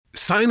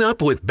Sign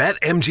up with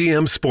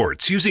BetMGM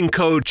Sports using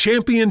code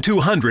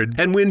CHAMPION200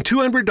 and win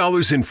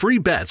 $200 in free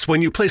bets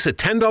when you place a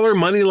 $10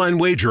 moneyline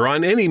wager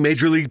on any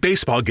Major League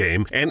Baseball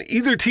game and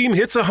either team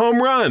hits a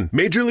home run.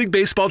 Major League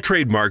Baseball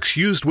trademarks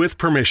used with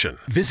permission.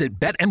 Visit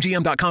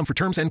BetMGM.com for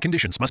terms and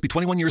conditions. Must be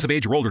 21 years of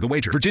age or older to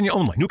wager. Virginia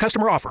only. New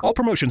customer offer. All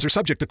promotions are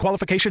subject to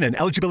qualification and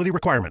eligibility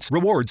requirements.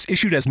 Rewards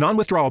issued as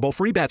non-withdrawable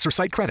free bets or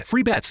site credit.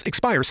 Free bets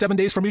expire 7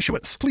 days from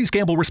issuance. Please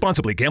gamble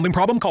responsibly. Gambling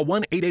problem? Call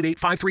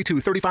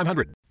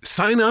 1-888-532-3500.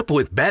 Sign up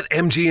with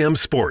BetMGM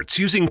Sports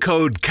using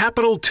code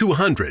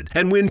CAPITAL200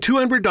 and win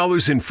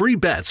 $200 in free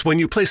bets when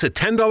you place a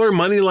 $10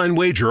 moneyline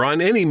wager on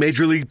any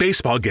Major League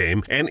Baseball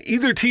game and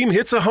either team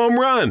hits a home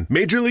run.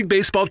 Major League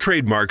Baseball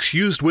trademarks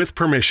used with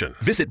permission.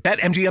 Visit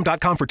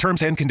BetMGM.com for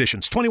terms and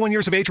conditions. 21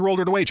 years of age or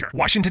older to wager.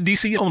 Washington,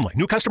 D.C. only.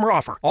 New customer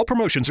offer. All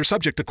promotions are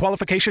subject to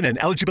qualification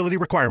and eligibility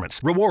requirements.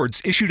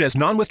 Rewards issued as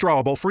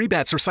non-withdrawable free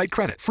bets or site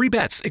credit. Free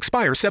bets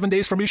expire 7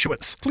 days from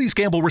issuance. Please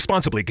gamble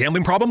responsibly.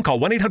 Gambling problem? Call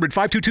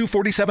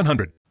 1-800-522-4700.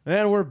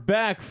 And we're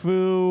back,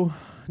 Foo.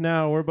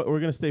 Now we're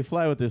gonna stay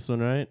fly with this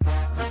one, right?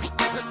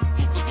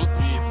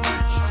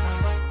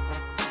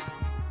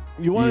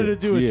 You wanted to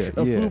do a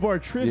Foo Bar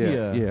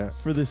trivia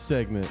for this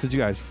segment. Since you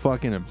guys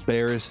fucking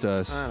embarrassed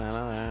us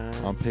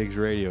on Pigs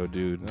Radio,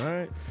 dude. All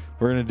right.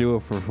 We're going to do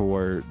it for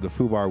the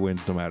Foo Bar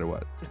wins no matter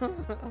what. But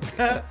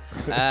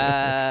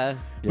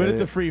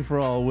it's a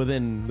free-for-all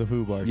within the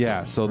Foo Bar.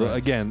 Yeah, so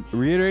again,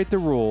 reiterate the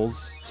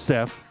rules.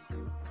 Steph,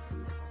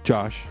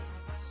 Josh,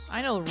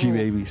 I know the rules.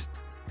 G-Baby,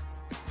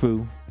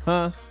 Foo,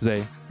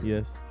 Zay.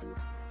 Yes.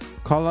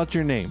 Call out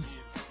your name,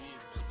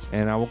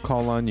 and I will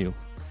call on you.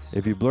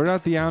 If you blurt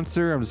out the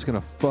answer, I'm just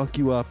going to fuck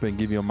you up and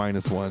give you a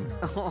 -1.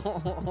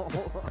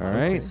 All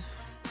right?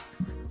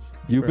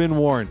 You've been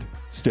warned,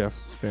 Steph.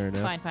 Fair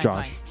enough. Fine,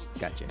 Josh. fine.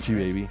 Gotcha.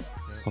 G-Baby.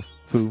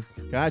 Foo.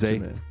 Gotcha, Zay.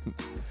 man.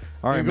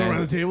 All right, Go man. around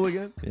the table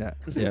again? Yeah.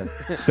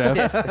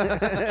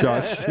 Steph,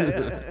 Josh.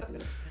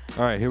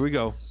 All right, here we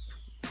go.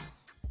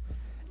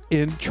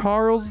 In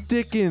Charles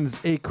Dickens'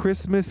 A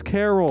Christmas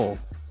Carol,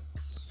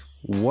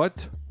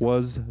 what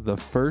was the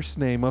first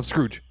name of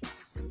Scrooge?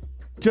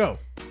 Joe.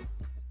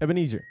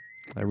 Ebenezer.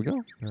 There we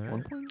go. Right.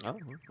 1 point. Oh,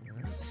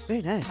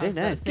 very nice. Very was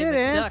gonna nice. say Good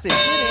McDuck. answer.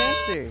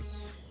 Good answer.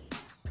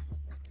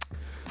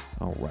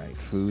 All right,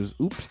 Foos.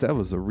 Oops, that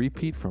was a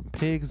repeat from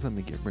Pigs. Let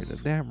me get rid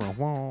of that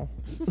wall.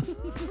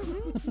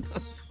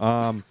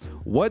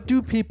 What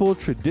do people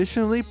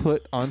traditionally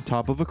put on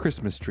top of a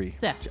Christmas tree?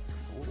 Steph.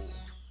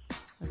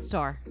 A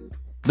star.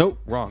 Nope,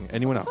 wrong.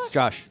 Anyone else?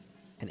 Josh.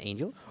 An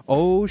angel?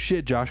 Oh,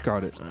 shit, Josh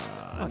got it.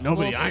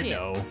 Nobody I bullshit.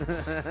 know.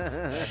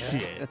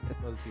 Shit.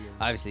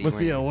 Obviously. Must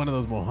be you weren't- one of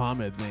those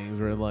Mohammed things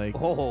where like,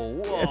 Oh,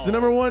 whoa. it's the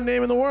 #1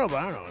 name in the world, but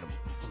I don't know.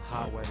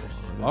 Hot weather.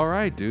 All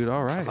right, dude.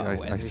 All right. Oh, I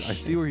weather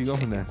see where you're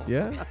going now.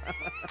 Yeah?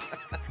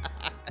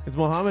 It's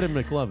Mohammed and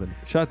McLovin.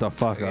 Shut the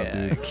fuck up,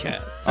 Yeah, dude. okay.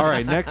 All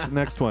right,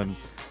 next one.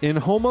 In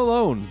Home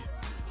Alone,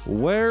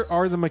 where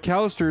are the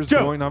McAllisters Joe.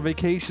 going on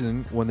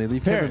vacation when they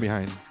leave Paris. Kevin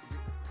behind?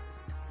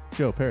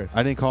 Joe Paris.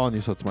 I didn't call on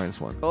you, so it's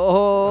 -1.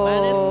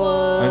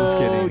 Oh. I'm just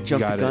kidding. He Jump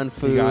got the gun, it.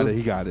 Foo. He got it.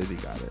 He got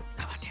it.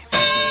 Oh, damn. I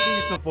think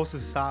you're supposed to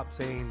stop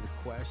saying the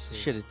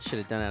question. Should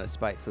have done out of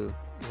spite, Foo.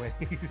 When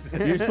he's-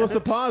 You're supposed to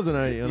pause when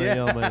I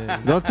yell my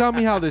name. Don't tell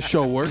me how this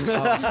show works.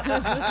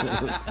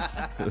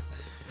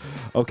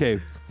 Okay.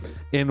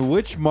 In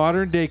which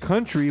modern day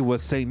country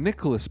was St.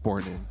 Nicholas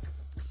born in?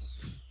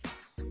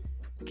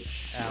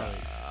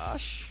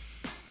 Josh.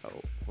 Oh,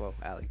 whoa,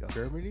 Allie, go.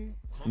 Germany?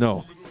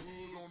 No.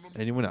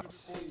 Anyone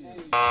else?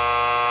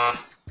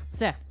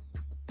 Steph.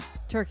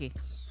 Turkey.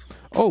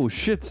 Oh,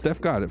 shit. Steph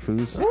got it,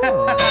 Foos.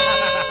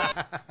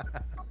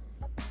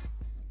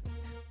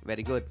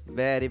 Very good.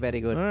 Very,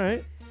 very good. All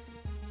right.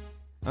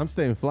 I'm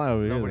staying fly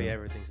over here. Nobody though.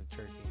 ever thinks of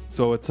turkey.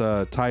 So it's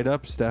tied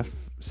up.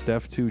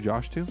 Steph 2,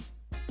 Josh 2.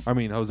 I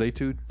mean, Jose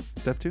 2,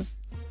 Steph 2. Is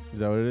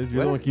that what it is? You're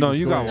What? the one keeping No,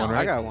 you got score. one, I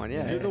right? got one,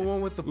 yeah. You're the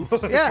one with the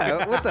book.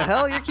 Yeah, what the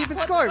hell? You're keeping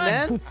score,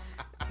 man.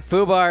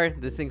 Foobar.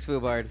 This thing's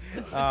Foobar.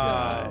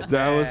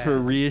 That was for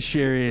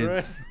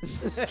reassurance.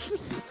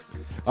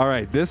 All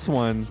right, this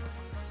one.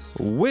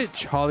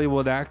 Which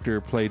Hollywood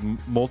actor played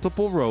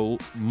multiple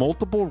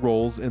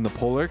roles in the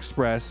Polar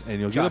Express? And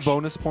you'll get a Josh.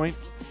 bonus point.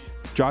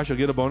 Josh, you'll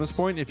get a bonus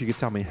point if you can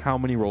tell me how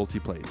many roles he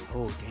played.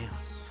 Oh, damn.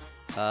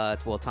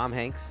 Well, Tom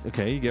Hanks.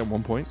 Okay, you get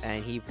 1 point.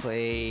 And he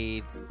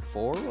played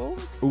 4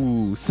 roles?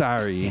 Ooh,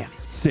 sorry. Damn it.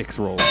 6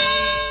 roles.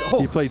 Oh,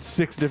 He played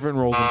 6 different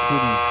roles,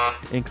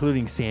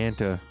 including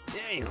Santa.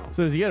 damn.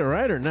 So did you get it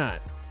right or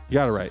not? You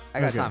got it right.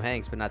 I got Okay. Tom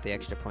Hanks, but not the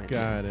extra point.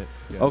 Got it.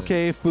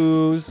 Okay,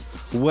 Foos.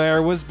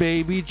 Where was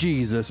baby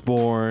Jesus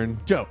born?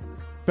 Joe.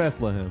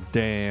 Bethlehem.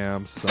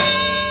 Damn, son.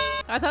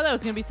 I thought that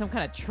was going to be some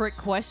kind of trick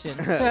question.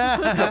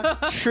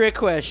 Trick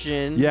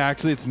question. Yeah,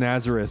 actually, it's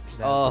Nazareth.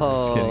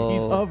 Oh. kidding.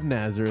 He's of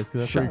Nazareth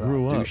because that's where he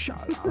grew up. Dude, shut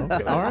up.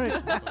 Okay, all right.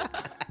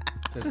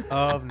 It says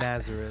of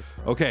Nazareth.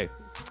 Okay.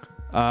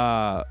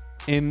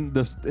 In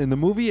the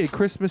movie A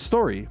Christmas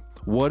Story,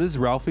 what is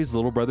Ralphie's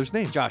little brother's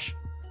name? Josh.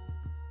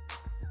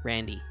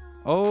 Randy.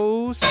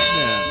 Oh,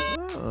 snap.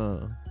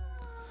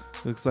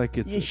 Looks like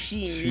it's a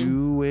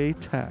two-way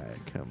tie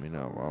coming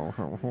up.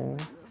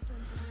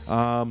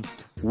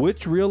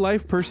 Which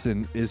real-life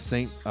person is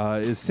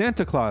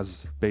Santa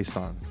Claus based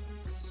on?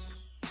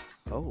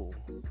 Oh.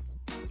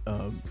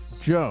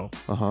 Joe.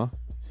 Uh-huh.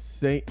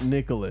 Saint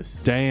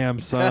Nicholas. Damn,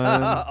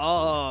 son.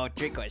 Oh,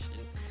 trick question.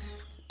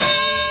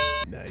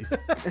 Nice.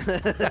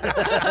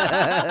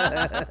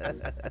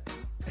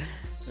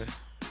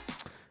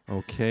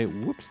 Okay,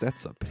 whoops,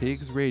 that's a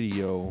Pigs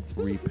Radio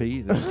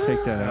repeat. Let's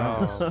take that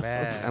out. Oh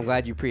man. I'm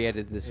glad you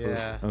pre-edited this.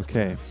 Yeah.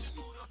 Okay.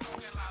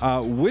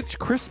 Which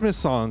Christmas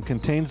song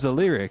contains the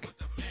lyric,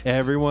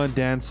 "Everyone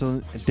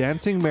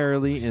dancing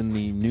merrily in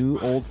the new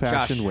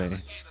old-fashioned Josh.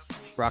 way"?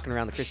 Rocking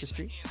around the Christmas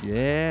tree.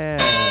 Yeah.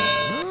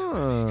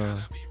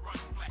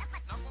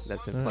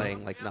 That's been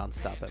playing like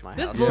nonstop at my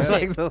This house. bullshit.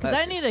 Like the Because I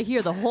last- need to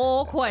hear the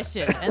whole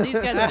question, and these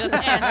guys are just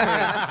answering.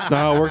 That's not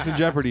how it works in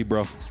Jeopardy,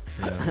 bro.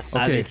 Okay.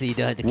 Obviously, you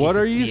don't have to What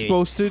keep are the you spirit.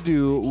 supposed to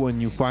do when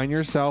you find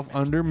yourself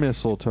under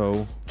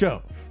mistletoe?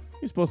 Joe,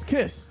 you're supposed to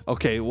kiss.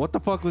 Okay, what the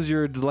fuck was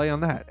your delay on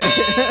that?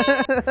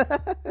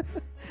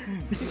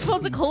 You're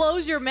supposed to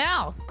close your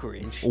mouth.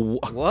 Cringe.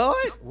 Wh-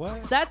 What?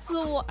 What? That's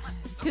the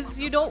because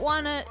you don't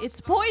want to. It's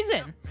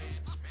poison.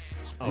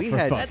 we for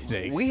had fuck's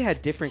sake. we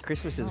had different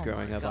Christmases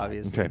growing up,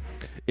 obviously. Okay.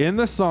 In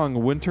the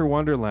song Winter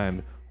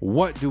Wonderland,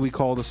 what do we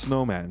call the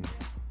snowman?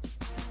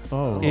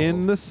 Oh.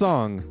 In the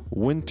song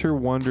Winter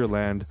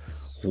Wonderland,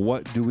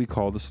 what do we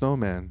call the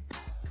snowman?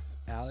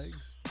 Alex.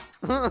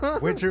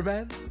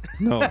 Winterman.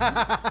 No.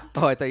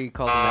 Oh, I thought you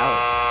called him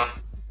Alex.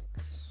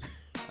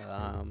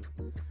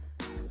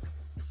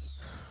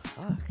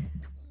 Fuck.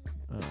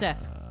 Steph,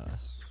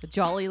 the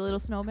jolly little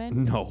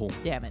snowman. No.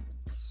 Damn it.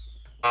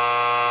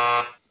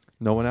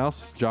 No one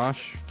else?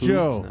 Josh? Food?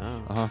 Joe.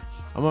 No. Uh-huh.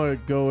 I'm going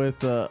to go with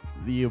the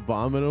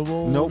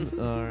abominable. Nope.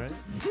 one. All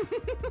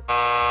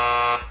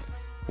right.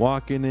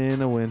 Walking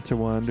in a winter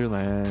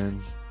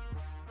wonderland.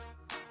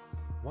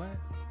 What?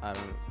 I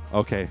don't.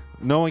 Okay.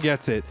 No one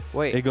gets it.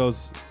 Wait. It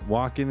goes,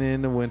 walking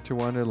in a winter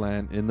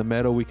wonderland. In the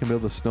meadow, we can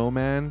build a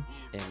snowman.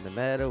 In the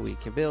meadow, we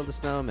can build a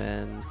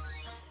snowman.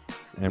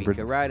 And We pre-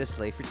 could ride a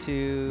sleigh for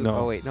two. No.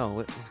 Oh wait,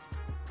 no.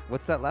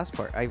 What's that last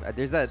part?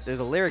 There's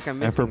a lyric I'm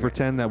missing. and for here.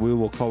 pretend that we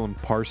will call him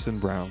Parson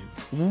Brown.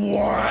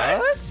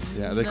 What?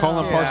 Yeah, they call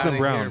him No. Parson Get outta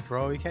Brown. here,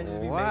 bro. You can't just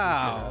be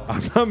Wow.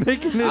 making shit up. I'm not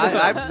making it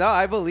up. No,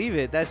 I believe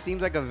it. That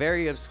seems like a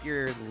very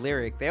obscure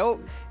lyric.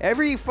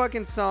 Every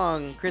fucking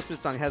song, Christmas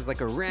song, has like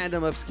a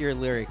random obscure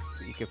lyric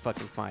that you can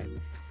fucking find.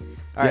 All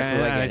right, Yeah,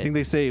 Phil, and I get think it.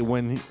 they say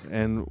when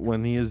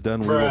he is done,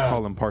 we will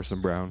call him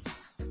Parson Brown.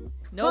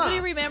 Nobody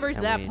remembers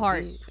And that when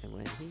part. and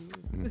when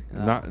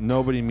Not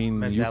nobody mean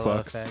you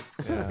Mandela fucks. effect.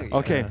 Yeah.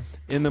 Okay,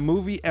 in the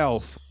movie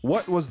Elf,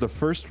 what was the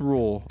first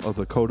rule of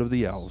the Code of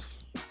the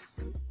Elves?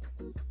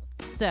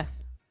 Steph,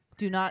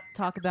 do not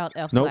talk about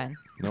Nope. Elfland.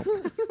 Nope.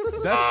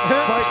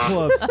 That's Fight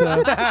Club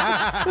stuff.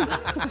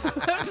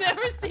 I've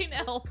never seen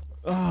Elf.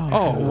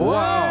 Oh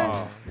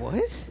wow.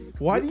 What?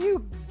 Why do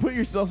you put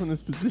yourself in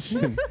this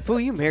position? Fool,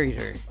 you married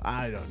her.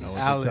 I don't know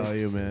what Alex. to tell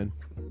you, man.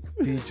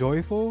 Be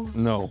joyful.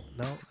 No.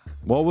 No.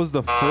 What was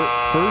the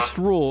first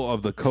rule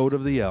of the Code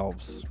of the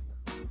Elves?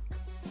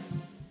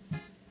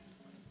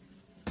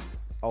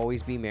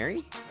 Always be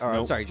merry? Or I'm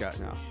Nope. sorry, Josh.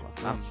 No.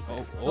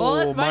 Oh,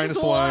 that's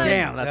minus one.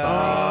 Damn, that's all.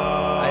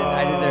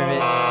 I deserve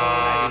it.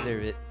 I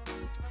deserve it.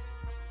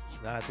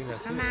 Nah, I think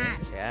that's it.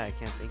 Yeah, I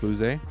can't think.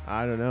 Fuze?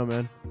 I don't know,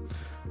 man.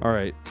 All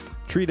right.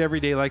 Treat every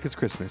day like it's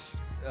Christmas.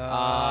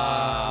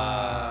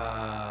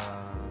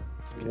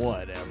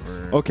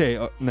 Whatever.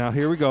 Okay, now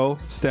here we go.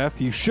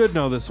 Steph, you should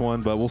know this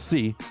one, but we'll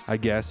see, I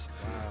guess.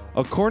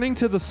 According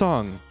to the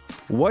song,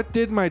 what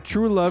did my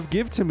true love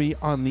give to me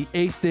on the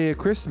 8th day of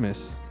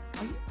Christmas?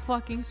 Are you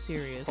fucking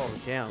serious? Oh,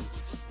 damn.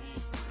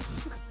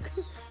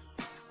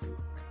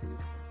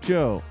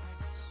 Joe.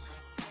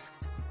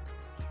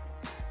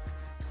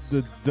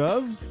 The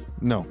doves?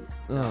 No.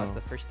 No, that's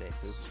the first day,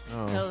 fool.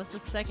 Oh. No, that's the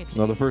second.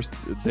 No, the first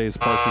day is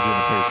partridge in the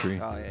pear tree.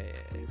 Oh,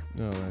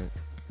 yeah. All right.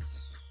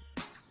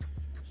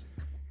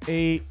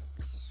 8.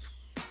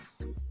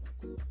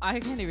 I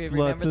can't even Slut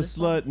remember to this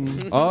one.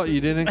 sluttin'. Oh,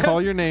 you didn't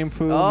call your name,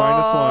 Foo. Oh.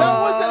 Minus one.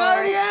 I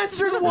already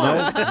answered one.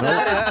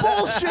 That is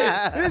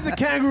bullshit. It is a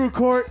kangaroo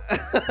court.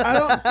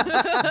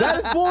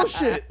 That is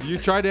bullshit. You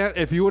tried to,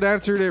 if you would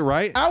answered it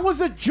right. That was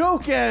a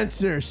joke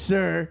answer,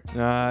 sir.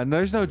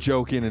 There's no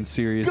joking and Go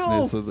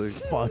seriousness. of the,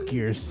 fuck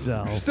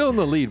yourself. you're still in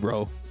the lead,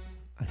 bro.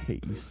 I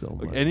hate you so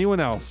much. Anyone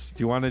else?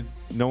 Do you want to?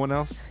 No one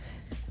else?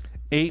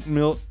 8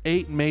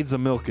 maids a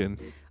milking.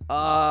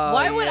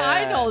 Why would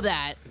I know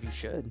that? You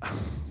should.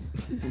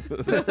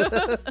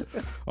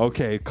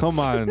 Okay, come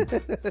on,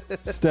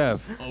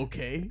 Steph.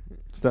 Okay.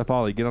 Steph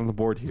Ollie, get on the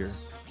board here.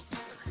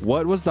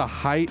 What is the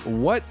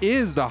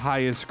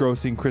highest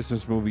grossing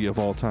Christmas movie of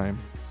all time?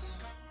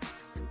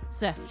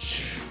 Steph.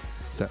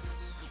 Steph.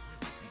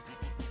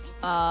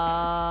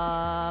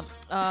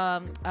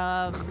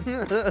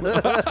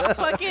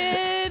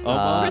 Fucking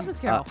Christmas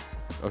Carol.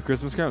 A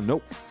Christmas Carol?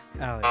 Nope.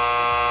 Alex.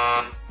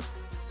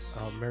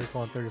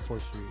 Miracle on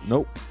 34th Street.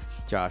 Nope.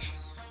 Josh.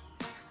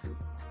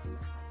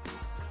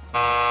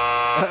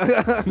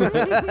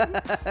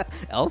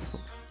 Elf?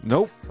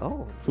 Nope.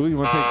 Oh. Foo, you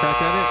want to take a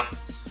crack at it?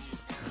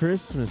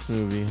 Christmas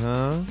movie,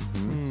 huh?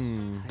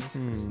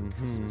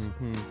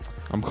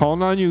 I'm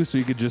calling on you so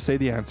you could just say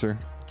the answer.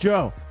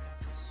 Joe.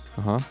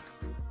 Uh-huh.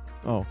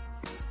 Oh.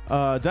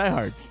 Die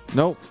Hard.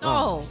 Nope.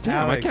 Oh.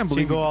 Damn, Alex, I can't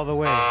believe Jingle All the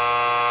Way.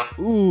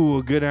 Ooh,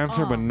 a good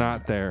answer, but Oh.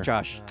 not there.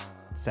 Josh.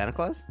 Santa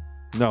Claus?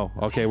 No.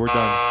 Okay, we're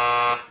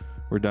done.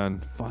 We're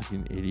done.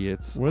 Fucking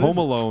idiots. What Home is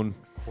it? Alone.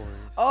 Of course.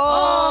 Oh!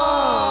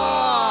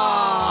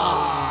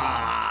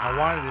 I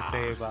wanted to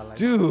say it, but like,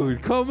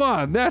 Dude, come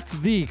on. That's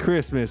the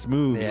Christmas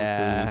movie.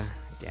 Yeah. Foos.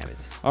 Damn it.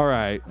 All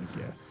right.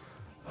 Yes.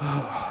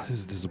 This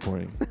is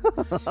disappointing.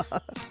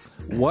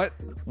 What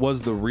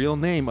was the real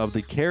name of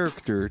the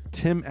character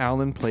Tim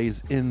Allen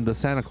plays in The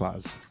Santa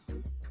Claus?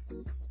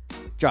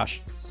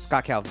 Josh.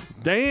 Scott Calvin.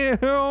 Damn.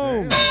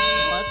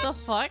 What the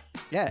fuck?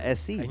 Yeah,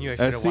 SC. I knew I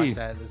should have SC. watched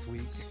that this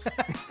week.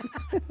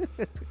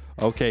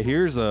 Okay,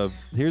 here's an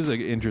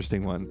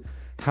interesting one.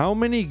 How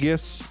many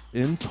gifts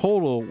in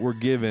total were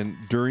given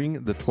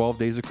during the 12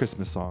 Days of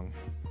Christmas song?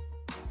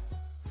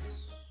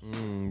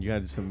 You got to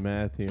do some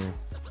math here.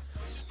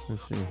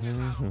 Let's see.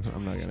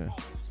 I'm not gonna.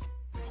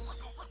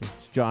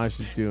 Josh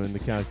is doing the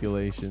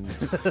calculations.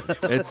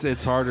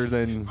 It's harder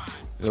than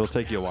it'll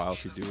take you a while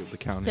if you do the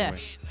counting. Steph.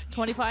 Way.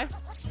 25?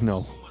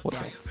 No. What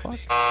the fuck?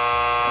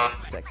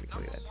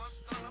 Technically,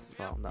 that's...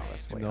 Well, no,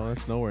 that's way No,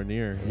 that's nowhere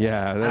near.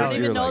 Yeah, I that, don't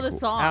even you're know like, the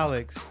song.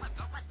 Alex,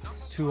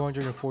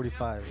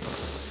 245.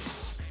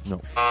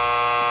 No.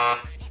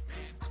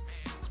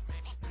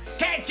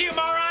 Can't you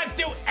morons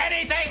do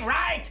anything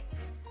right?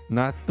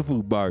 Not the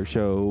Food Bar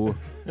Show.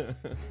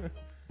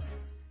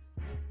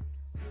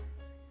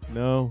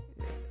 No,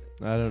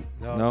 I don't.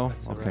 No?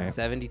 that's a Okay. wrap.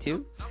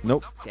 72?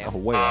 Nope. Damn. Oh,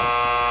 way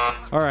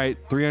off. All right,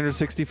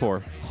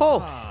 364.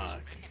 Oh!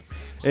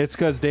 It's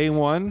because day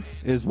one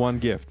is one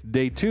gift.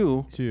 Day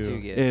two Two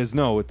gifts. is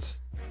it's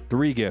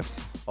 3 gifts.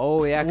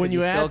 Oh, yeah, 'cause When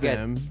you still add get...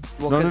 them,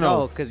 Well,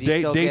 No. because you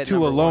Day still day get 2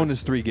 number alone one.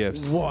 is 3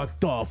 gifts. what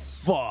the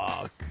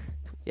fuck?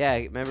 Yeah,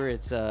 remember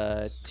it's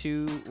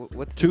two...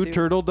 What's the 2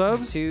 turtle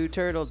doves. 2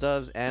 turtle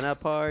doves and a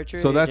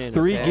partridge. So that's in a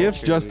 3 pear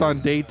gifts just tree.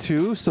 on day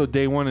 2. So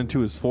day 1 and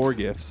 2 is 4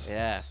 gifts.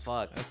 Yeah,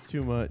 fuck. That's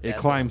too much. It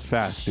climbs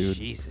fast, dude.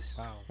 Jesus.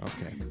 Wow.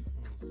 Okay.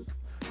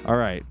 All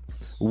right.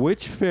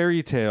 Which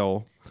fairy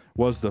tale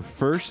was the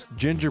first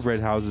gingerbread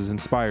houses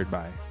inspired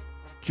by?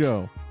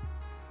 Joe.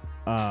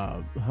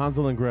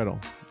 Hansel and Gretel.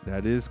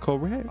 That is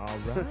correct. All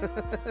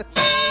right.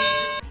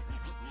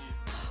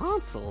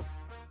 Hansel?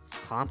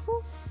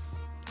 Hansel?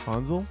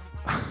 Hansel.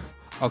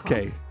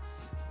 Okay.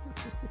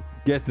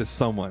 Get this,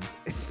 someone.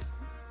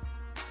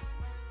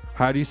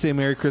 How do you say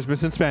Merry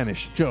Christmas in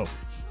Spanish? Joe.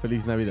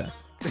 Feliz Navidad.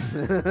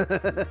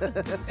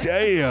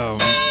 Damn. You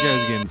guys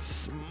are getting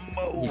smoked.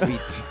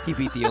 He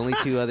beat the only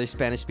 2 other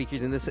Spanish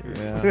speakers in this.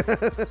 Yeah.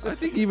 I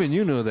think even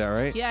you know that,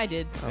 right? Yeah, I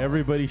did.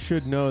 Everybody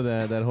should know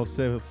that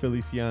Jose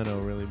Feliciano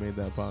really made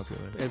that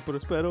popular.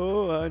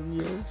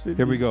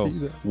 Here we go.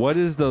 What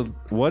is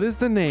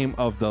the name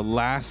of the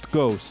last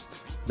ghost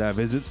that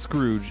visits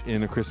Scrooge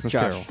in A Christmas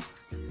Josh.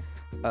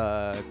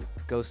 Carol?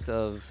 Ghost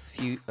of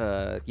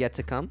Yet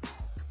to Come.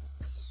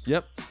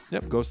 Yep.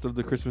 Ghost of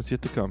the Christmas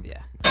Yet to Come.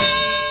 Yeah.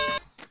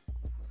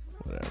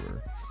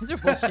 Whatever. These are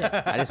bullshit.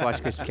 I just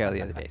watched Christmas Carol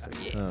the other day, so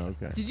yeah. Oh,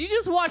 okay. Did you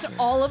just watch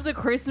all of the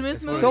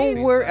Christmas movies?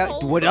 Don't worry. Oh.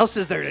 What else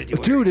is there to do?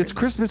 Dude, it's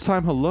Christmas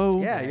time. Hello.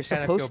 Yeah, I you're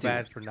kind of supposed feel to.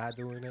 bad for not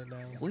doing it now.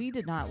 We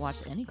did not watch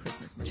any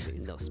Christmas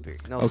movies. No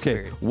spirit. No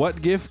Okay. spirit.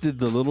 What gift did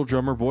the little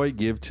drummer boy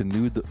give to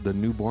the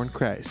newborn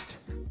Christ?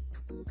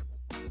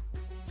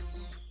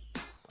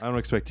 I don't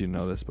expect you to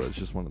know this, but it's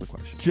just one of the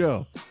questions.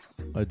 Joe.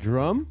 A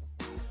drum?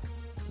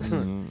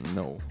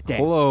 No. Dang.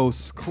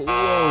 Close. Bag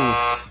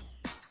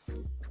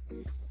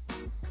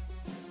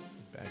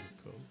of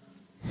coke.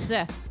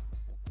 Steph.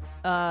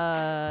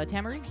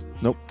 Tamarind?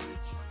 Nope.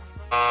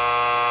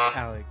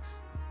 Alex,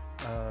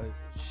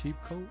 sheep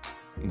coat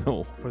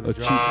No. for the A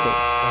drum. cheap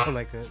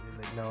coat.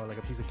 No, like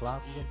a piece of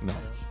cloth or something. No.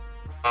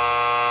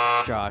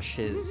 Josh,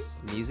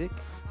 his music.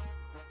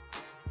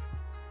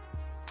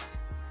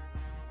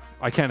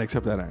 I can't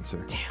accept that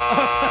answer.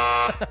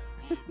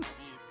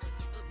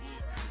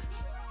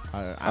 I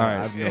All right.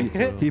 have no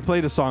clue. He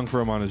played a song for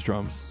him on his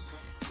drums.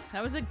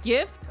 That was a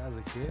gift? That was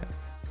a kid.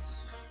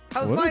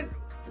 How's What? mine?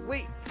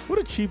 Wait. What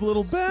a cheap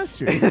little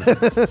bastard.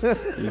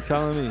 You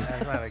telling me?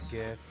 That's not a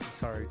gift. I'm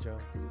sorry, Joe.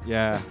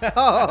 Yeah.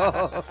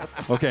 Oh.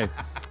 Okay.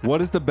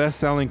 What is the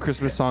best-selling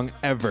Christmas song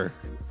ever?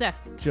 Steph.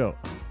 Joe.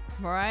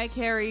 Mariah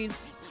Carey's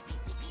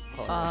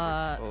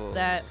Oh.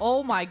 that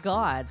oh my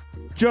god.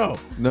 Joe.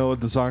 No,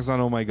 the song's not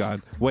Oh My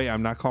God. Wait,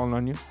 I'm not calling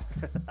on you.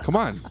 Come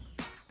on.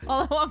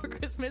 All I want for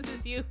Christmas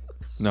is you.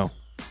 No.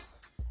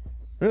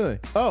 Really?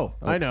 Oh,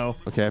 I know.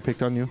 Okay, I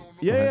picked on you. Go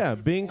Yeah, ahead. yeah.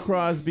 Bing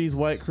Crosby's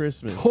White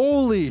Christmas.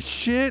 Holy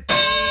shit.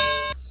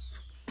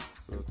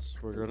 It's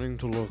beginning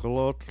to look a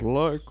lot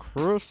like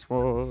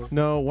Christmas.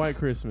 No, White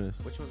Christmas.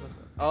 Which was that?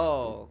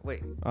 Oh,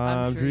 wait.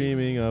 I'm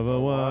dreaming of a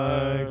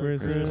white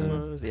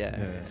Christmas. Yeah.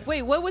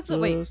 Wait, what was the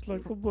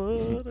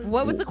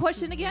what was the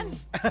question again?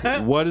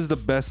 What is the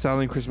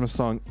best-selling Christmas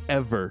song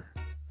ever?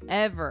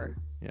 ever.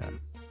 Yeah.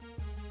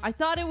 I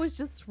thought it was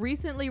just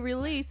recently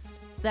released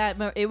that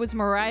it was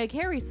Mariah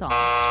Carey's song.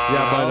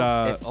 Yeah,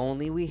 but if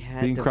only we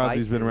had Bing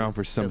Crosby's been around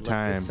for devices some to look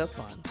time. this up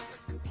on.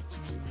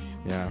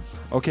 yeah.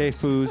 Okay,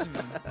 Foos.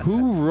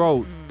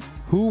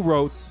 who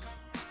wrote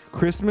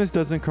Christmas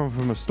doesn't come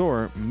from a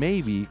store.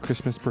 Maybe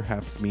Christmas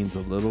perhaps means a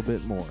little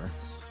bit more.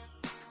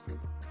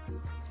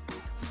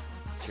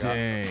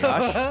 Dang.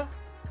 Josh?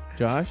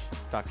 Josh?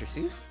 Dr.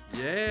 Seuss?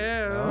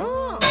 Yeah.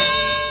 Oh.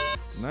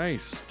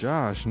 Nice,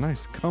 Josh.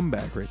 Nice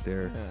comeback right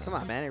there. Come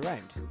on, man, it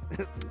rhymed.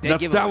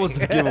 That was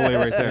the giveaway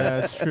right there. Yeah,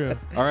 that's true.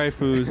 All right,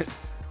 Foos.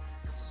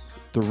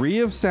 3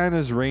 of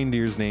Santa's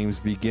reindeer's names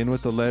begin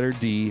with the letter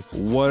D.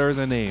 What are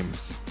the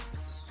names?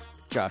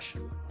 Josh.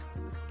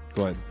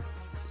 Go ahead.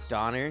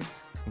 Donner.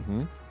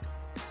 Mm-hmm.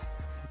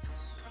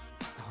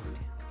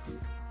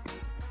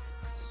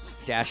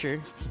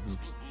 Dasher.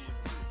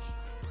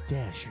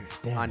 Dashers.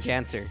 On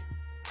Dancer.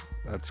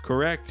 That's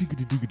correct.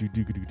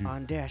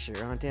 On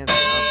Dasher. On Dancer.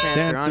 On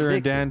Prancer. on Dancer and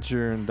Vixen,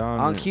 Dancer and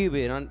Donner. On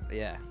Cupid. On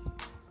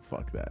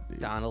Fuck that, dude.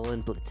 Donald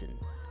and Blitzen.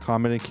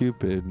 Comet and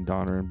Cupid and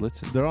Donner and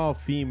Blitzen. They're all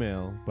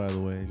female, by the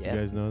way. Yeah. You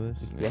guys know this?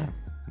 Yeah.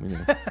 We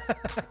know.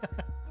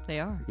 They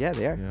are. Yeah,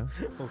 they are. Yeah.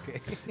 Okay.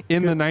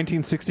 In the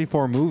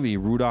 1964 movie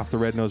Rudolph the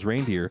Red-Nosed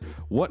Reindeer,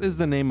 what is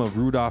the name of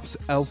Rudolph's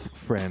elf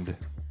friend?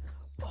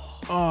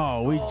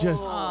 Oh, we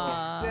just.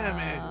 Damn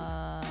it.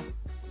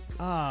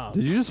 Oh.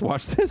 Did you just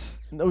watch this?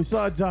 No, we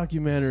saw a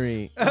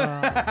documentary.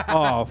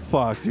 Oh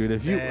fuck, dude!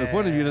 If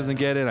one of you doesn't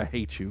get it, I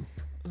hate you.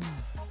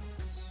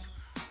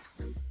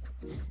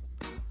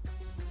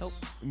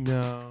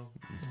 No.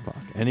 Fuck.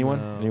 Anyone?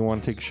 No. Anyone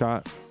want to take a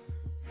shot?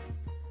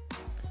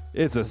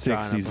 It's a drawing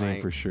a 60s name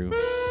blank. for sure.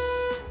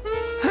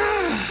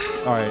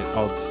 All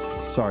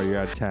right. Sorry, you're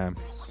out of time.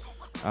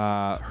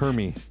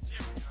 Hermie.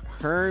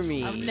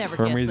 Hermie. I've never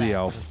Hermie guessed the that.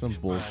 elf. Some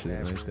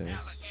bullshit right there.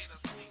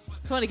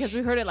 It's funny because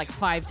we heard it like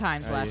 5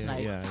 times last yeah,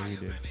 night. Yeah, we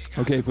did.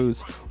 Okay,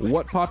 Foos.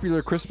 What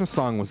popular Christmas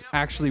song was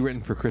actually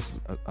written for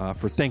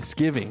for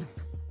Thanksgiving?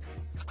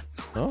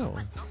 Oh.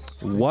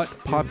 What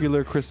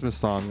popular Christmas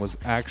song was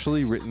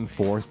actually written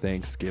for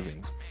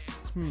Thanksgiving?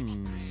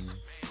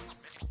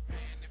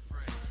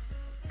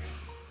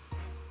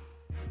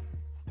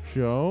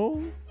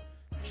 Joe?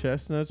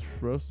 Chestnuts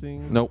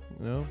roasting? Nope.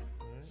 No?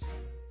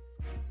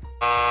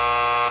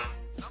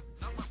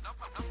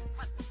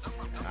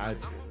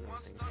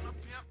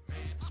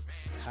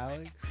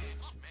 Alex.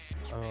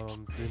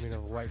 Dreaming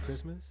of a White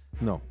Christmas.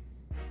 No.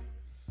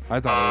 I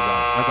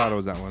thought it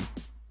was that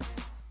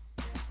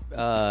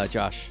one.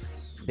 Josh.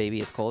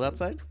 Baby, it's cold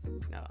outside?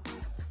 No.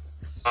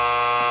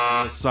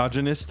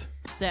 Misogynist?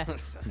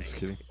 Steph. Just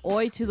kidding.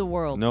 Oi to the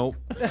world. Nope.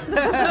 Oi to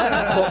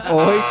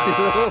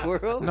the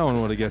world? No one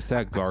would have guessed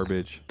that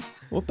garbage.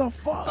 What the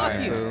fuck?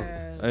 Fuck you.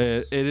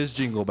 It is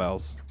Jingle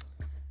Bells.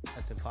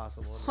 That's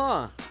impossible.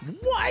 Huh.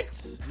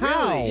 What?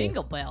 Really?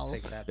 Jingle bells.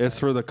 Take that. It's back.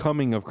 for the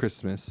coming of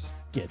Christmas.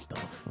 Get the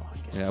fuck out.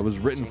 Yeah, it was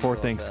written for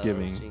Jingle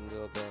Thanksgiving. Bells,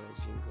 jingle bells,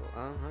 jingle.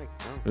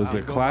 It was a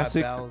Jingle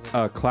classic, bells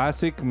and-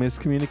 classic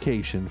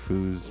miscommunication,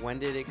 Foos. When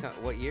did it come?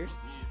 What year?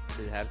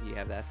 Did it have? You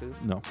have that food?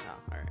 No. No. All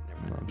right.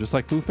 Never No, mind. just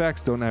like Foo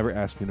Facts, don't ever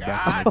ask me to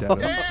back my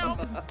dad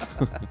up.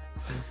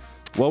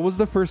 What was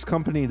the first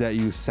company that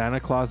used Santa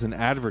Claus in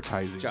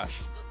advertising? Josh.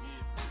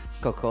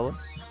 Coca-Cola.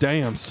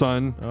 Damn,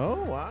 son. Oh,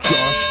 wow.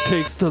 Josh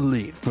takes the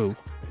lead, Foo.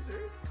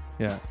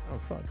 Yeah. Oh,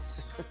 fuck.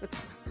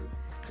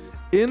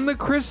 In the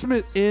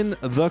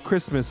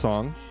Christmas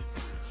song,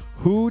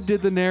 who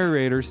did the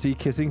narrator see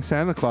kissing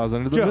Santa Claus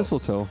under the Joe.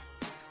 mistletoe?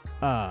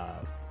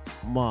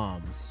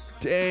 Mom.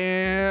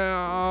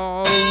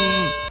 Damn.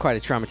 Quite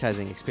a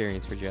traumatizing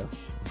experience for Joe.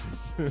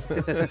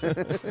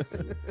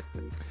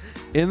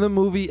 In the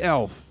movie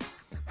Elf,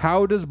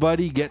 how does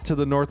Buddy get to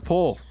the North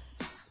Pole?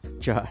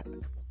 Josh.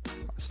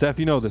 Steph,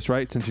 you know this,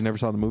 right? Since you never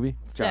saw the movie?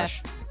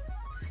 Josh.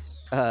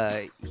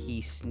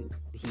 He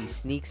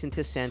sneaks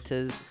into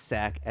Santa's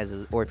sack as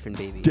an orphan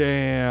baby.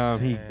 Damn,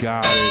 he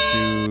got it,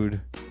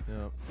 dude.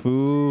 Yep.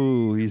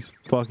 Foo, he's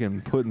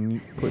fucking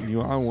putting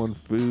you on one,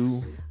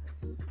 Foo.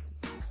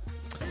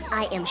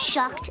 I am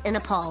shocked and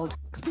appalled.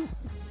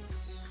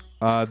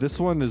 This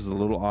one is a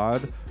little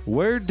odd.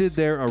 Where did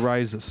there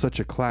arise such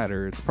a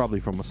clatter? It's probably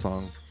from a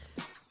song.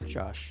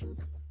 Josh.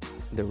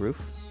 The roof?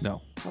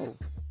 No. Oh.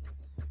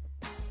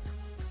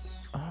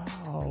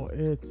 Oh,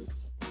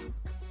 it's.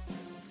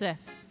 Steph.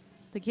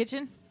 The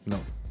kitchen? No.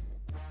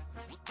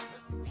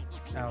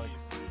 Alex.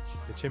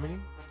 The chimney.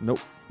 Nope.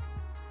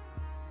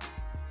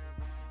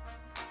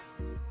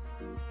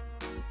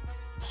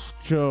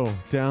 Joe,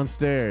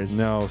 downstairs.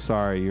 No,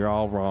 sorry. You're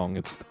all wrong.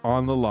 It's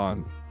on the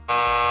lawn.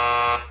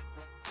 On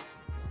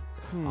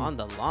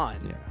the lawn.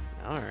 Yeah.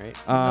 All right.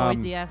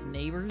 Noisy ass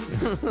neighbors.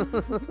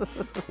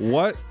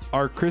 What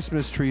are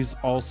Christmas trees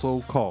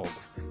also called?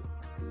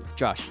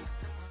 Josh.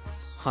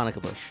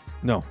 Hanukkah bush.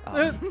 No.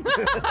 What?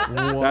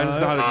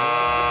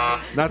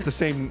 That is not the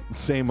same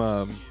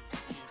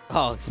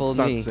Oh, full it's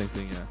not me. the same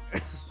thing, yeah.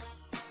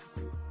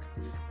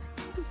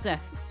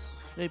 Steph.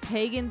 A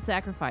pagan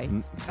sacrifice.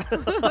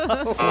 Holy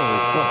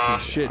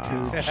fucking shit,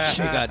 dude. Shit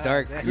got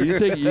dark. You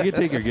can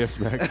take your gifts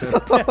back.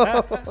 Seth.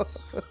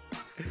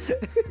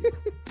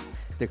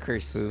 The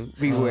cursed food.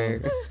 Beware.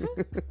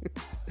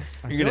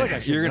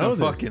 You're gonna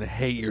fucking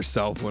hate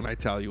yourself when I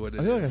tell you what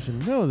it I feel like I is.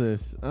 should know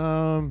this.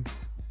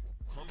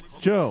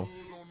 Joe,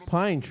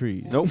 pine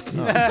trees. Nope.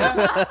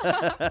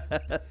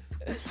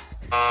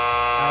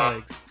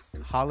 Alex,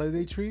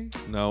 holiday tree?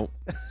 No.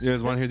 You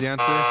guys want to hear the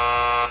answer?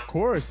 Of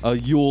course. A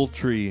Yule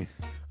tree.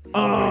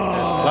 Oh,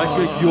 Like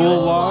a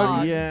Yule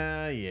log? yeah.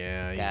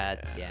 God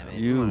damn it.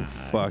 You Get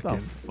fucking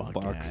the fuck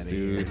fucks, outta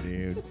dude.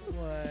 here, dude.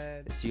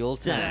 It's Yule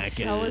time.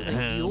 How is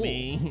it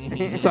Yule?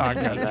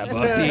 Saca la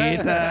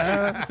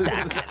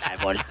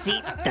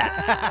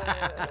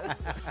bolsita.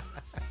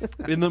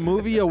 In the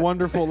movie A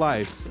Wonderful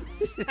Life.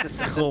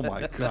 Oh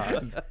my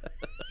god.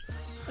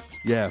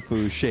 Yeah,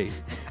 foo shade.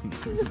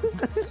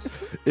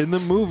 In the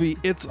movie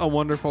It's a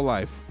Wonderful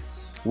Life,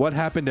 what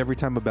happened every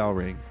time a bell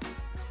rang?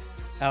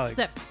 Alex,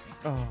 Steph.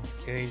 an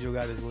angel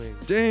got his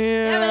wings.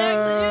 Damn!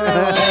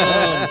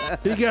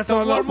 He gets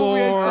on the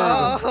board.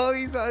 Oh,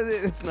 he's on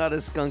it. It's not a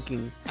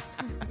skunking.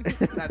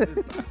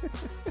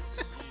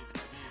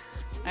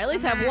 I at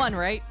least have one,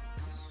 right?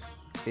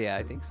 Yeah,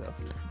 I think so.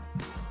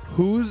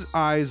 Whose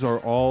eyes are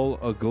all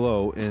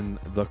aglow in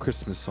the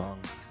Christmas song?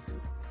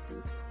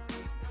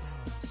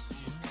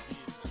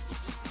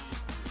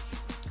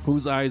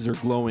 Whose eyes are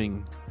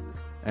glowing?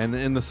 And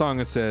in the song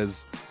it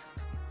says,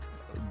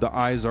 the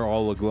eyes are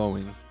all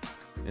a-glowing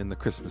in the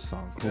Christmas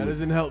song. That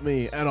doesn't help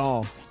me at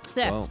all.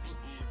 Steph. Well,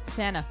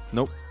 Santa.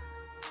 nope.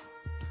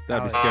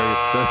 That'd be Alex. scary.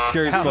 That's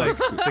scary as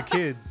Alex, fuck. the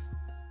kids.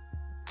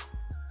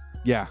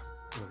 Yeah.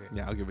 Okay.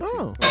 Yeah, I'll give it to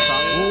Oh,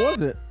 you. what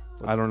was it?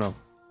 I don't know.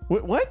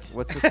 What? What's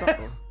the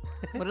song?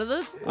 What are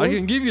those? I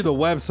can give you the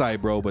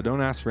website, bro, but don't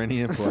ask for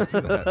any info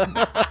after that.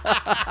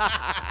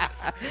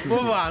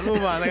 Move on.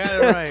 I got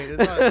it right.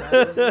 It's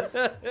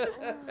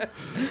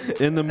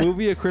fine. In the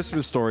movie A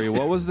Christmas Story,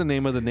 what was the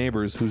name of the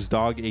neighbors whose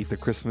dog ate the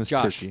Christmas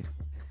Josh. turkey?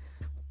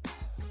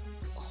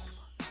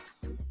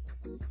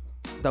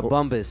 The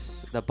Bumbus.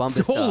 The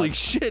Bumbus Holy dog.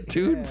 shit,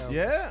 dude.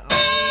 Yeah.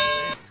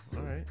 Oh,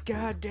 all right.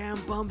 Goddamn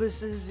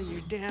Bumbuses and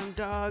your damn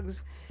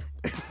dogs.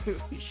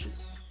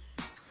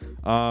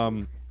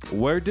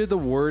 Where did the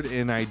word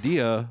and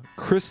idea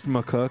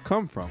Christmaka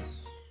come from?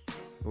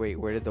 Wait,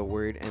 where did the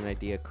word and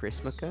idea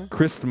Christmaka?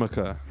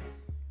 Christmaka.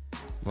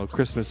 Well,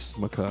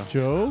 Christmasmaka.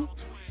 Joe,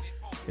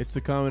 it's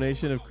a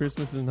combination of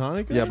Christmas and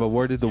Hanukkah. Yeah, but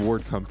where did the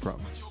word come from?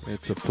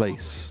 It's a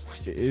place.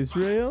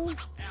 Israel.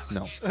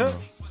 No.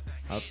 Oh.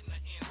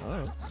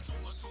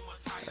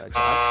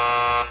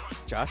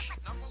 Josh?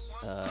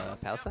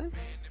 Palestine?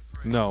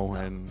 No,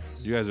 and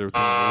you guys are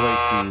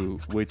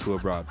thinking way too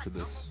abroad for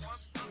this.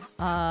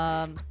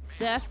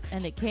 Steph,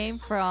 and it came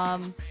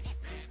from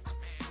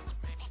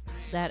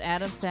that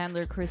Adam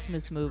Sandler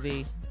Christmas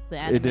movie, the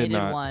It did animated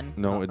not. one.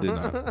 No, it did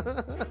not.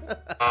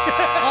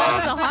 Oh, it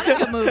was a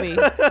Hanukkah movie.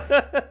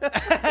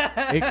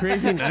 Hey,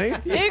 Crazy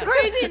Nights. Hey,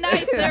 Crazy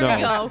Nights. There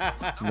we go.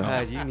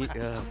 No. You need,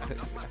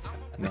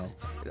 No.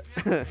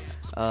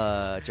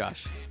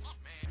 Josh.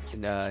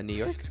 In New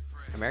York?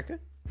 America?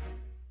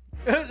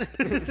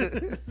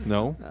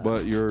 No,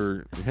 but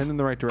you're heading in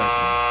the right direction.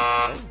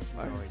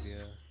 No idea.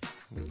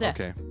 Steph.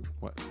 Okay.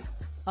 What?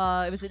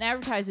 It was an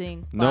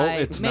advertising. No, by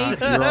it's Macy's.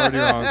 not.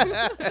 You're already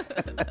wrong.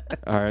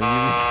 All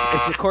right.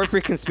 It's a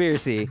corporate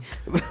conspiracy.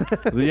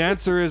 The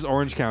answer is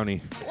Orange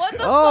County. What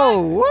the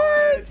Oh,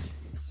 what?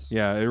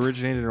 Yeah, it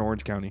originated in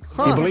Orange County.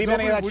 Huh. Do you believe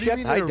any of that What do you shit?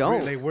 mean I they're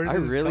don't. where did I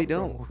this really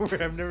come from?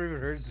 I've never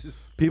even heard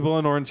this. People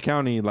in Orange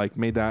County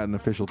made that an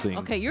official thing.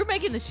 fuck? Okay, you're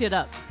making this shit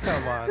up.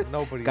 Come on,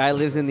 nobody. Guy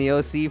lives in the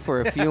OC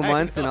for a few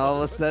months and all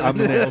of a sudden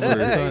I'm an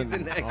expert. he's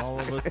an expert. All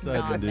of a Not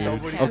sudden,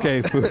 dude. that.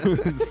 Okay,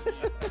 foods.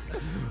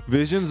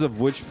 Visions of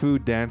which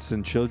food danced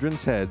in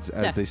children's heads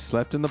as Steph. they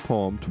slept in the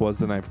poem "'Twas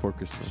the Night Before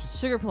Christmas."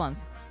 Sugar plums.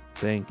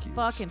 Thank you.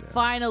 Fucking Steph.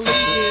 finally,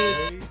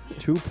 dude.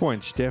 2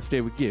 points, Steph.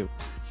 They would give.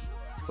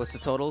 What's the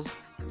totals?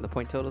 The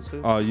point totals,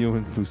 food? Oh, you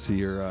and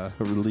Fusi are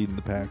leading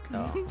the pack.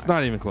 Oh, It's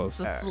not even close.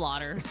 The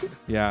slaughter.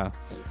 Yeah.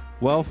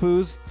 Well,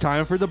 Foos,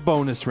 time for the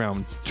bonus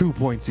round. 2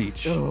 points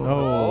each.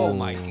 Oh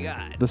my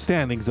god. The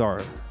standings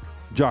are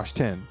Josh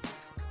 10,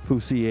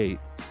 Fusi 8,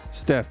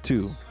 Steph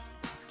 2,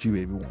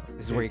 G-Baby 1.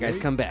 This is where you guys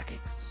come back.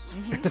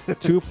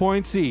 2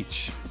 points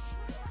each.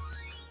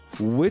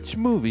 Which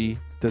movie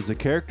does a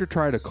character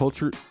try to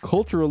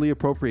culturally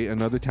appropriate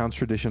another town's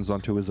traditions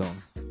onto his own?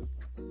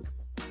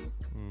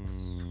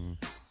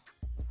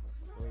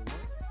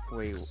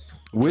 Wait.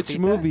 Which Repeat that?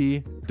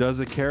 movie does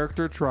a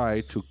character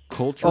try to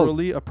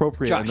culturally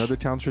appropriate Josh. another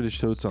town's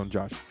tradition to its own?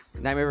 Josh.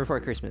 Nightmare Before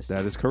Christmas.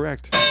 That is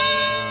correct.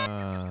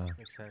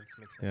 Makes sense.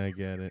 Yeah, I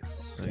get it.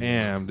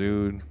 Damn,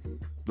 dude.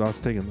 I was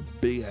taking the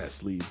big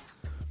ass lead.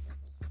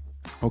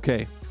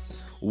 Okay.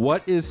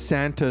 What is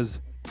Santa's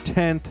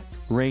 10th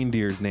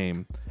reindeer's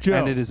name? Joe.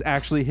 And it is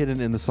actually hidden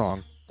in the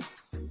song.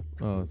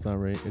 Oh, it's not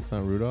right. It's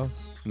not Rudolph.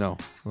 No,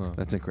 Oh.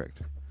 that's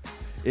incorrect.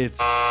 It's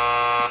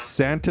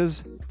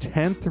Santa's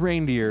 10th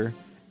reindeer,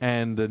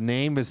 and the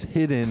name is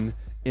hidden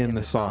in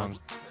the song.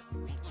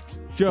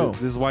 Joe.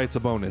 This is why it's a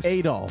bonus.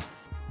 Adolf.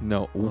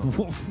 No.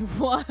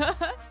 What?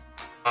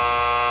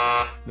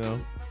 No.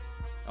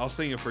 I'll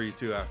sing it for you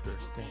too after.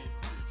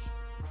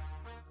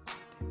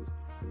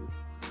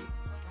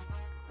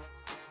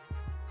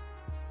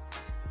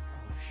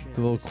 It's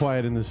a little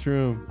quiet in this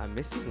room. I'm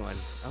missing one.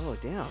 Oh,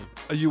 damn.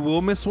 You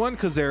will miss one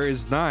because there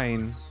is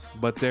 9,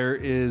 but there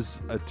is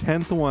a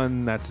 10th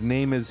one that's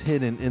name is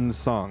hidden in the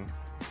song.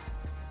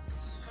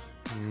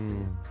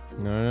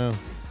 No.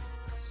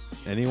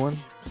 Anyone?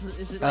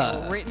 Is it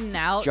like written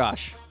out?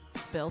 Josh.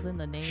 Spelled in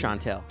the name?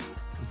 Chantel.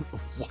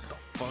 What the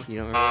fuck? You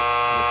don't remember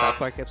the South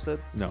Park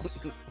episode? No.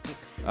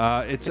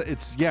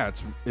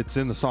 It's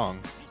in the song.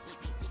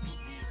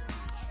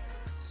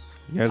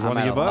 You guys want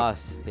to give up?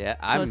 Loss. Yeah, So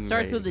I'm it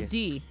starts ready with a to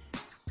D.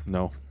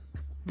 No.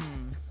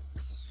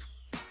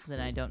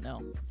 Then I don't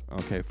know.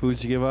 Okay,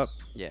 Foods, you give up?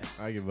 Yeah.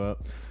 I give up.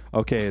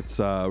 Okay, it's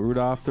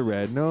Rudolph the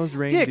Red-Nosed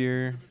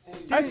Reindeer.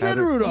 I said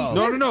Rudolph.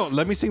 No.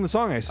 Let me sing the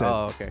song I said.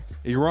 Oh, okay.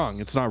 You're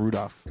wrong. It's not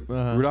Rudolph.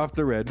 Uh-huh. Rudolph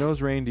the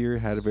Red-Nosed Reindeer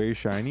had a very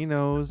shiny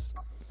nose.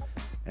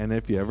 And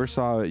if you ever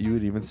saw it, you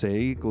would even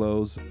say it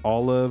glows.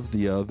 Olive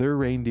the other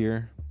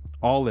reindeer.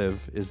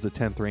 Olive is the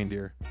 10th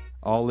reindeer.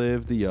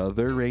 Olive the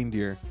other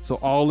reindeer. So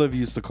Olive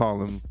used to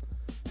call him,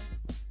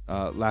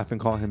 laugh and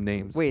call him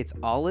names. Wait, it's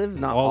Olive,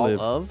 not Olive.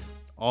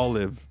 all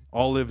of?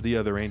 Olive the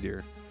other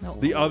reindeer. No.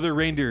 The other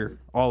reindeer,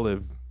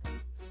 Olive.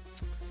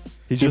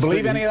 He's Do you just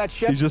believe any of that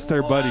shit? He's just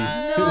their buddy.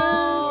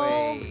 No.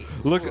 Wait.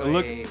 Look.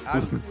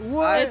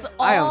 It's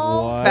I am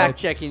all fact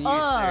checking you,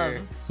 of.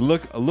 sir.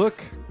 Look.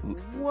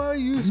 Why are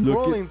you Look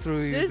scrolling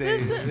through these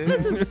This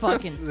days? is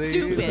fucking This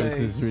stupid.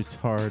 is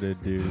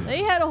retarded, dude.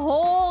 They had a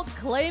whole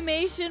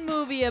claymation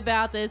movie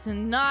about this,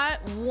 and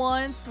not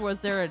once was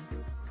there a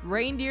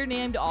reindeer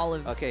named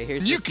Olive. Okay,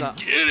 here's the song.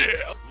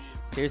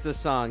 Here's the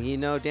song. You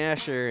know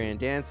Dasher and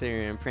Dancer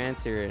and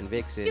Prancer and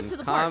Vixen, Skip to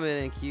the part.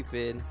 Comet and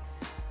Cupid.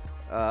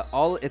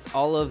 It's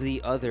all of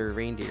the other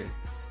reindeer.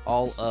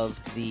 All of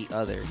the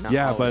other. Not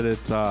Yeah, all but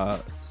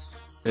of.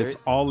 it's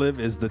Olive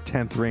is the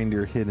 10th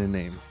reindeer hidden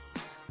name.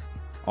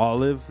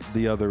 Olive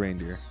the other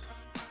reindeer.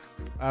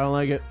 I don't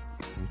like it.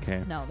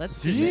 Okay. No,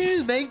 that's Did stupid. you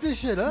just make this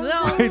shit up?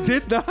 No. I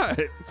did not.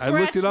 I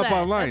looked Scratch it up that.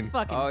 online. That's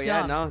fucking Oh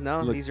yeah, dumb.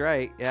 no, Look. he's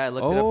right. Yeah, I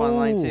looked it up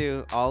online Oh.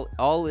 too.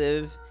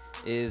 Olive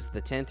is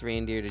the 10th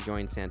reindeer to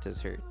join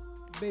Santa's herd.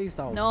 Based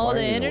on No, what?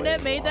 the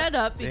internet made that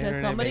up The because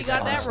internet somebody made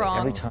got up. that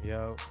wrong.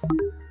 Yo,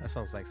 that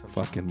sounds like some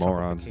Fucking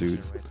morons, dude.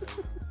 Trumpification right there,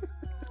 man.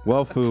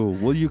 Well, Foo,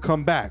 will you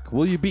come back?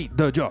 Will you beat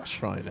the Josh?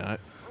 Probably not.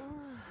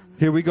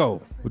 Here we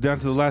go. We're down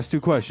to the last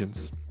 2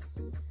 questions.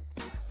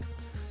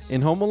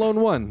 In Home Alone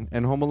 1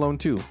 and Home Alone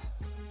 2,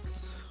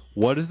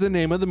 what is the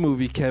name of the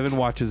movie Kevin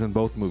watches in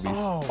both movies?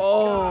 Oh,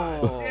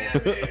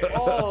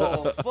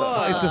 oh,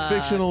 fuck! It's a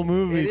fictional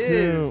movie, It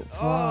too. is.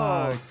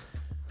 Oh.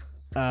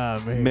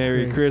 Fuck.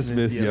 Merry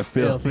Christmas, you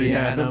filthy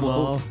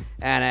animals.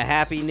 And a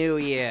happy new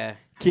year.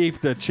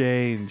 Keep the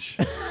change.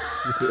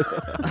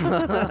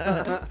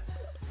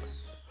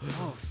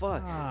 Oh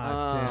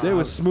fuck! They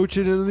was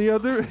smooching in the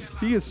other.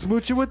 He is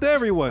smooching with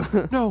everyone.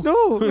 No,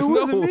 it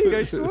wasn't me,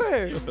 I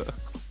swear.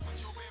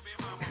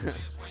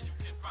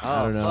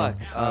 Oh don't know. fuck!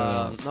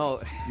 I don't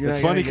No. It's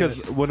funny because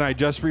when I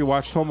just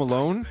rewatched Home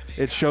Alone,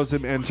 it shows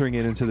him entering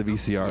it into the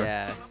VCR.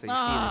 Yeah. So you see the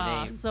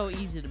Ah, name. so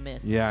easy to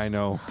miss. Yeah, I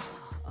know.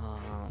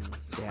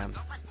 Damn.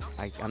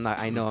 I'm not.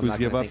 I know I'm Who's not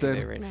give gonna up think of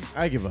then? it right now.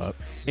 I give up.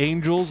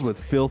 Angels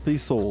with filthy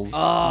souls. Oh,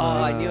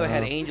 I knew it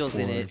had angels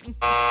in it.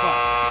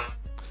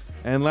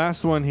 And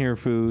last one here,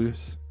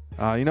 Foos.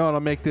 You know what? I'll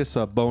make this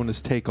a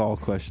bonus take-all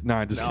question.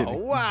 Nah, just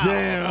kidding. Wow.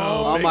 Damn.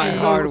 All my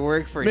hard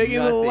work for Making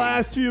nothing. the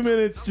last few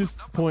minutes just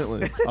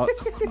pointless.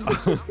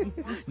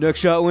 Next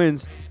shot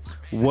wins.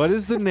 What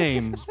is the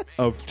name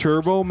of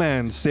Turbo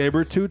Man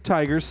Saber-Tooth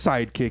Tiger's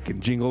sidekick in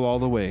Jingle All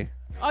the Way?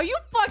 Are you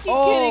fucking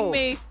Oh. kidding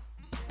me?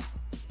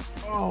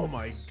 Oh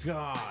my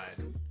god.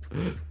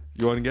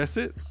 You want to guess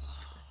it?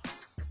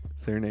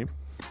 Say your name.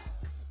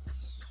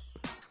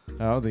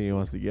 I don't think he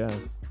wants to guess.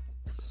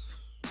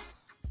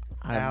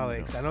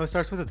 Alex, I know it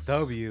starts with a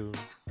W.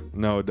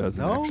 No, it doesn't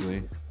No?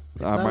 actually.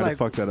 It's I not might have like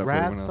fucked that up for Wrath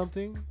everyone else.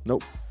 something.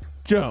 Nope.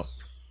 Joe.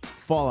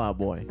 Fallout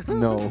Boy.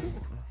 No.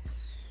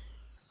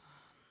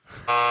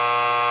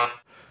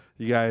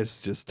 You guys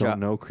just don't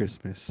know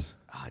Christmas.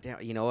 Oh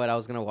damn! You know what? I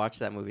was gonna watch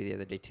that movie the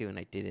other day too, and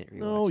I didn't rewatch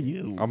No, it.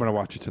 you. I'm gonna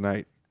watch it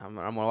tonight. I'm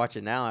gonna watch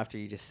it now after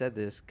you just said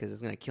this because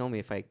it's gonna kill me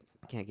if I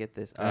can't get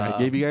this. I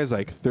gave you guys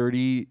like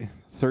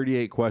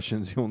 38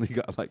 questions. You only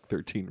got like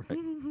 13 right.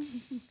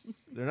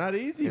 They're not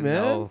easy, you man.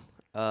 know,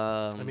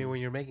 I mean, when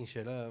you're making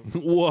shit up.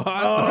 What?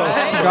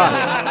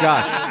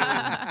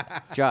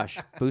 Josh,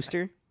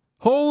 Booster.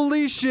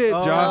 Holy shit!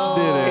 Josh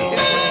did it.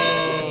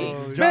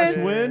 Oh, Josh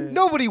man. win?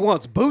 Nobody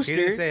wants He Booster.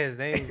 didn't say his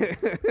name.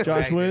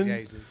 Josh Yeah, wins? yeah,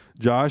 he did.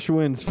 Josh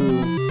wins,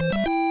 Foo.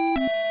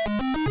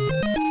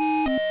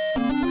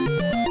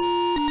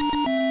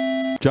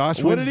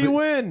 Josh What wins. did he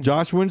win?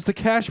 Josh wins the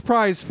cash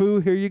prize, Foo.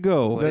 Here you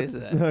go. What is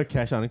that?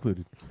 Cash not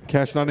included.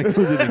 Cash not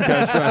included in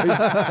cash prize.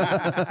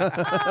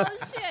 Oh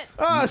shit!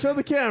 Oh, show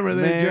the camera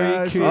there, Merry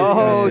Josh. Christmas.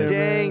 Oh, Yeah,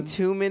 dang. man.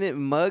 2-minute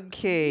mug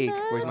cake.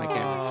 Where's my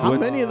camera? How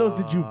many of those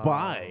did you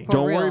buy?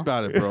 Don't real. worry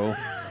about it, bro.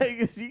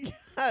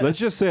 Let's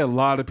just say a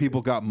lot of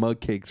people got mug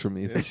cakes from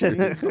me this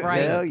year.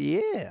 Right. Hell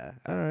yeah.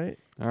 All right.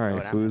 All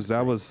right, that Foos.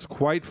 That was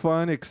quite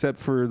fun, except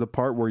for the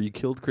part where you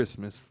killed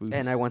Christmas, Foos.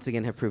 And I once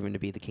again have proven to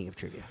be the king of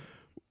trivia.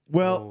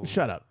 Well,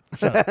 shut up.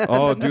 Shut up.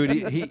 Oh, dude,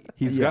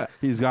 he's Yeah.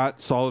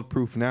 got solid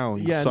proof now.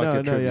 You Yeah, suck no,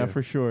 at trivia. yeah,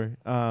 for sure.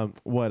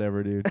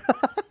 Whatever, dude.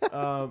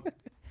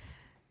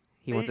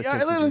 He wants a Yeah,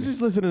 Simpsons let's movie.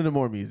 just listen to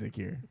more music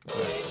here.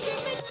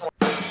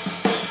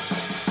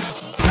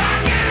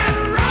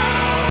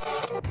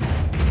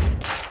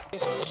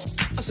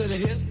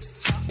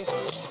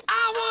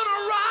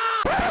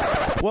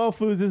 Well,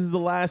 Foos, this is the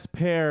last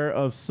pair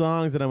of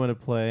songs that I'm going to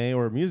play,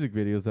 or music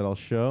videos that I'll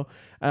show.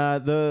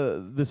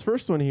 This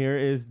first one here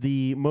is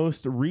the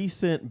most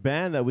recent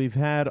band that we've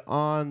had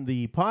on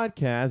the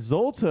podcast,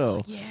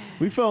 Zolto. Yeah.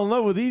 We fell in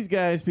love with these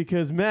guys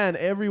because, man,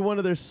 every one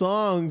of their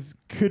songs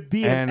could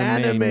be an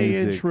anime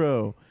music.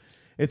 intro.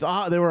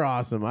 They were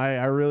awesome.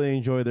 I really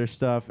enjoyed their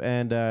stuff,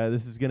 and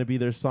this is going to be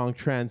their song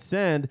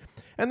Transcend.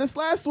 And this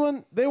last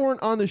one, they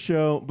weren't on the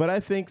show, but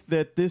I think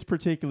that this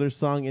particular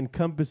song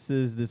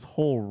encompasses this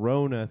whole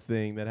Rona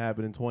thing that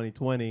happened in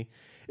 2020.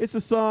 It's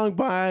a song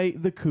by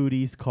the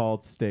Cooties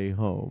called Stay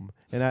Home.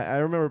 And I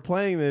remember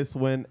playing this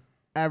when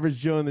Average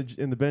Joe and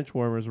the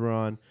Benchwarmers were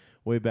on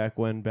way back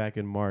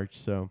in March.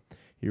 So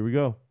here we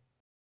go.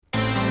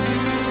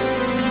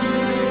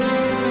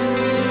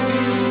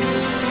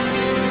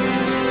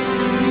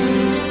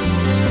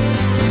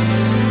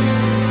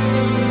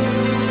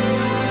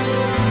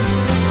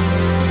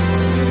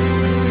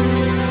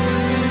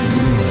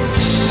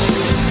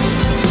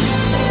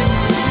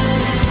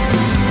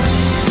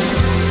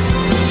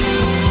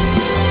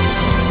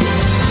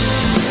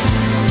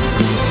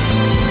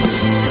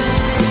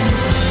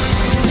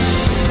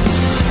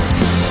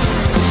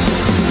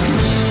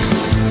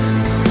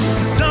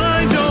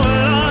 I don't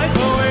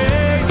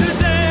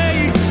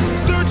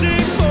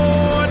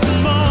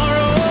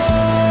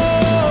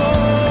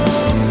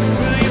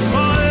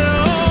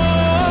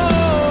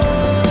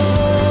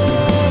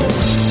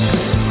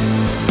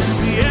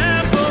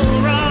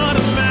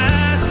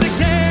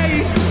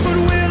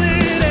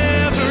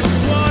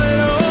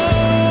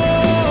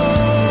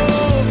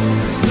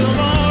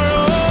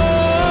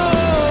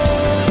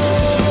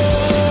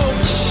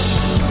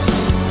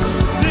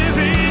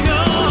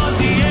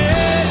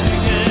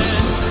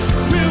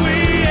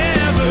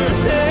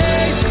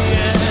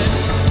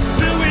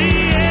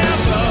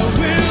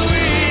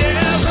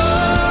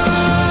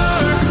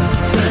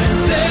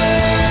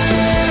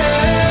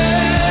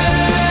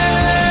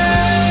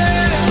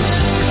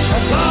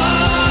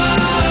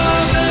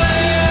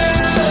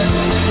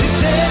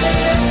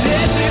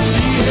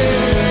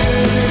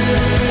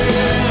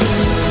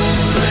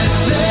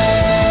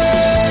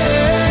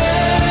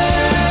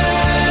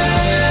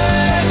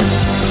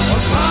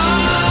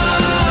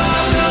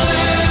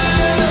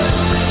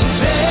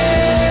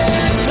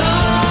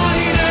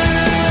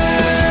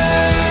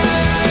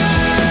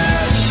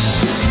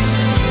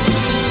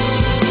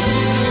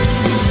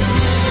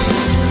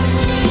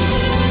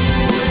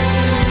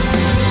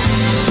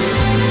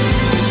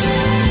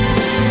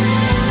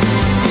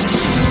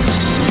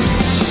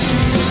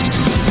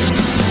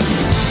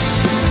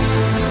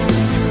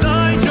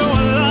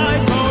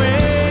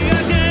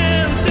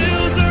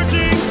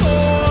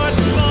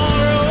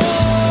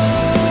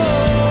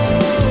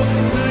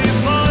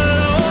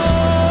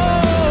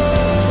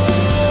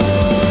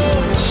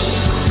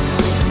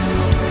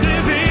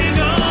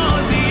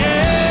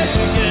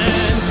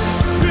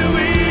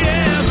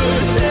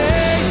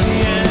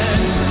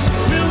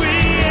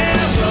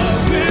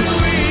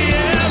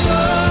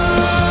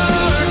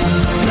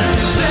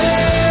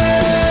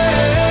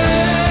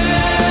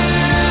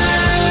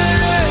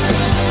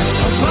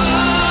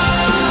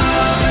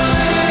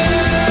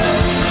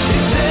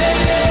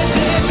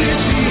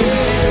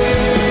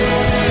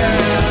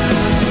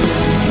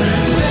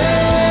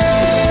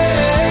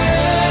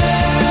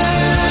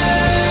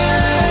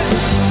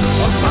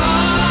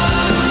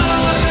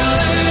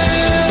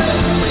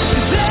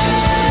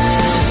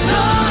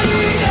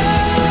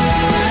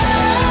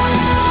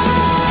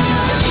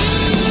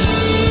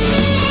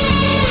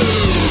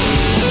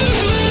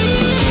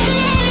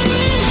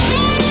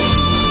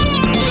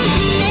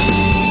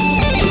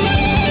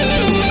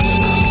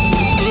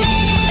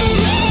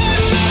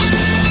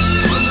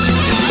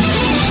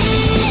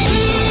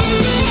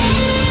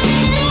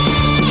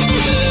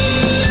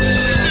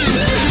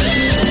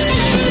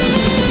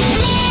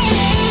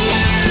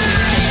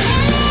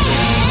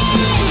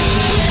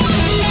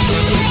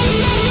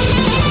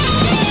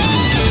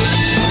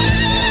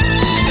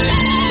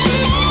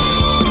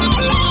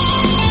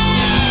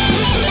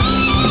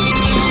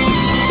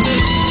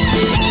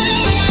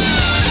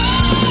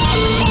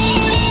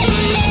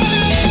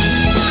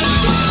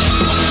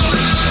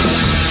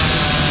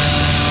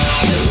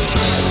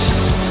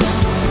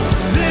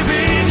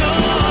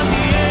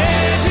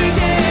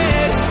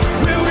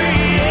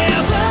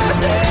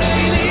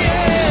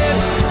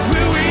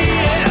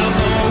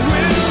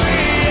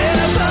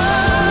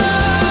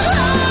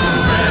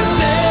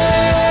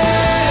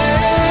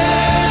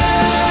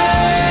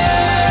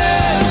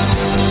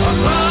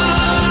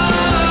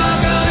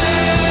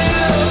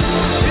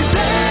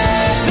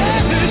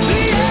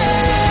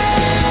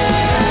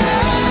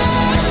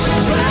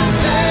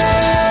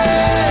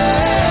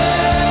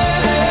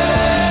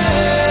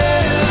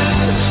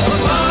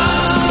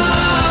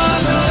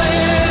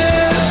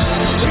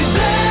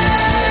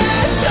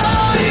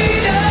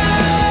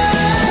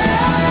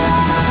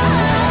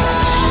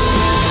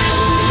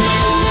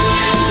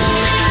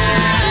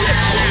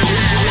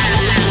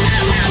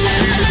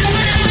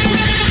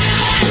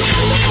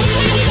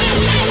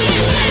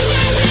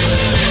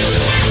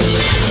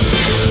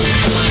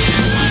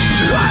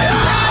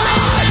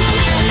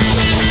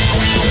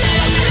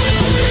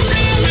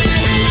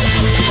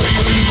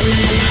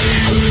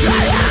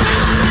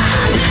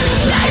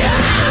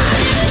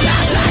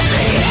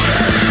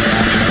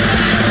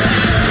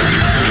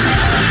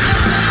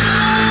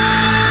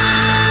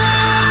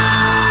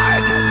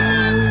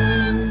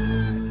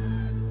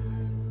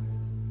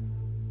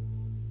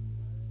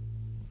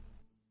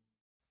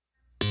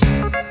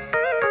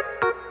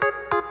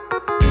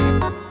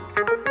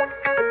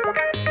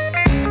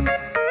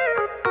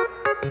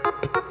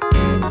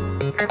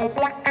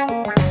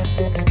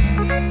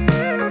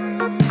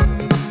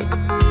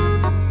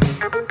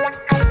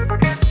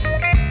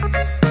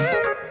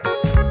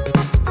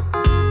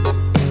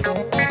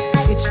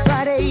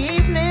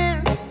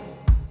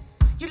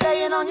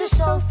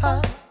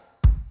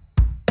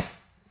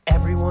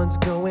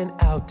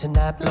out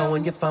tonight,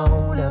 blowing your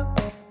phone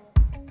up.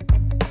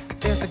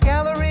 There's a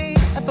gallery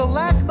at the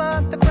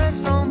LACMA that friends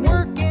from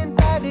work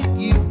invited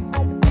you.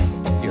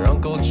 Your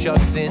Uncle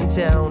Chuck's in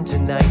town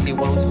tonight. He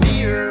wants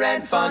beer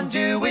and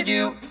fondue with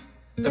you.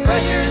 The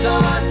pressure's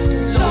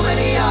on, so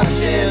many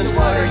options.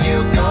 What are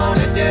you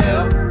gonna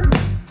do?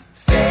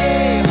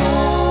 Stay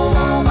home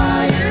all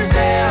by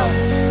yourself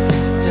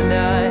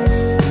tonight.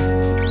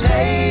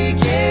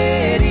 Take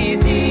it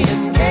easy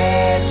and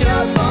catch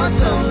up on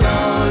some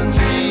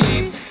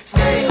laundry.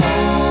 Stay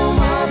home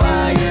all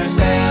by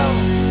yourself.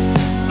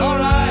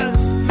 Alright.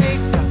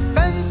 Make a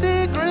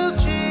fancy grilled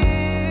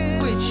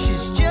cheese, which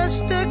is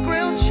just a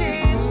grilled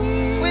cheese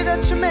with a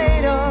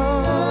tomato.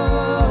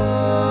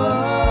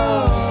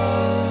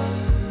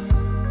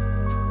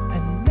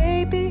 And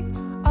maybe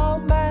I'll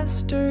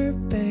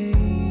masturbate.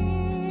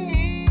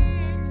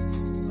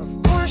 Of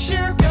course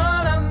you're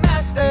gonna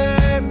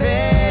masturbate.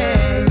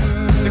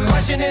 The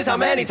question is how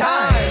many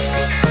times?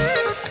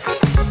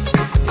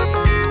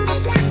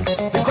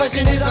 The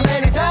question is how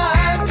many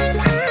times?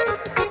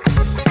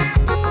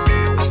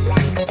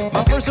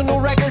 My personal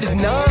record is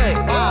 9.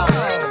 Wow.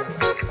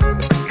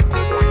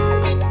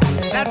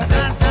 That's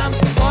 9 times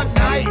one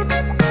night.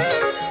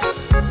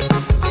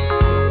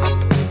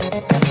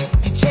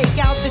 You take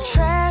out the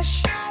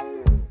trash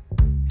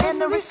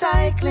and the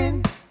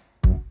recycling.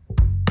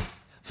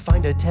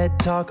 Find a TED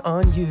Talk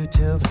on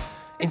YouTube,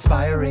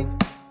 inspiring.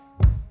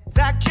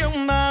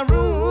 Vacuum my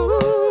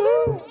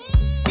room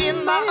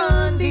in my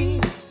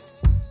undies.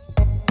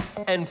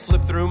 And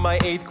flip through my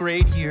 8th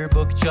grade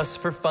yearbook just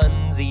for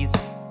funsies.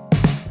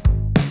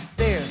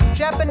 There's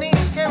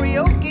Japanese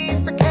karaoke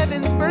for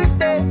Kevin's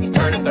birthday. He's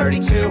turning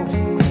 32.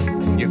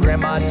 Your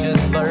grandma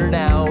just learned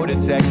how to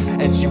text,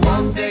 and she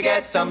wants to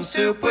get some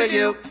soup with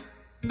you.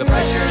 The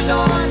pressure's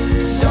on,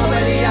 so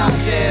many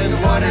options.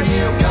 What are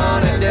you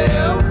gonna do?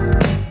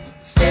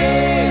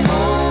 Stay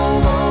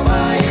home all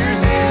by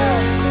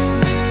yourself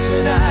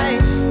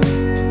tonight.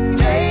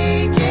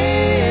 Take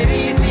it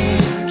easy,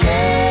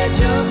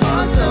 catch up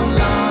on some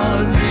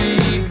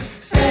laundry.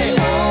 Stay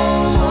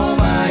home all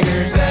by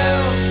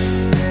yourself.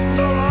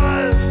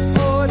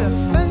 Order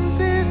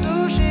fancy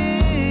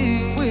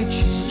sushi, which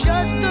is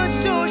just a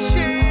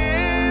sushi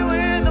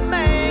with a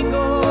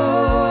mango.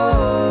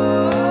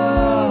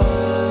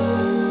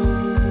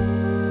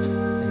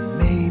 And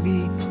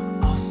maybe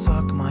I'll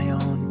suck my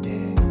own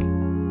dick.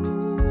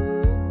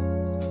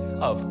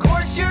 Of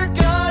course you're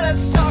gonna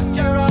suck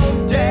your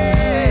own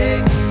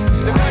dick.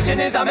 The question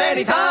is how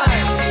many times?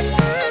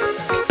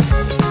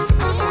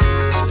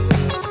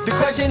 The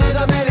question is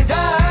how many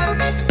times?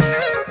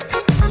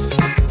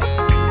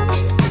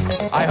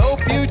 I hope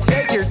you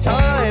take your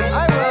time.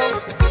 I will.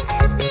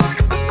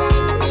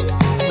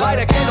 Light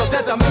a candle,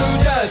 set the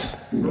mood just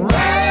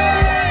right.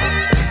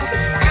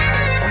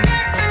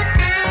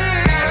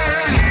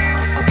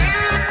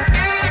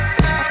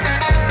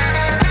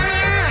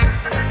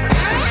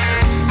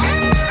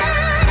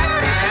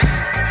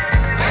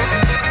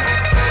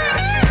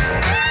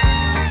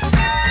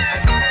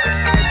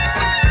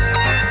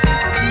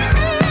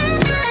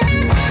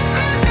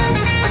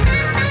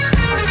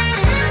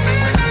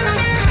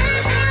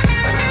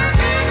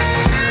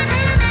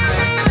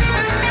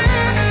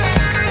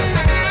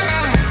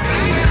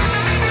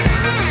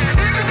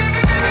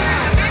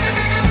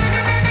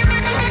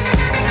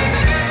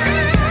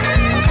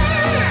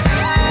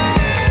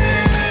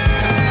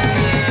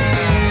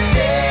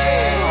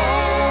 Stay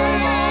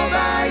home all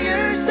by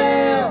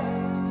yourself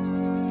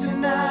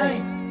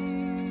tonight.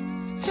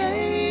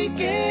 Take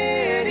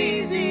it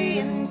easy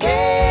and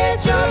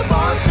catch up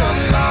on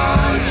some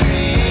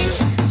laundry.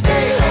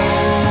 Stay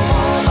home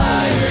all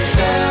by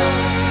yourself.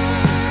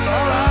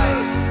 Alright.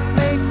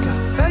 Make a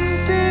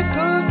fancy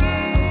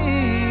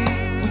cookie,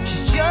 which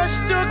is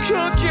just a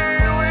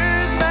cookie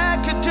with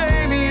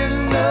macadamia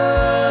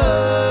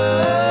nuts.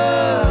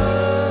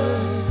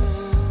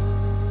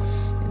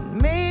 And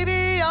maybe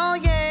I'll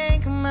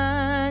yank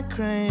my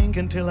crank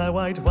until I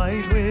white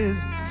whiz.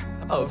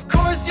 Of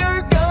course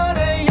you're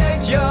gonna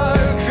yank your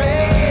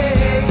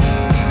crank.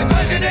 The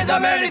question is how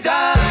many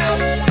times?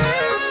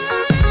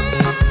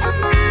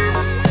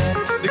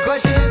 The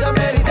question is how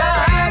many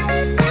times?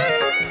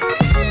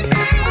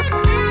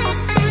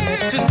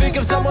 Just think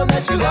of someone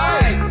that you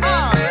like.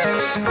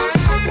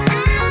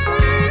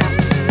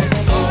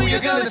 Oh, you're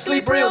gonna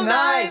sleep real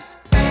nice.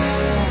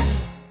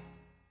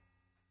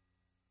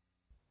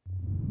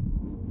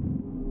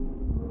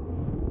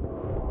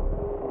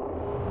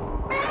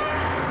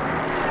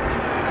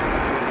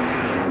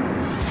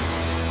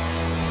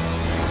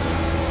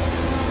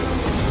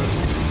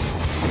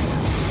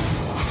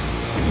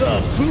 The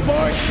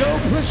Fubar Show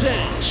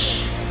presents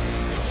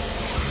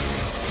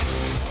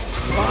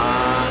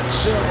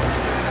Podzilla.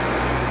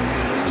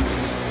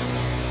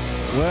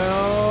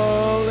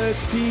 Well,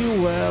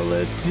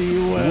 let's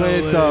see.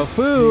 With the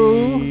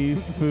foo.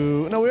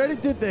 Foo. No, we already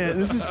did that.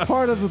 This is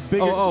part of a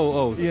bigger.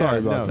 Yeah, sorry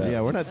about that.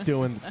 Yeah, we're not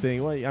doing the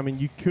thing. Well, I mean,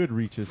 you could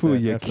reach us. Foo,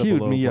 at you F queued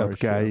Double O me Bar up,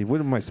 guy. Show.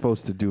 What am I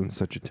supposed to do in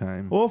such a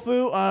time? Well,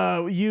 Foo,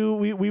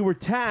 we were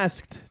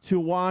tasked to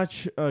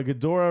watch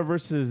Ghidorah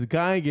versus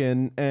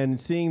Gigan, and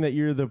seeing that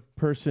you're the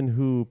person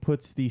who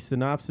puts the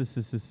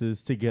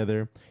synopsises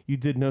together, you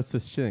did no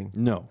such thing.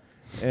 No.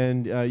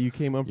 And you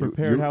came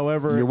unprepared.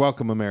 However, you're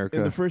welcome, America.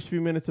 in the first few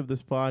minutes of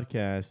this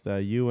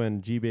podcast, you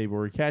and G-Babe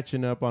were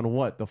catching up on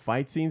what? The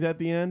fight scenes at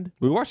the end?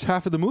 We watched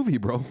half of the movie,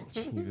 bro.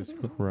 Jesus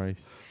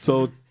Christ.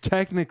 So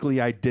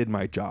technically, I did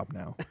my job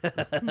now.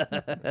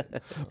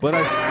 But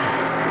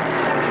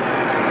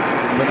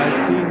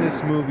I've seen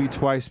this movie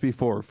twice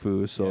before,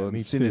 Foo. So Yeah, me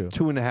I've seen too. it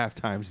 2.5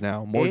 times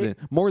now,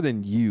 more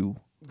than you.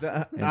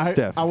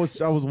 Steph. I was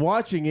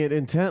watching it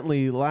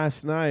intently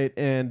last night,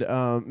 and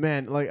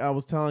man, like I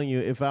was telling you,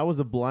 if I was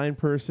a blind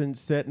person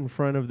set in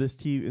front of this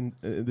the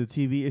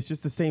TV, it's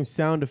just the same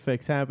sound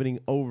effects happening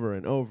over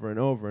and over and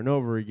over and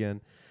over again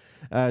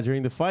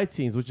during the fight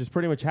scenes, which is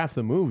pretty much half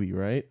the movie,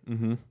 right?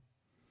 Mm-hmm.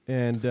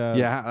 And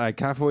yeah, like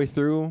halfway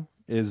through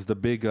is the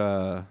big,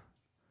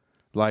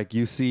 like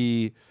you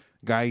see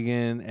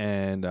Gigan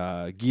and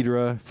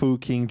Ghidorah, Foo,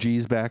 King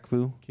G's back,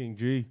 Foo. King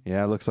G.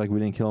 Yeah, it looks like we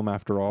didn't kill him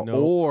after all.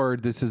 Nope. Or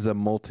this is a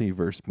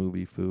multiverse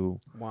movie, Foo.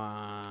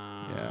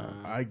 Wow.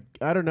 Yeah.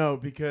 I don't know,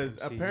 because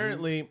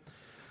apparently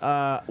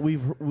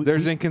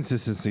there's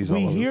inconsistencies all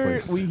over the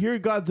place. We hear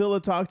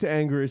Godzilla talk to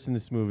Anguirus in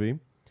this movie,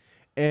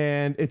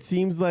 and it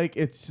seems like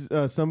it's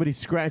somebody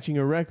scratching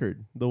a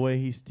record the way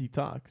he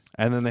talks.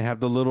 And then they have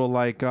the little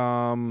like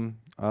little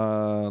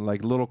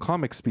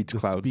comic speech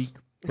clouds.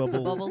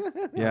 Bubbles.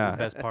 Yeah, the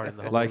best part in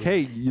the whole like,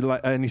 movie. hey,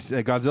 and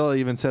Godzilla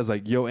even says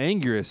like, "Yo,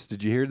 Anguirus,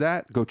 did you hear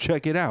that? Go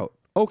check it out."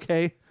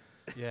 Okay.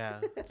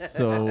 Yeah.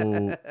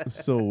 So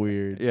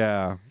weird.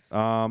 Yeah.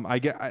 I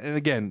get, and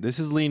again, this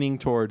is leaning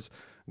towards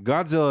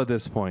Godzilla at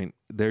this point.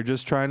 They're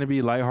just trying to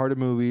be lighthearted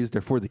movies. They're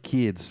for the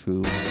kids,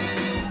 Foo.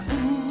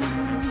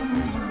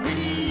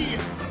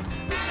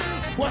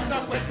 What's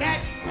up with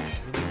that?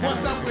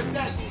 What's up with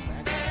that?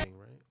 Thing,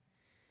 right?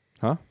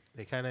 Huh?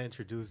 They kind of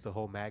introduced the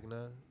whole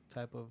Magna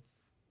type of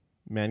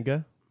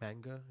Manga?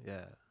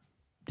 Yeah.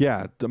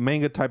 Yeah, the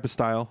manga type of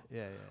style.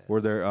 Yeah.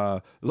 Where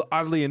they're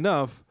oddly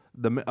enough,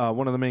 the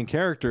one of the main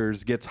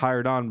characters gets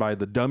hired on by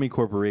the Dummy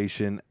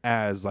Corporation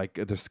as like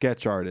the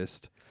sketch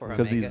artist For a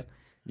manga?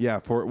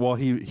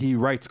 he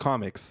writes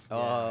comics.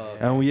 Oh.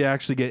 And we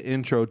actually get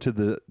intro to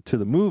the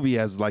movie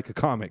as like a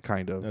comic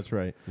kind of. That's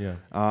right. Yeah.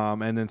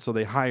 And then so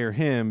they hire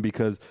him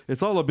because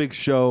it's all a big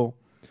show.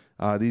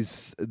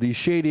 These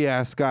shady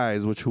ass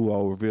guys, who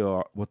I'll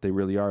reveal what they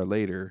really are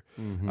later.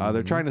 Mm-hmm.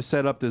 They're trying to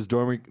set up this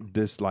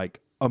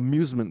like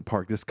amusement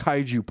park, this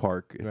kaiju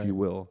park, if you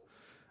will,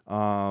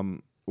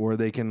 where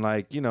they can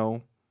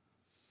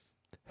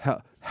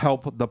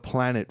help the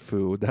planet,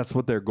 Foo. That's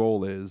what their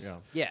goal is.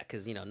 Yeah,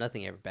 because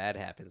nothing ever bad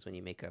happens when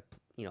you make a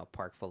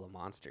park full of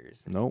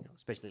monsters. Nope.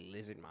 Especially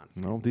lizard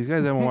monsters. No, these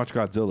guys haven't watched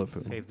Godzilla,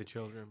 Foo. Save the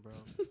children, bro.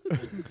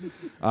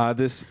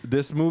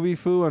 This movie,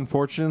 Foo,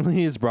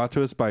 unfortunately, is brought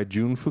to us by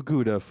Jun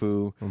Fukuda,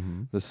 Foo,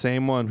 the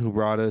same one who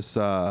brought us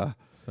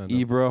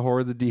Ibra,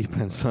 Horror of the Deep,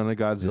 and Son of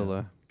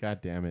Godzilla.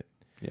 God damn it.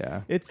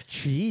 Yeah. It's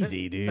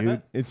cheesy,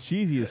 dude. It's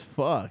cheesy as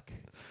fuck.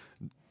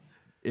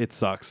 It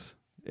sucks.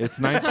 It's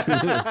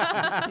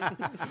 19.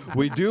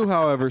 We do,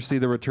 however, see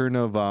the return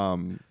of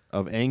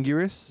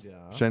Anguirus,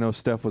 which I know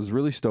Steph was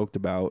really stoked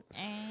about.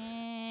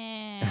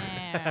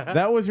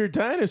 That was your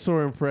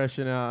dinosaur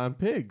impression on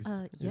pigs.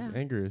 Yeah.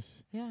 Anguirus.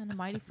 Yeah, and a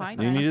mighty fine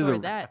You needed dinosaur the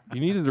that.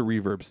 you needed the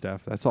reverb,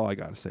 Steph. That's all I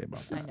got to say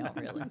about I that. know,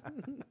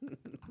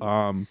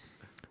 really.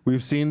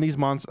 We've seen these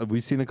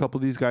We've seen a couple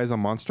of these guys on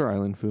Monster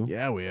Island, Foo.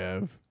 Yeah, we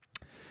have.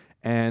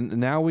 And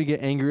now we get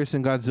Anguirus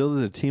and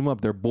Godzilla to team up.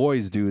 They're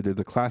boys, dude. They're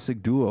the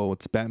classic duo.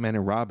 It's Batman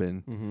and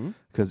Robin.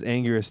 Because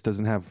Anguirus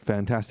doesn't have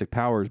fantastic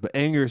powers, but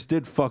Anguirus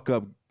did fuck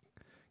up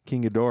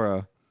King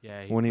Ghidorah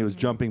when he was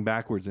jumping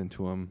backwards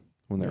into him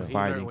when they were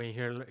fighting.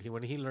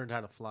 When he learned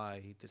how to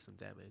fly, he did some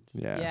damage.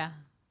 Yeah,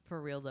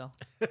 for real though.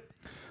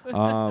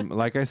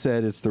 Like I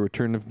said, it's the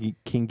return of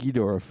King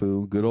Ghidorah,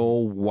 Foo. Good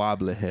old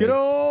wobbly head. Good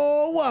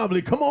old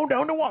wobbly. Come on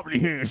down to wobbly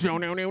here. 3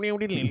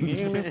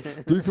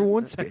 for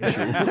 1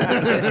 special.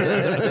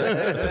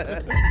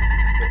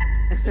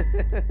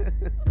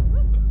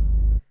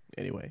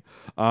 Anyway.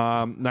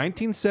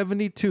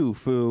 1972,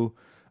 Foo.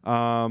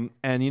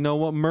 And you know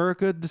what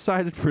America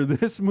decided for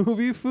this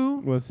movie, Foo?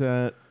 What's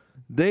that?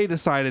 They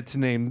decided to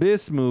name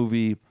this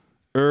movie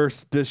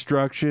Earth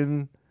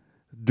Destruction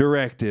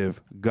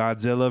Directive,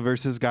 Godzilla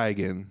versus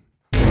Gigan.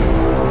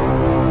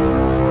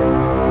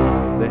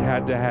 They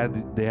had to add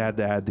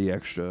the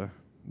extra.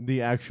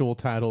 The actual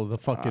title of the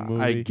fucking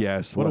movie. I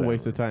guess. What whatever. a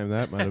waste of time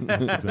that might have been.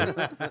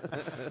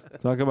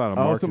 Talk about a Oh,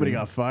 marketing. somebody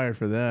got fired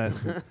for that.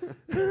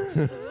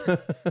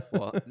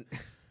 Well,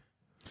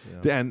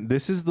 And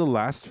this is the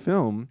last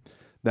film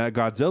that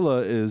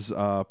Godzilla is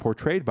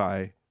portrayed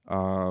by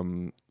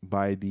the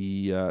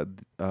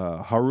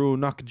Haruo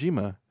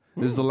Nakajima.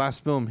 This is the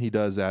last film he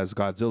does as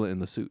Godzilla in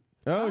the suit.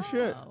 Oh,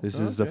 shit. This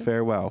is the Okay.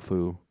 farewell,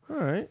 foo. All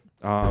right.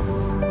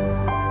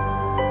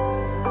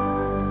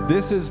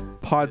 This is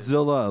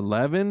Podzilla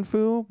 11,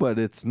 foo, but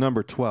it's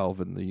number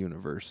 12 in the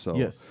universe. So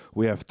Yes.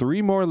 we have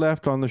 3 more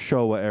left on the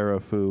Showa era,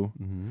 foo.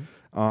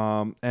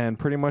 Mm-hmm. And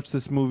pretty much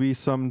this movie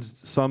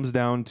sums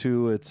down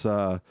to it's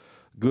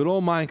good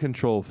old mind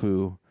control,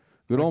 foo.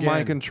 Good old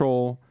mind Again.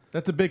 control.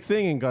 That's a big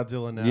thing in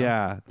Godzilla now.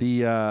 Yeah,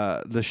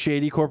 the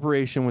shady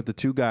corporation with the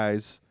 2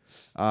 guys.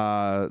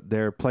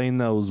 They're playing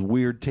those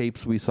weird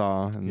tapes we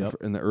saw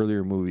in the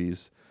earlier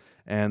movies,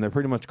 and they're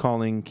pretty much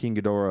calling King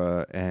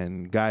Ghidorah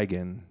and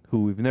Gigan,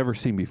 who we've never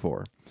seen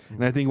before.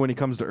 And I think when he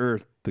comes to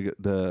Earth,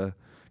 the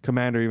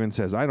commander even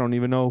says, "I don't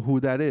even know who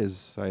that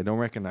is. I don't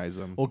recognize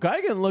him." Well,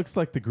 Gigan looks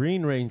like the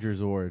Green Ranger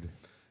Zord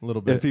a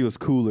little bit. If he was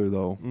cooler,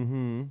 though,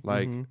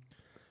 like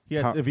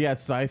if he had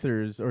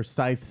scythers or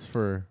scythes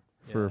for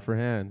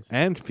hands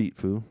and feet,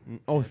 foo,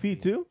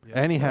 feet too.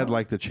 and he had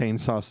like the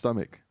chainsaw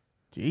stomach.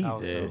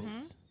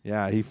 Jesus.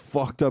 Yeah, he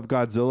fucked up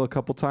Godzilla a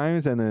couple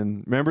times, and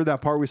then remember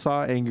that part we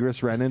saw?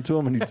 Anguirus ran into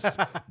him, and he just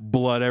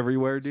blood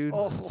everywhere, dude.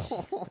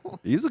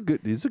 He's a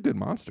good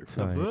monster.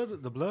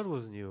 The blood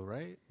was new,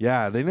 right?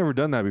 Yeah, they never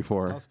done that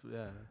before.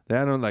 Yeah. They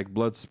had like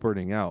blood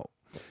spurting out.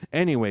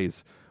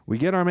 Anyways, we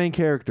get our main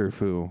character,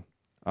 foo.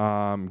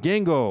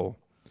 Gengo.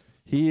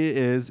 He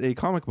is a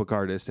comic book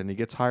artist, and he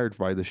gets hired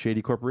by the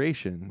Shady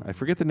Corporation. I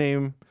forget the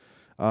name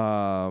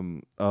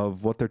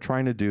of what they're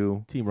trying to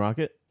do. Team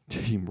Rocket.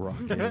 Team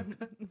Rocket.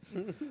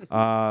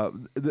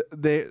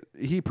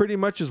 He pretty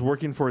much is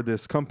working for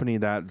this company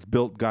that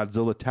built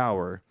Godzilla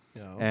Tower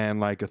and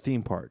like a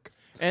theme park.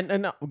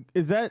 And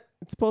is that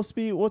supposed to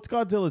be what's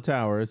Godzilla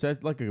Tower? Is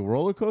that like a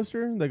roller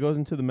coaster that goes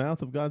into the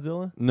mouth of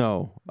Godzilla?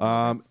 No,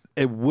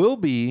 it will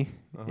be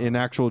in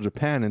actual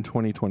Japan in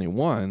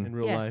 2021 in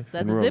real life.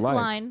 That's in a real zip life.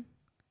 line.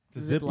 It's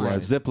a zip Yeah, line.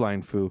 zip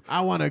line, foo.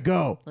 I want to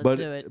go. Let's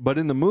do it. But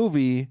in the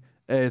movie,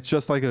 it's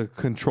just like a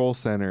control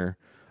center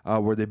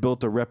where they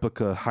built a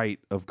replica height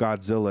of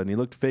Godzilla, and he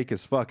looked fake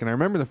as fuck. And I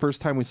remember the first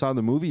time we saw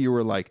the movie, you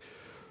were like,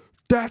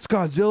 "That's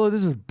Godzilla.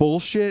 This is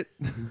bullshit,"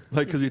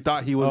 like because you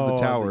thought he was the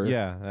tower.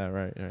 Yeah,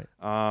 right.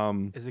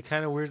 Is it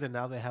kind of weird that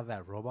now they have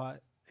that robot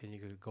and you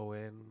could go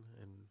in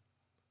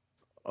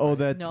and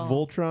That No.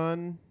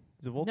 Voltron.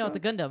 Is it Voltron? No, it's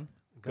a Gundam.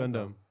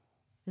 Gundam.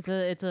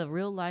 It's a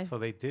real life. So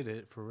they did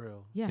it for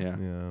real. Yeah.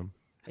 Yeah.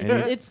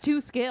 It's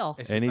to scale.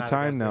 It's just not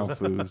Anytime now,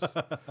 aggressive.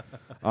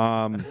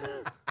 foos.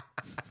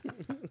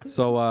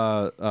 So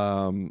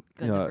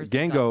versus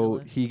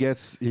Gengo,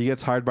 Godzilla. he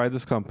gets hired by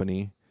this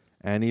company,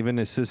 and even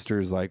his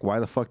sister's like, "Why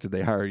the fuck did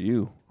they hire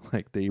you?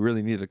 Like they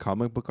really needed a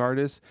comic book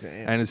artist."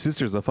 Damn. And his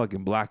sister's a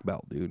fucking black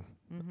belt, dude.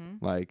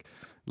 Like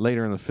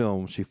later in the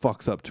film, she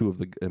fucks up 2 of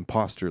the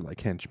imposter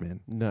like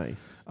henchmen. Nice.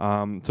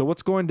 So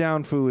what's going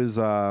down, foo, is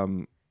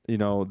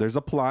there's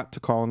a plot to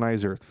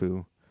colonize Earth,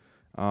 foo.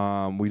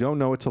 We don't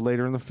know it till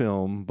later in the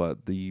film,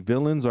 but the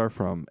villains are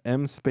from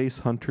M Space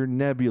Hunter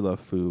Nebula,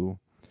 foo.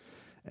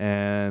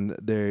 And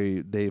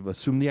they've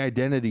assumed the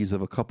identities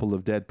of a couple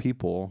of dead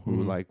people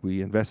who like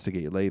we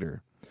investigate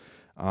later.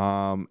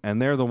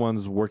 And they're the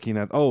ones working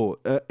at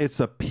it's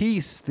a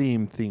peace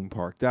theme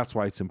park. That's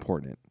why it's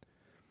important.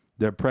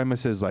 Their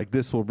premise is like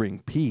this will bring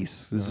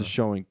peace. This is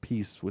showing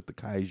peace with the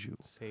kaiju.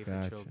 Save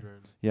the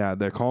children. Yeah,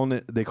 they call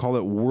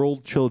it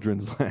World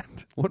Children's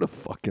Land. What a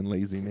fucking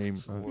lazy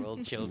name.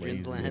 World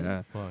Children's Land.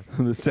 Yeah.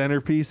 The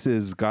centerpiece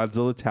is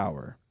Godzilla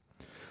Tower.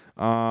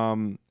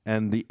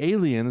 And the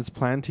aliens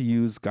plan to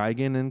use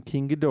Gigan and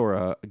King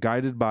Ghidorah,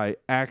 guided by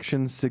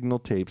action signal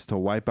tapes, to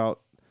wipe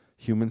out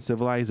human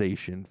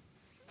civilization.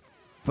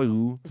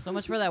 Foo. So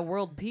much for that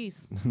world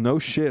peace. No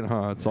shit,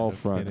 huh? It's all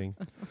front. Kidding.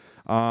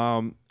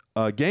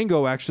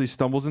 Gengo actually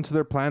stumbles into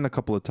their plan a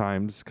couple of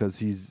times because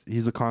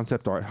he's a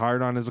concept art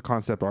hired on as a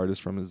concept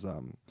artist from his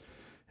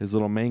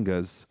little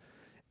mangas,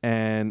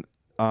 and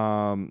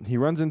he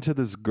runs into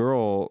this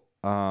girl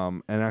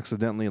and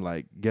accidentally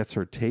like gets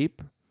her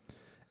tape,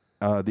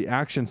 the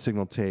action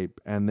signal tape,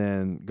 and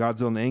then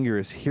Godzilla and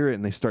Anguirus hear it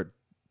and they start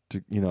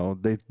to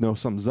they know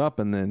something's up,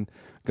 and then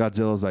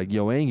Godzilla's like,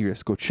 "Yo,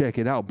 Anguirus, go check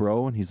it out,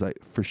 bro," and he's like,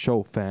 "For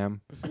sure,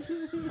 fam."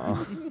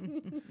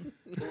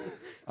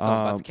 So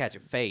I'm about to catch a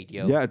fade,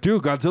 yo. Yeah,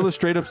 dude, Godzilla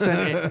straight up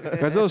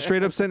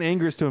sent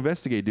Anguirus to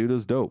investigate, dude. It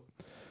was dope.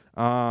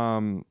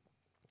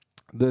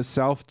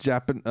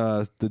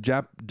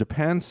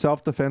 Japan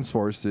Self-Defense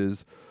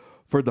Forces,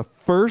 for the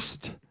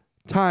first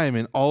time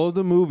in all of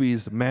the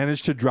movies,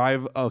 managed to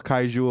drive a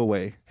kaiju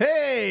away.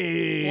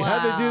 Hey,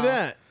 how'd they do Wow.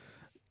 that?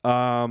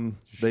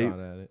 They Shot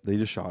at it. they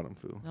just shot him,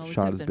 fool. No, it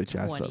Shot took his them bitch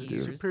ass 20 up, dude.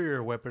 years.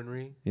 Superior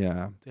weaponry.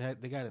 Yeah.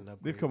 They got an upgrade.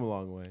 They've come a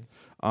long way.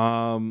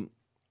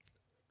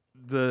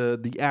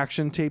 The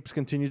action tapes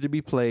continue to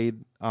be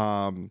played.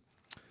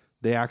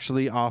 They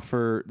actually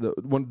offer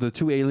the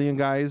 2 alien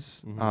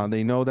guys.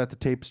 They know that the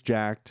tape's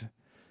jacked,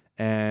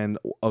 and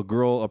a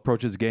girl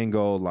approaches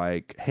Gengo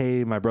like,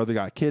 "Hey, my brother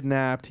got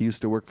kidnapped. He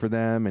used to work for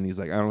them," and he's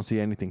like, "I don't see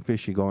anything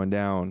fishy going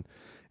down."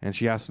 And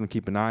she asks him to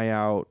keep an eye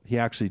out. He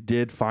actually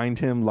did find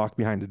him locked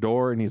behind a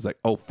door, and he's like,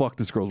 "Oh fuck,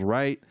 this girl's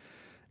right."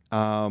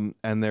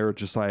 And they're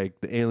just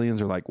like, the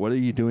aliens are like, what are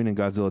you doing in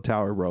Godzilla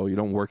Tower, bro? You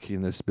don't work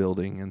in this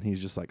building. And he's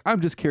just like,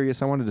 I'm just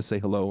curious. I wanted to say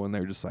hello. And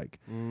they're just like,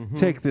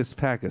 take this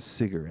pack of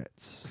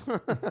cigarettes.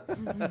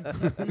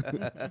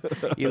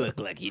 You look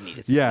like you need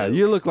a smoke. Yeah,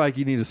 you look like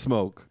you need a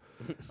smoke.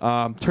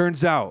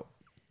 Turns out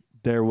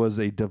there was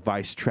a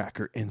device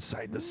tracker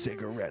inside the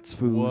cigarettes,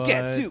 food. What?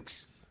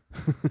 Gadzooks.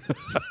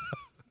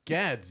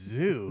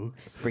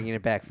 Gadzooks. Bringing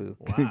it back, Foo.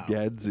 Wow.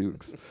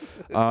 Gadzooks.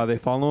 They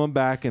follow him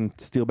back and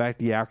steal back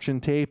the action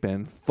tape.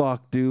 And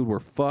fuck, dude, we're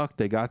fucked.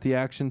 They got the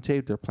action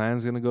tape. Their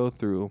plan's going to go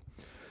through.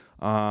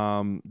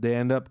 They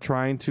end up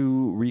trying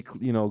to,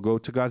 go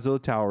to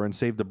Godzilla Tower and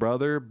save the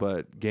brother.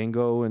 But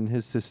Gango and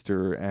his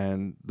sister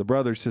and the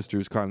brother's sister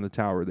is caught in the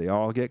tower. They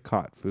all get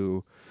caught,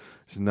 Foo.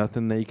 There's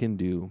nothing they can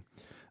do.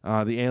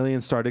 The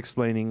aliens start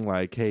explaining,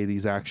 like, hey,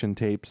 these action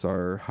tapes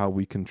are how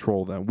we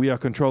control them. We are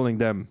controlling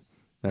them.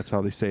 That's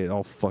how they say it.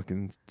 All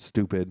fucking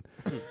stupid.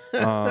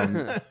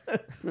 Like,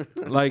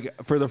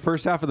 for the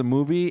first half of the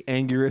movie,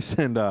 Anguirus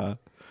and, not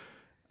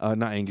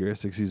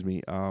Anguirus, excuse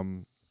me,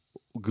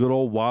 good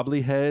old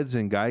wobbly heads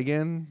and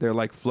Gigan, they're,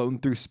 like, floating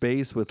through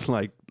space with,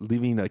 like,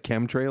 leaving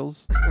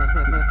chemtrails.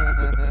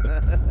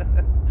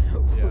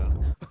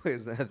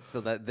 Is that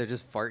so that they're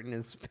just farting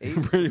in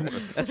space? Pretty much.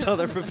 That's how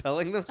they're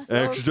propelling themselves?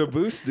 Extra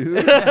boost,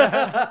 dude.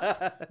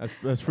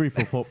 That's free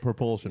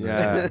propulsion.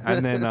 Yeah.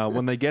 And then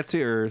when they get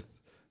to Earth,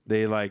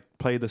 they like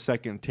play the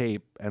second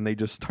tape and they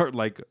just start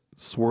like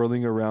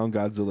swirling around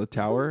Godzilla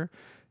Tower.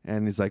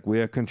 And he's like, we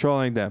are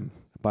controlling them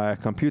by a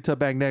computer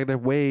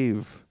magnetic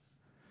wave.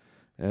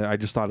 And I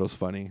just thought it was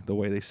funny. The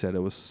way they said it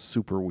was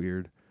super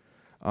weird.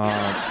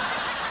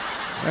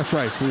 That's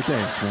right, Foo.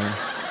 Thanks, man.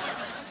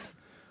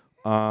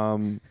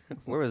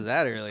 Where was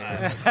that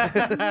earlier?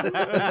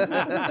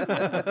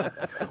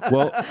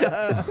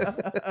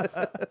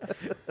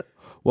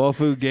 Well,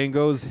 Foo,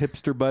 Gango's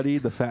hipster buddy,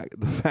 the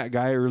fat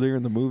guy earlier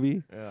in the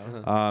movie,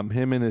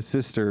 him and his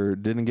sister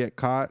didn't get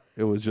caught.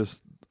 It was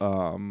just,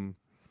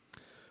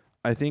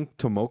 I think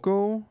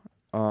Tomoko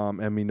and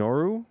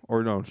Minoru,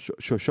 or no,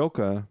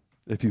 Shoshoka,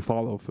 if you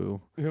follow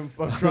Foo. I'm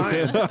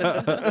trying.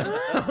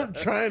 I'm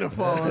trying to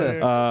follow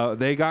here.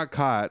 They got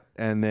caught,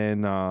 and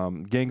then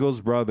Gango's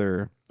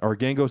brother, or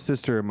Gango's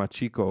sister,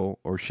 Machiko,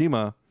 or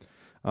Shima,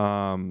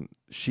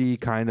 she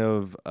kind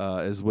of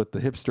is with the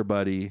hipster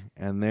buddy,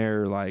 and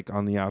they're like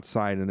on the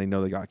outside, and they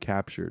know they got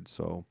captured.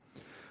 So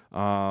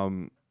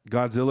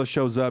Godzilla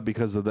shows up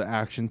because of the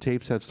action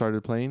tapes have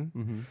started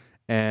playing,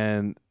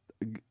 and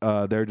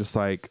they're just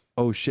like,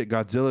 oh shit,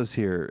 Godzilla's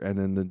here. And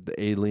then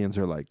the aliens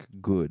are like,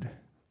 good,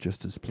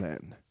 just as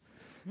planned.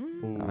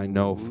 I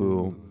know,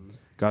 Foo.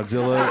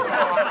 Godzilla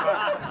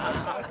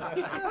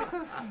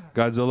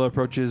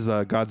approaches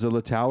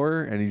Godzilla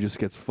Tower, and he just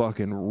gets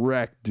fucking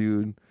wrecked,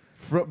 dude.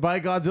 By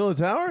Godzilla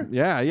Tower?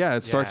 Yeah.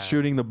 It starts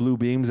shooting the blue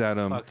beams at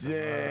him.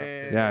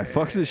 Yeah, it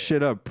fucks this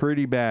shit up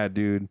pretty bad,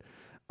 dude.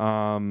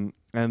 And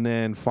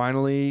then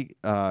finally,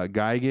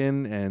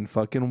 Gigan and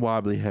fucking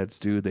Wobbly Heads,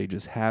 dude, they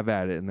just have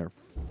at it, and they're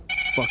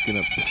fucking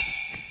up.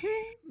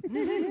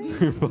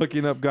 They're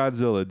fucking up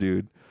Godzilla,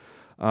 dude.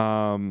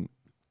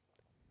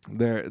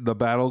 The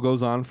battle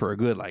goes on for a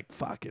good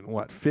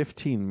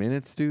 15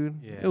 minutes, dude.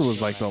 Yeah, it was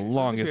like the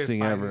longest good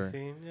thing fighting ever.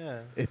 Scene.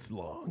 Yeah, it's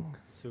long,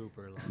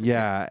 super long.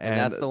 Yeah, and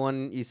that's the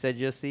one you said,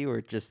 Josie,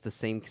 where just the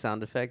same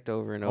sound effect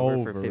over and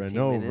over for 15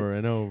 minutes. Over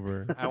and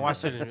over. I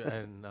watched it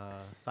in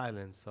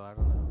silence, so I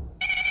don't know.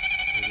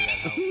 Maybe that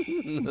helped.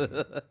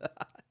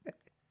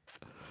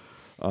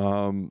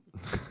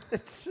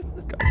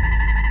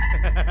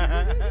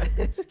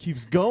 Just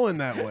keeps going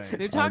that way.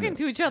 They're talking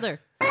to each other.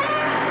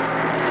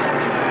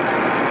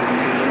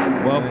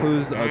 Well,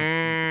 Foo's oh,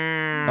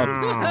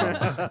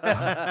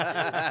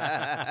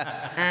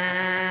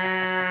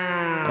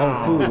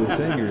 Foo, it's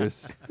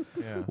Anguirus.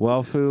 Yeah.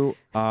 Well, Foo,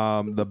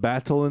 the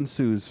battle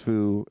ensues,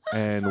 Foo,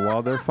 and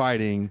while they're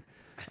fighting,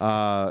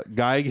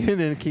 Gigan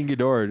and King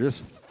Ghidorah are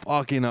just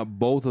fucking up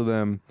both of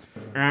them.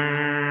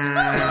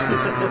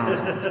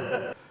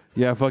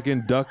 Yeah,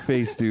 fucking duck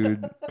face,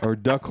 dude, or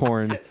duck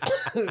horn,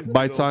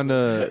 bites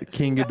onto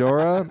King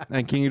Ghidorah,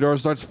 and King Ghidorah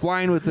starts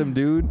flying with him,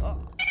 dude.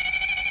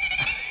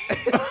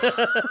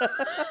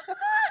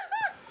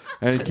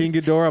 And King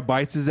Ghidorah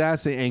bites his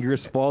ass, and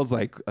Anguirus falls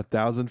like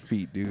 1,000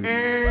 feet, dude.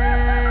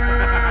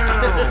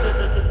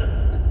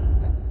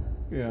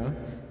 Yeah.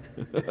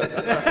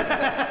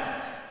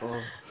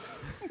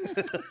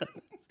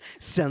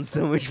 Sounds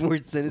so much more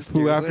sinister.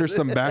 Who, after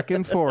some back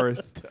and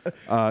forth,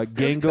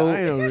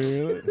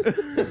 Gango,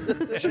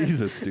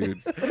 Jesus,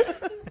 dude,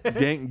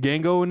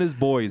 Gango and his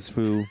boys,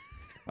 Foo,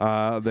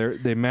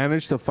 they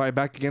managed to fight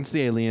back against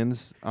the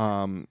aliens.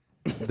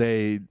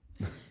 They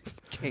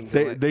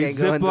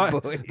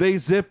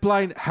zip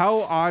line. How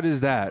odd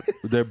is that?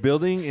 They're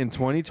building in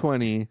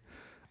 2020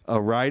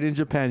 a ride in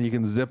Japan. You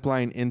can zip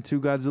line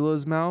into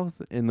Godzilla's mouth.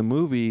 In the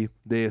movie,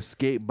 they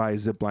escape by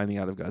zip lining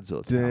out of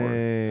Godzilla's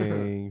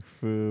Dang,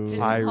 Foo. It's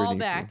a Irony,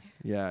 callback. Foo.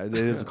 Yeah, it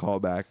is a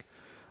callback.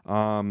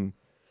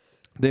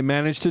 They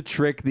managed to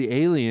trick the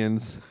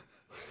aliens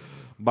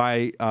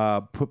by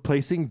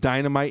placing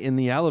dynamite in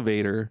the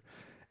elevator.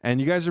 And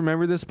you guys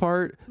remember this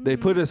part? They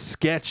put a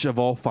sketch of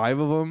all 5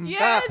 of them.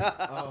 Yes.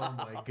 Oh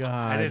my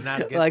god! I did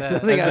not get Like that.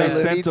 something And out they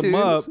of sent Looney them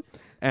up. Tunes?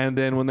 And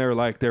then when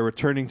they're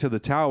returning to the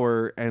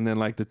tower, and then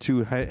like the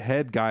 2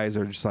 head guys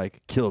are just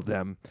like, kill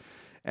them.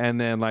 And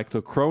then like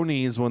the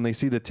cronies, when they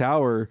see the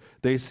tower,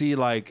 they see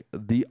like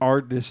the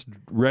artist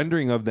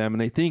rendering of them, and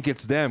they think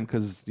it's them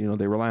because they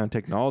rely on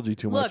technology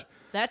too Look, much.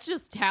 that's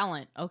just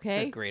talent,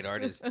 okay? Great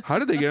artist. How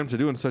did they get them to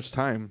do in such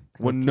time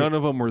when none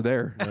of them were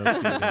there?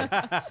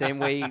 Same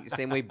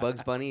way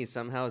Bugs Bunny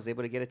somehow is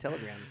able to get a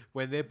telegram.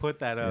 When they put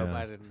that up, Yeah.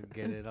 I didn't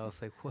get it. I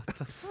was like, what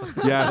the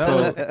fuck? Yeah,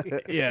 so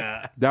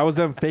Yeah. that was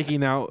them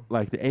faking out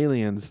like the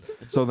aliens.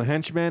 So the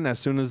henchmen, as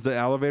soon as the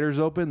elevators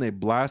open, they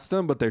blast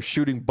them, but they're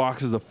shooting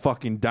boxes of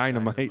fucking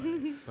dynamite.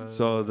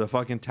 So the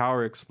fucking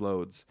tower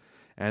explodes.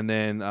 And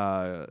then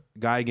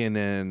Gigan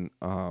and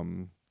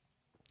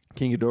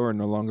King Ghidorah are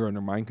no longer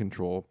under mind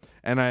control.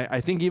 And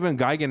I think even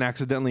Gigan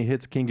accidentally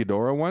hits King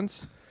Ghidorah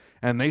once,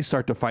 and they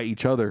start to fight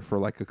each other for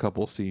like a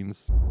couple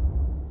scenes.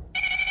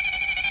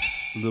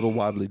 Little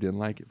Wobbly didn't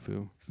like it,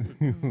 Foo.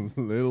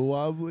 Little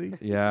wobbly.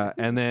 Yeah,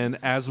 and then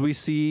as we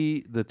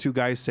see the 2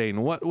 guys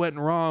saying, what went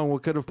wrong?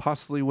 What could have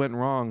possibly went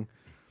wrong?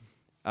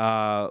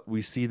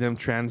 We see them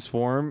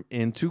transform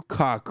into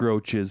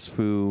cockroaches,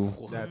 Foo.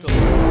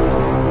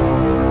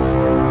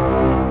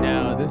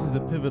 Now this is a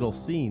pivotal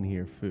scene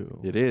here, Foo.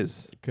 It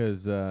is.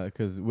 Because I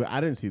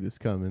didn't see this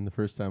coming the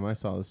first time I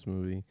saw this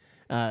movie.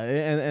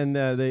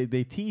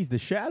 They teased the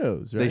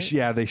shadows, right?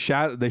 They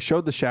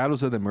showed the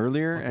shadows of them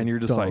earlier, and you're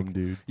just dumb, like,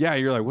 dude. yeah,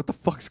 you're like, what the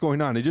fuck's going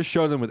on? They just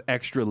showed them with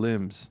extra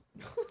limbs.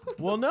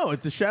 Well, no,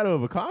 it's a shadow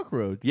of a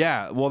cockroach.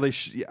 Yeah, well, I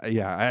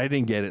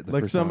didn't get it.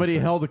 Like somebody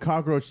held a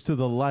cockroach to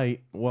the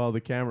light while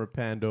the camera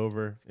panned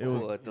over. It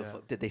was What the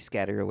fuck? Did they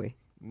scatter away?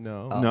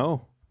 no.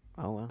 No,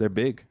 Oh wow. they're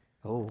big.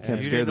 Oh. Can't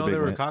You scare didn't the know big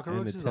there were man.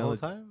 cockroaches the whole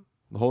time?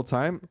 The whole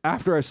time?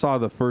 After I saw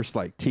the first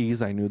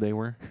tease, I knew they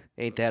were.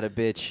 Ain't that a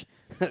bitch?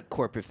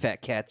 Corporate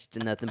fat cats to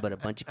nothing but a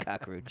bunch of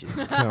cockroaches.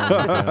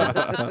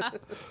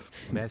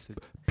 Message.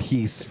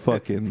 Peace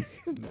fucking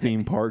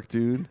theme park,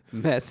 dude.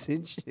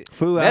 Message.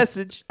 Foo,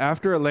 Message.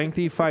 After a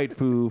lengthy fight,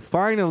 Foo,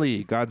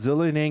 finally,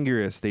 Godzilla and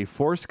Anguirus, they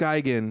force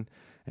Gigan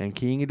and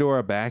King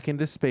Ghidorah back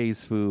into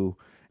space, Foo.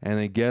 And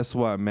then guess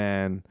what,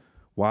 man?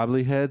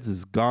 Wobbly Heads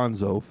is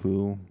gonzo,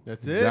 Foo.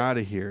 That's He's it? out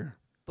of here.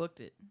 Booked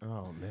it.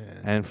 Oh man.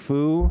 And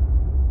Foo,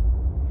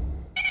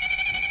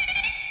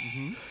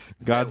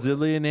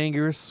 Godzilla and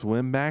Anguirus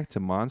swim back to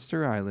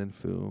Monster Island,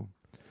 Foo.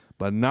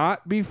 But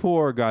not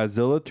before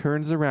Godzilla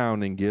turns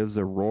around and gives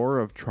a roar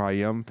of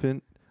triumph,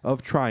 And a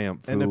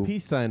Foo,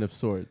 peace sign of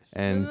sorts.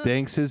 and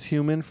thanks his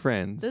human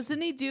friends. Doesn't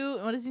he do?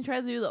 What does he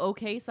try to do? The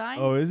okay sign?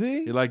 Oh, is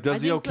he? He does I the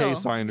think okay so.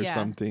 sign or Yeah.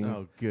 something.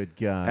 Oh, good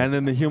God. And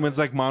then the humans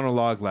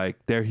monologue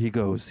there he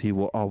goes. He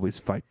will always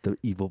fight the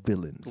evil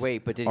villains.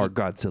 Wait, but did or he-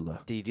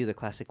 Godzilla. Did you do the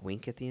classic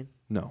wink at the end?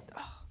 No.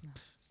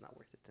 It's not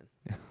worth it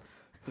then.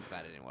 I'm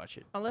glad I didn't watch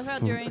it. I love how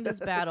during this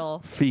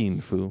battle,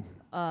 Fiend, Foo.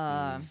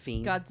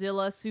 Fiend.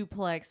 Godzilla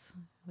suplex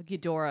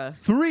Ghidorah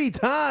 3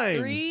 times.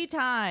 3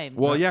 times.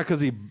 Well, yeah, because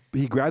he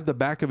grabbed the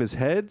back of his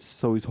head,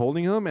 so he's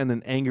holding him, and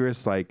then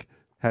Anguirus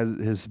has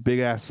his big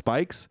ass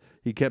spikes.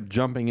 He kept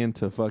jumping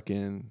into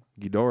fucking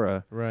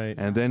Ghidorah, Right.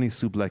 and then he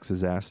suplexed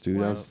his ass, dude.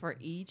 That One was, for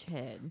each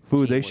head.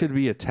 Foo, they should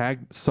be a tag.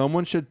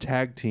 Someone should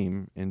tag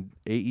team in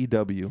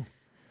AEW.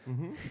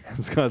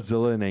 It's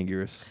Godzilla and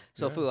Anguirus.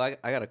 So, Fu, I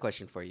got a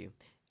question for you.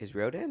 Is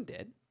Rodan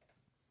dead?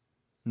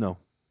 No,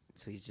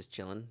 So he's just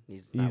chilling.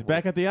 He's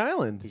back at the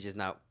island. He's just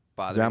not it's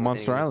bothering. that with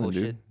Monster any of this Island,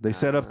 dude. bullshit? They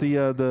set up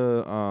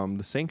the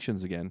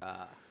sanctions again.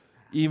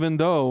 Even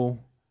though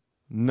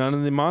none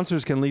of the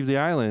monsters can leave the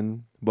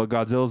island, but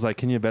Godzilla's like,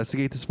 "Can you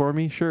investigate this for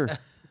me?" Sure.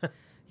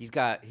 He's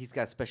got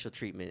special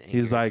treatment.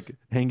 He's Anguirus. like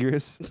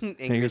Anguirus,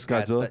 Anguirus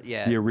got Godzilla,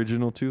 yeah. the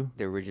original two.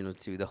 The original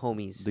two, the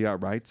homies. They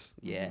got rights.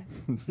 Yeah.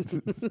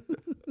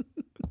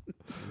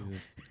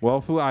 Well,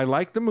 Fu, I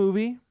like the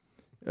movie.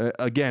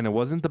 Again, it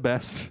wasn't the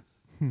best.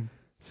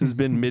 This has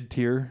been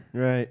mid-tier.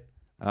 Right.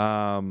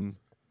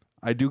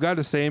 I do got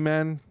to say,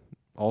 man,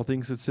 all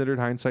things considered,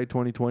 hindsight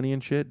 2020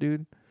 and shit,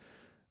 dude.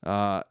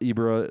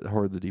 Ibra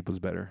Horror of the Deep was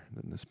better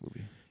than this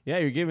movie. Yeah,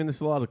 you're giving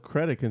this a lot of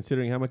credit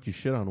considering how much you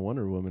shit on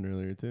Wonder Woman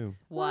earlier, too.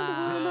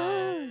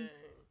 Wow.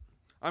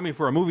 I mean,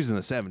 for our movies in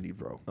the 70s,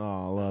 bro.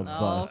 All of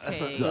us.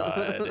 Okay.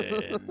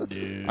 Sudden,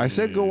 dude. I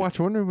said go watch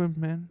Wonder Woman,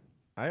 man.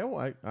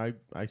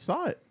 I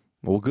saw it.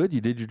 Well, good.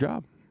 You did your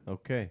job.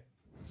 Okay.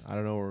 I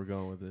don't know where we're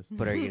going with this.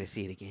 But are you gonna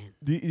see it again?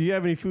 Do you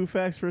have any food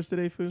facts for us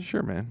today, Foo?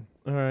 Sure, man.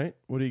 All right.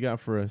 What do you got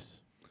for us?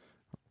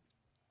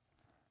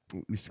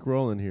 You're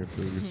scrolling here,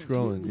 Foo. You're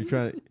scrolling. You're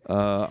trying to.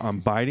 I'm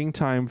biding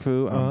time,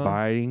 Foo. I'm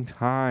biding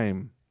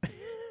time.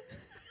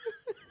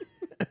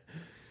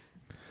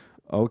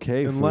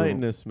 Okay,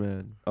 Enlighten Foo. us,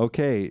 man.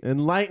 Okay.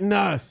 Enlighten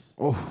us.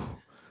 Oh,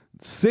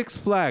 Six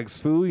Flags,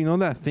 Foo. You know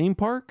that theme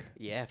park?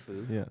 Yeah,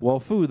 Fu. Yeah.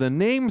 Well, Foo, the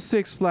name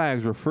Six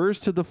Flags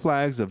refers to the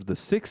flags of the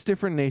 6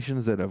 different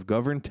nations that have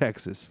governed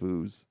Texas,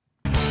 Foos.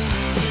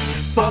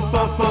 Foo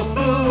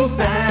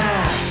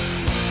facts.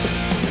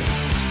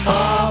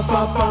 Oh,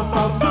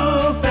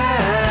 foo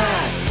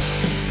facts.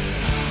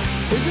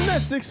 Is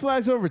Six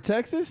Flags Over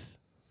Texas?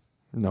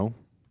 No.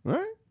 All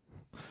right.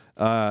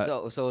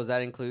 So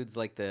that includes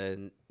like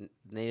the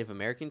Native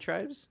American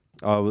tribes?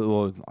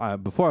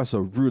 Before I was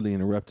so rudely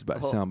interrupted by a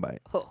soundbite.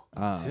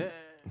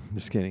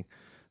 Just kidding.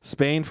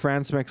 Spain,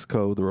 France,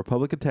 Mexico, the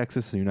Republic of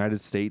Texas, the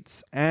United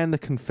States, and the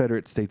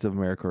Confederate States of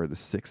America are the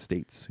 6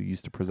 states who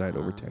used to preside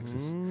over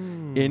Texas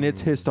in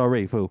its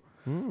history. Foo.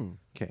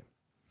 Okay.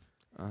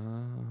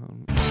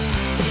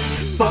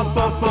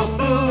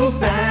 Foo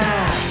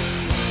facts.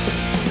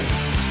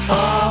 Foo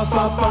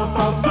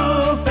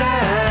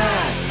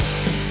facts.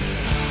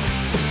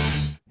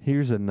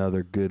 Here's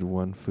another good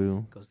one,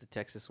 Foo. Goes to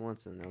Texas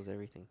once and knows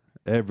everything.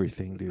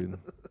 Everything, dude.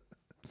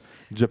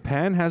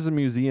 Japan has a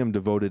museum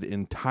devoted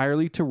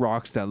entirely to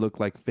rocks that look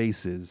like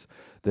faces.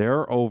 There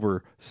are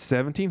over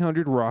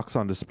 1,700 rocks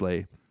on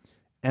display,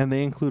 and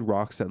they include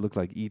rocks that look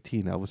like E.T.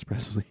 and Elvis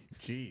Presley.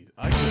 Jeez.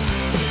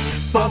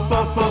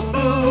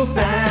 Foo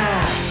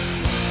facts.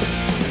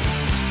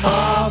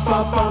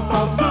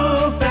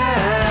 Foo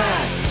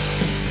facts.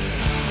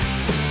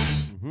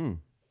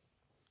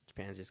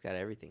 Japan's just got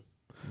everything.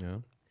 Yeah.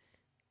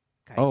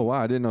 Oh,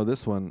 wow. I didn't know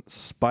this one.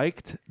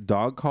 Spiked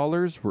dog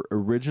collars were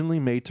originally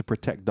made to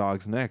protect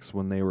dogs' necks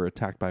when they were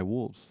attacked by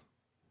wolves.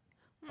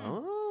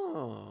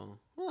 Oh.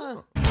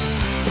 Huh.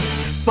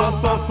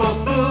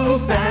 Foo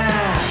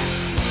facts.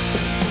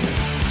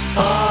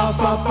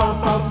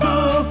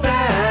 Foo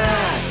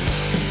facts.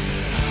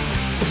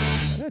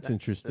 That's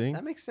interesting.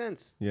 That makes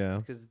sense. Yeah.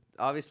 Because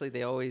obviously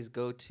they always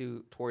go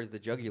towards the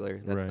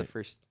jugular. That's the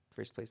first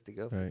place to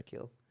go for the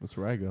kill. That's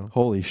where I go.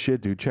 Holy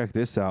shit, dude. Check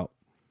this out.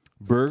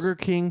 Burger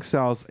King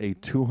sells a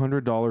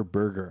 $200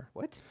 burger.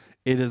 What?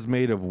 It is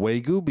made of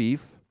Wagyu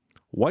beef,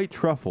 white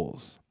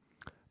truffles,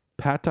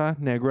 pata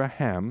negra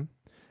ham,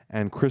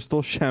 and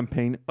crystal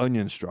champagne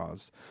onion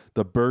straws.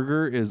 The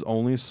burger is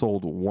only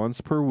sold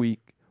once per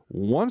week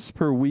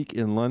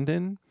in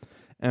London,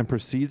 and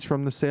proceeds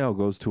from the sale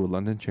goes to a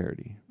London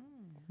charity.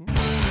 Foo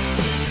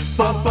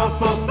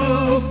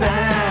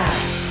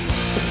facts.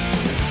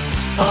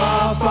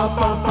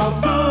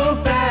 Foo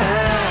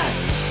facts.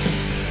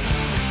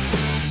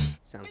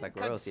 Sounds like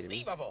royalty to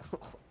me.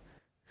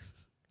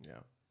 Yeah.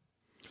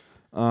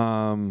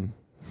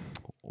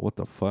 What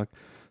the fuck?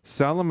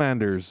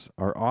 Salamanders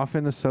are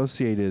often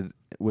associated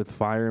with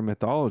fire in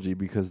mythology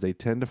because they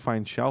tend to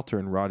find shelter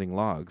in rotting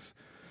logs.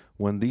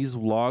 When these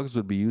logs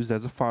would be used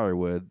as a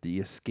firewood, the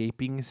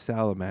escaping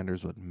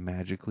salamanders would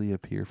magically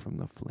appear from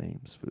the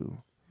flames.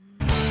 Foo.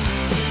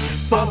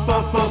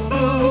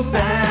 Foo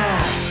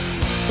facts.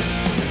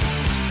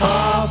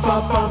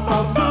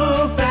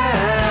 Foo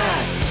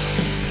facts.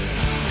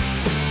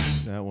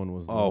 That one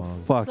was Oh,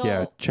 long. fuck So-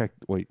 yeah. Check.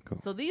 Wait. Go.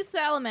 So these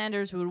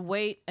salamanders would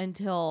wait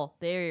until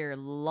their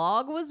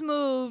log was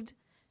moved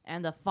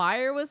and the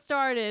fire was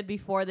started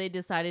before they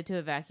decided to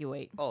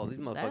evacuate. Oh, these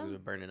motherfuckers are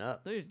burning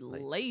up. They're just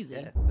lazy.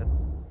 Yeah, that's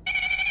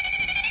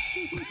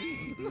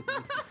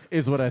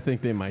Is what I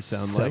think they might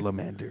sound like.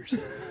 Salamanders.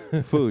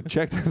 Food.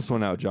 Check this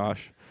one out,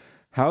 Josh.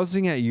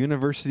 Housing at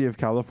University of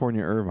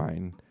California,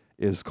 Irvine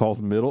is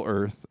called Middle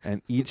Earth,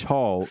 and each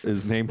hall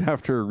is named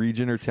after a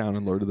region or town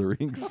in Lord of the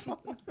Rings. Foo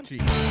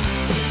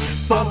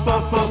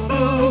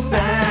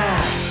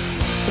facts.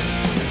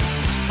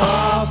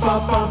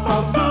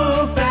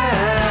 Foo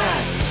facts.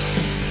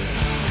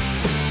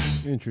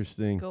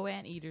 Interesting. Go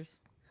anteaters.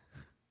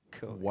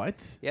 cool.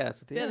 What? Yeah,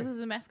 that's what they Yeah, are. this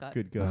is a mascot.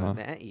 Good God.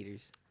 The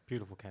anteaters.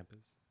 Beautiful campus.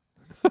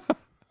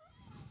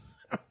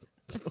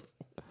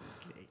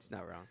 It's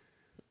not wrong.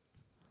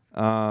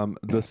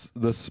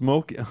 The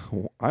smoke.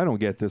 I don't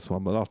get this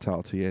one, but I'll tell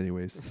it to you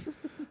anyways.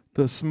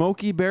 The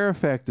Smokey Bear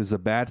effect is a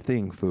bad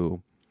thing,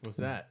 Foo. What's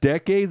that?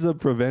 Decades of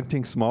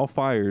preventing small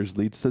fires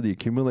leads to the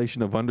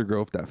accumulation of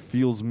undergrowth that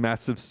fuels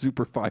massive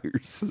super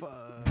fires. Foo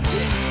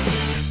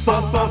facts. Foo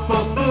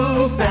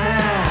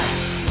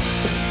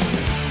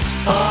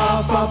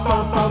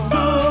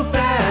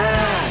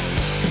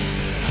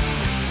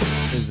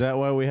facts. Is that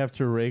why we have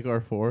to rake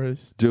our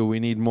forests? Dude, we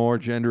need more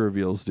gender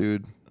reveals,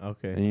 dude.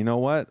 Okay. And you know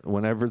what?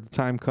 Whenever the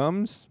time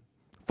comes,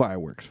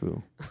 fireworks,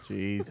 Foo.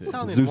 Jesus. It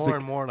sounded Zeus more like-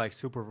 and more like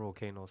super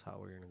volcanoes how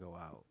we're going to go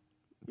out.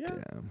 Yeah.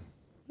 Damn.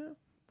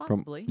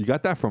 Possibly. You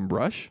got that from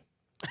Brush?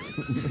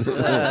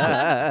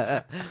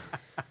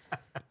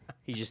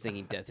 He's just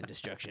thinking death and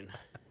destruction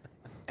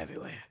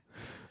everywhere.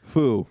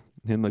 Foo,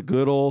 in the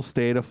good old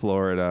state of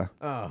Florida,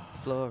 Oh.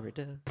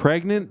 Florida.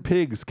 pregnant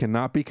pigs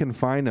cannot be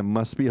confined and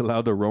must be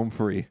allowed to roam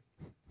free.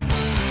 Foo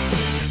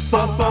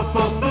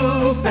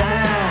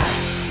facts.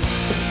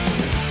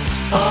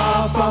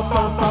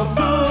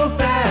 Foo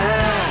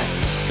facts.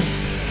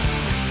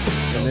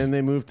 And then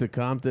they moved to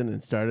Compton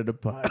and started a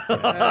podcast.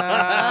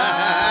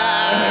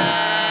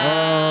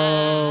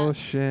 Oh,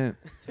 shit.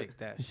 Take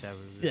that,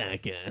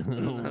 Chevy.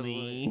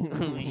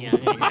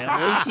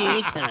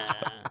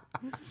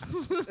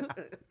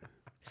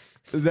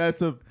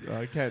 That's a.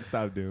 I can't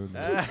stop doing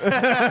that.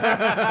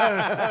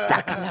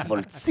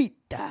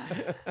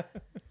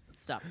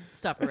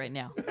 Stop it right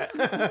now.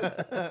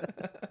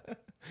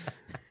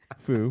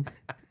 Foo.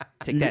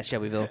 Take that,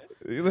 Shelbyville.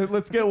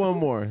 Let's get one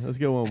more. Let's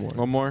get one more.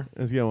 One more.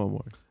 Let's get one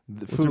more.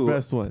 What's your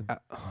best one?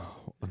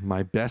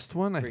 My best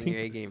one? I Bring think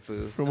your A game,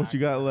 food. From what you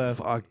got left.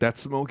 Fuck, that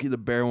Smokey the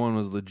Bear one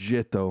was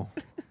legit though.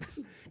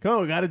 Come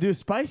on, we got to do a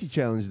spicy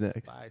challenge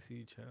next.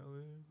 Spicy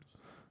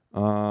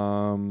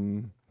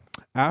challenge.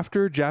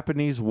 After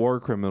Japanese war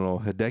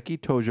criminal Hideki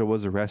Tojo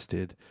was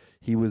arrested,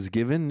 he was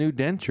given new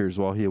dentures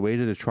while he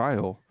awaited a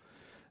trial.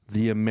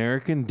 The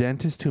American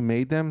dentist who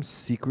made them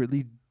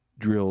secretly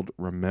drilled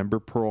 "Remember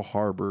Pearl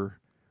Harbor"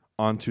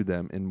 onto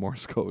them in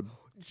Morse code.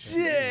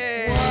 Foo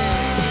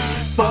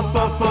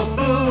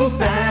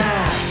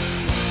facts.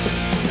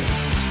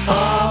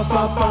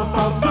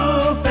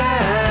 Foo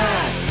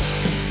facts.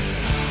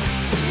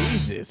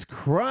 Jesus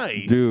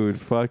Christ. Dude,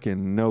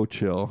 fucking no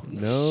chill.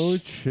 No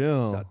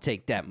chill. So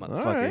take that,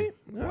 motherfucker. All right.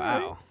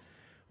 Wow.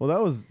 Well,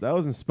 that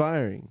was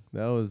inspiring.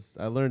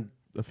 I learned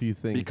a few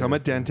things. Become a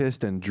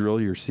dentist and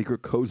drill your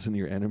secret codes in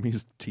your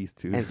enemy's teeth,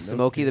 dude. And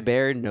Smokey the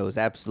Bear knows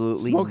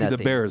absolutely Smokey nothing.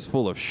 the Bear is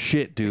full of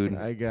shit, dude.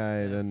 That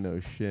guy doesn't know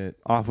shit.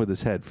 Off with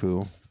his head,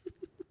 fool.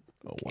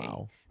 Oh,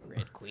 wow.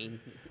 Red Queen.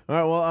 All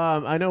right,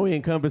 well, I know we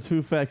encompass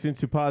Foo Facts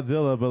into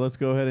Podzilla, but let's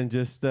go ahead and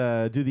just do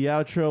the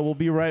outro. We'll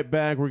be right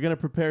back. We're going to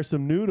prepare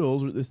some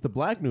noodles. It's the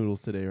black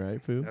noodles today,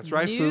 right, Foo? That's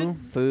right, Foo.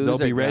 Foods They'll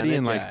be are ready gonna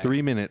in die. like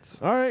 3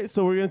 minutes. All right,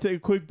 so we're going to take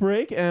a quick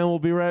break, and we'll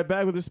be right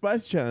back with the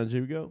Spice Challenge.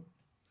 Here we go.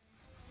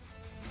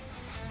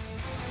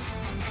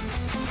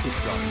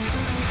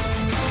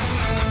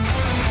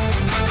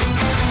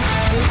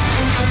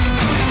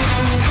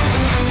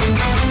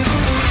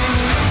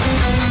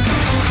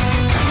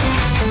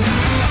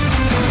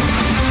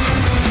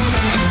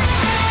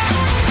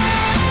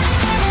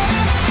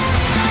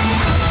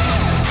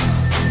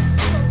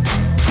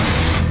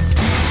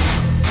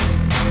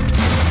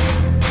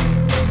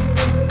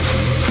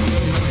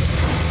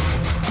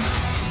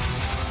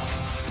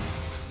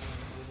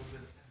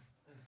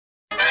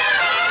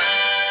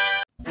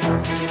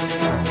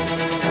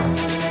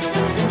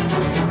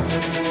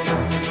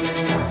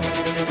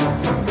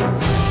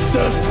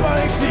 The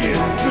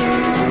spiciest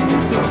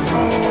foods of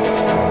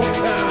all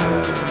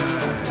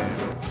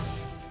time.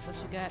 What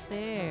you got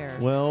there?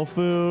 Well,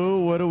 Foo,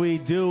 what are we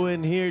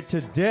doing here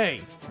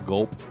today?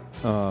 Gulp.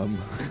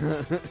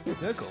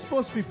 That's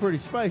supposed to be pretty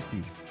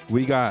spicy,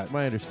 We got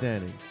my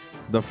understanding.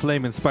 the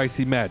Flamin'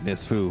 Spicy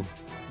Madness, Foo.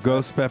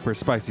 Ghost pepper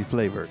spicy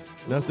flavor.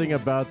 Nothing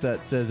about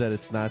that says that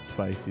it's not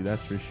spicy,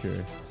 that's for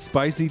sure.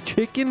 Spicy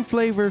chicken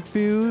flavor,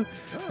 Foo.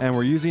 And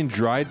we're using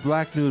dried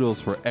black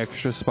noodles for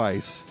extra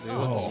spice.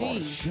 Oh,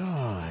 jeez.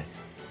 God.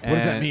 What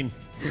does that And- mean?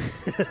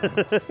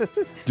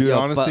 Dude, Yo,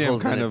 honestly, I'm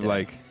butthole's kind gonna of die.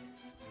 like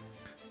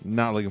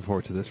not looking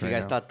forward to this You right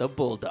guys now. thought the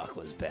Bulldog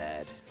was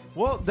bad.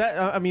 Well, that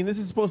I mean, this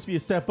is supposed to be a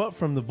step up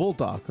from the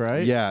Bulldog,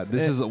 right? Yeah,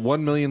 this is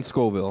 1 million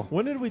Scoville.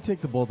 When did we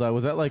take the Bulldog?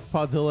 Was that like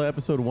Podzilla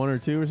episode 1 or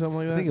 2 or something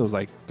like that? I think it was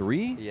like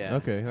 3. Yeah.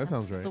 Okay, that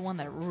sounds That's right. the one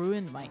that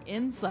ruined my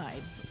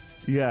insides.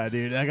 Yeah,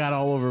 dude, I got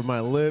all over my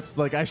lips.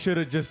 Like I should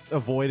have just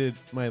avoided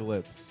my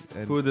lips.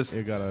 And Who this?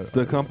 it got a,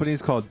 The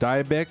company's called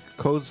Diabetic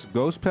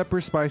Ghost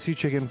Pepper Spicy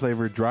Chicken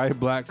Flavored Dry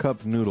Black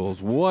Cup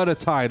Noodles. What a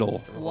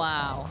title!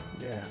 Wow.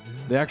 yeah.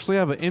 They actually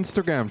have an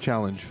Instagram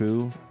challenge,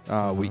 Foo.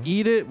 We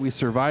eat it, we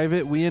survive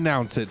it, we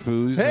announce it,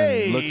 Foos.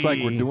 Hey! And looks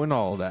like we're doing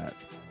all that.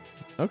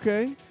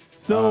 Okay.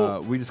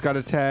 So we just got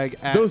to tag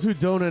at those who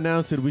don't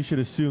announce it, we should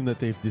assume that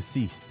they've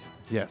deceased.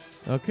 yes.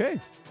 Okay.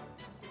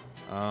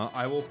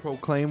 I will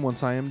proclaim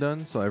once I am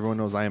done, so everyone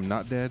knows I am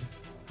not dead.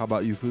 How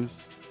about you, Foos?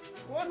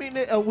 Well, I mean,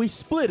 we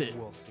split it.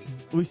 We'll see.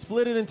 We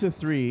split it into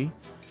 3.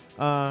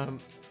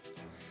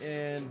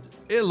 And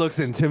It looks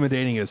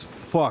intimidating as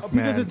fuck, because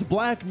man. it's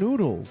black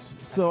noodles,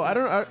 so I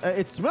don't.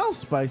 it smells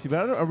spicy,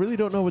 but I really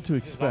don't know what to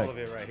This is all expect of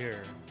it right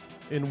here.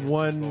 in Go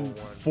one one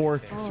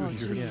fork. Oh,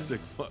 Dude, you're a jeez. sick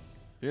fuck.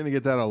 You're gonna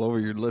get that all over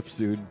your lips,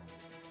 dude.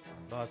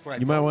 No, that's what I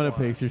You might don't want to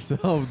pace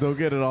yourself. Don't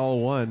get it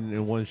all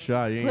in one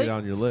shot. You ain't Put- get it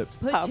on your lips.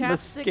 Put I'm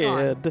chapstick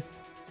on. scared.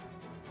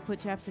 Put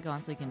chapstick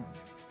on so you can,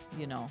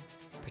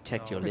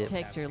 Protect No, your lips.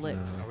 protect your lips.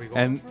 Are we going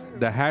And for it,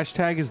 the or-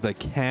 hashtag is the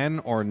can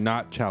or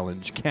not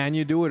challenge. Can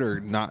you do it or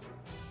not?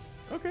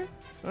 Okay.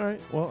 All right.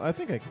 Well, I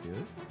think I can do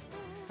it.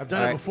 I've done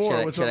All it right, before. Should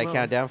I, with should I something count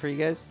else. down for you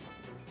guys?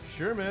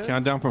 Sure, man.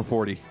 Count down from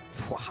 40.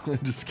 Wow.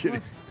 Just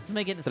kidding. Just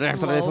make it Three, slow,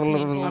 three,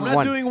 painful. I'm One.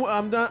 not doing.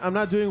 I'm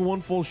not doing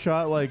one full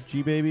shot like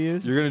G Baby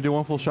is. You're gonna do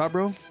one full shot,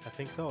 bro? I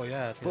think so,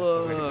 yeah. I think that's the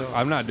way to go.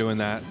 I'm not doing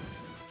that.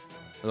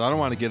 'Cause I don't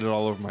want to get it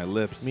all over my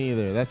lips. Me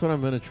either. That's what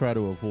I'm gonna try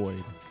to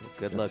avoid.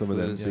 Good Got luck, some of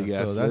them Foos. big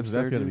Yeah, ass so lips that's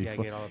there, gonna dude. be Yeah,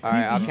 fun. get all All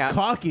right, I'll he's count.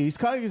 cocky. He's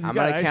cocky. 'Cause he's I'm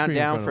got gonna ice count cream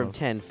in down front from of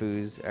 10,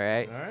 Foos. All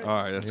right. him. All right.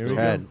 All right, that's Here cool.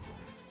 we go. 10.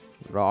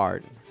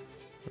 Rard.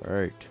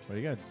 8. What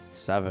do you got?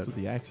 7. What's with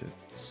the accent?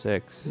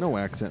 6. No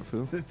accent,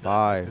 foo.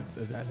 Five.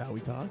 Is that how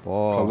he talks?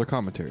 4. Color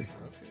commentary.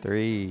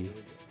 3.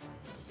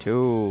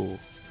 2.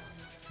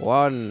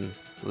 1.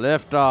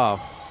 Lift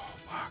off.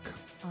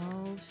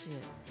 Oh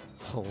shit!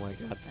 Oh my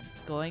god. And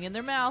it's going in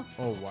their mouth.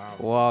 Oh wow.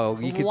 Whoa.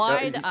 You could,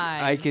 Wide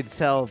I eyes. could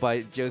tell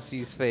by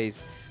Josie's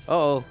face.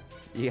 Uh-oh.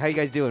 How you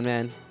guys doing,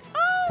 man?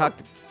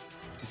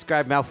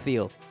 Describe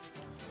mouthfeel.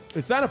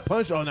 It's not a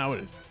punch. Oh, now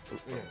it is.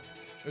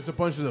 It's a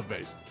punch to the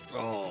face.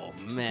 Oh,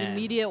 Just man.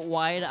 immediate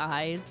wide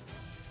eyes.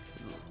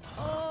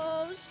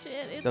 Oh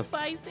shit, it's The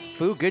spicy.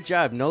 Foo, good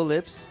job. No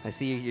lips. I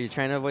see you're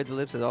trying to avoid the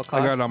lips at all I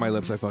costs. got it on my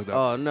lips. I fucked up.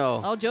 Oh,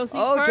 no. Oh, Josie's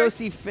Oh, first.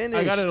 Josie finished.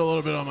 I got it a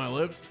little bit on my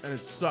lips, and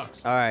it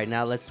sucks. All right,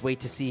 now let's wait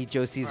to see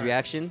Josie's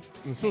reaction.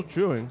 I'm still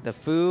chewing. The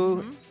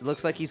Foo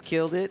looks like he's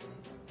killed it.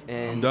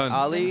 And I'm done.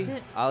 Ollie, Finish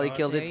it. Ollie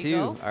killed there it you too.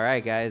 go. All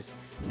right, guys.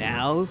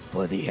 Now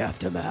for the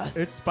aftermath.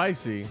 It's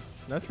spicy.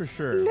 That's for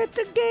sure. Let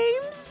the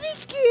games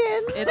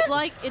begin. It's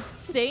like it's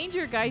stained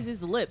your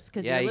guys' lips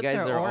because Yeah, your you lips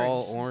guys are orange.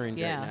 all orange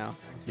Yeah. right now.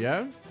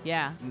 Yeah?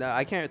 Yeah. No,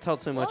 I can't tell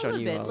too much a on little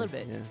you. bit, Ollie. little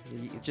bit.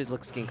 Yeah, it just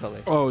looks skin color.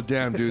 Oh,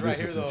 damn, dude. Right This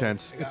here, is though.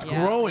 intense. It's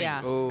Yeah, growing.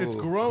 yeah. Oh. It's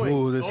growing.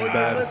 Ooh, this is your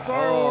bad. lips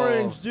are Oh.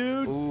 orange,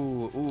 dude.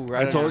 Ooh,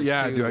 right. I on told yours,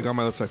 yeah, too. dude. I got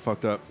my lips. I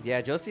fucked up.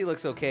 Yeah, Josie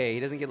looks okay. He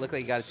doesn't look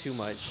like he got it too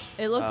much.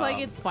 It looks like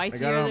Um, it's got it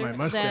spicier on my than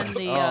mustache.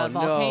 the Oh, no.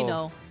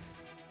 volcano.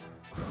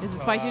 Is it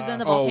spicier than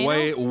the Oh,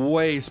 volcano?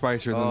 way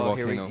spicier than the Oh,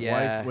 here we- volcano.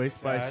 yeah. Way Yeah,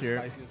 spicier.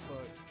 it's spicy as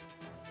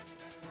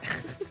fuck.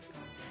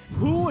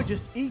 Who would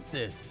just eat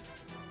this?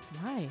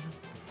 Why?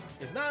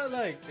 It's not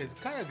like it's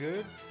kind of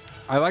good.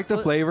 I like the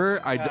What- flavor.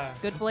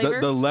 Good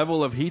flavor? The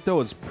level of heat though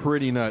is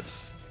pretty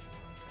nuts.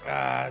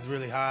 It's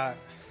really hot.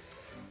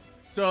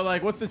 So,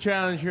 like, what's the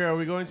challenge here? Are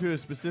we going to a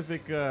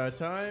specific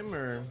time,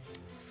 or?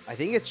 I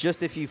think it's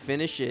just if you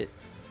finish it.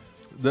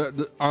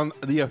 On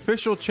the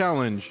official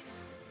challenge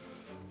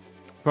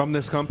from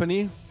this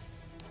company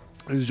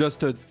is just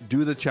to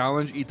do the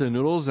challenge, eat the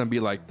noodles, and be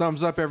like,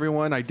 thumbs up,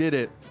 everyone, I did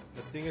it.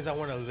 The thing is, I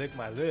want to lick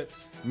my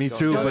lips. Me Don't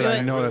too, do but it.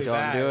 I know Really that's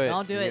bad. Don't do it.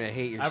 Don't do You're it. gonna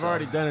hate yourself. I've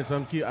already done it, so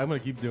I'm gonna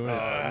keep doing it.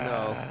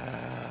 No.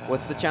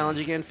 What's the challenge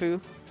again, Foo?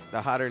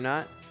 The hot or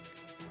not?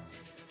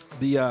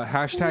 the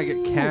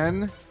hashtag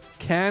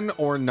can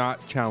or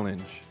not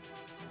challenge.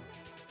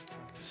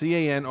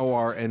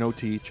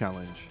 CANORNOT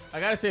challenge. I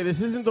gotta say,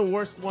 this isn't the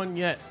worst one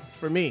yet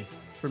for me.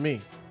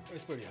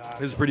 It's pretty hot.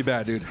 This is pretty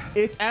bad, dude.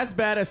 It's as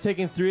bad as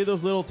taking 3 of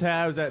those little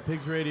tabs at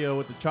Pigs Radio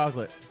with the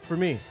chocolate for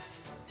me.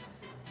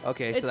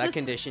 Okay, It's so that this-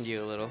 conditioned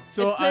you a little.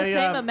 So it's the I,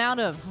 same amount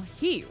of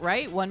heat,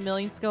 right? 1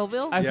 million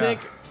Scoville. Yeah.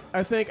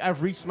 I think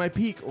I've reached my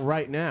peak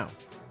right now.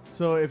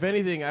 So if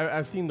anything,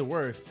 I've seen the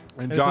worst,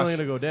 And and it's only Josh-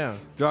 gonna go down.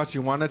 Josh,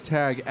 you want to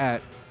tag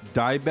at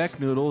Diebeck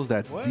Noodles.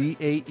 That's What?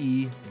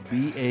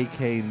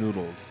 DAEBAK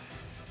Noodles.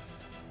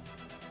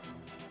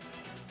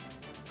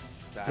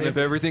 And if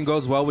everything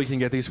goes well, we can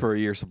get these for a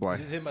year supply.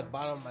 Just hit my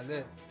bottom of my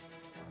lip.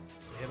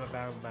 Hit my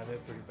bottom of my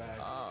lip pretty bad.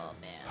 Oh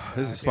man.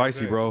 This I is feel spicy,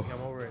 good. bro.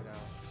 I'm over it now.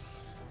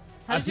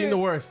 How I've does seen your- the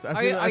worst.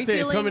 are you- are I'd you say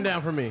it's feeling- coming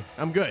down for me.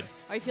 I'm good.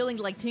 Are you feeling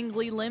like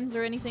tingly limbs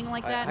or anything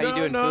like that? How you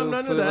doing, no, Foo? none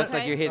of Foo that. looks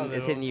like Okay. you're hitting. A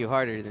It's hitting you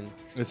harder than.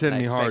 It's hitting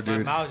me I hard, expected.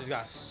 dude. My mouth just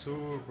got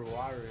super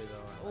watery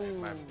though. Like,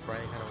 my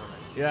brain kind of went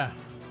like, Yeah.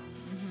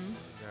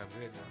 yeah, I'm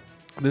good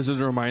now. This is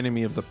reminding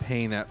me of the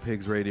pain at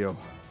Pigs Radio.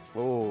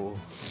 Oh,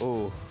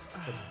 oh.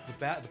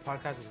 The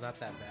podcast was not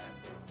that bad,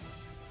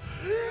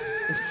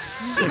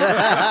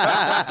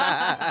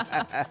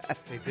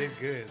 bro. They did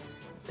good.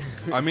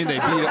 I mean, they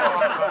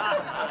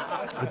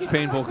beat It's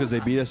painful because they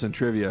beat us in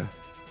trivia.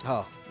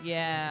 Oh,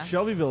 Yeah.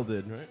 Shelbyville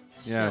did, right?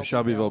 Yeah,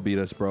 Shelbyville beat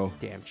us, bro.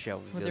 damn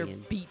Shelby With their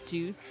Billions. beet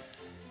juice.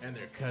 And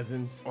their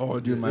cousins. Oh,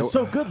 dude, my They're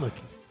so good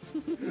looking.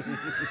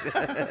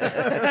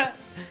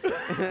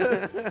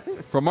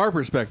 from our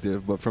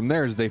perspective, but from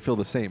theirs, they feel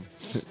the same.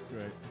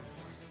 Right.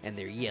 And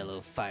their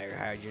yellow fire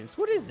hydrants.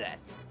 What is that?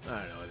 I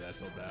don't know what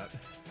that's all about.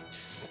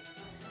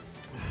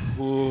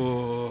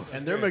 Ooh.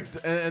 And they're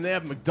and they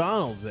have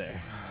McDonald's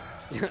there.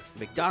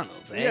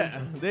 McDonald's, eh?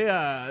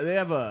 Yeah, they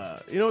have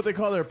a you know what they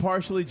call their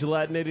partially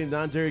gelatinated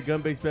non-dairy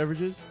gum-based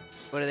beverages?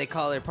 What do they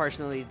call their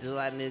partially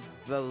gelatinous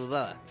blah blah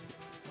blah?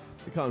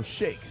 They call them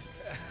shakes.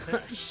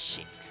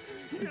 Shakes.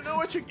 You know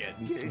what you're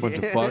getting. Bunch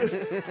of fucks.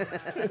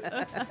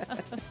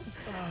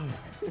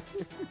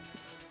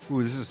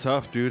 Ooh, this is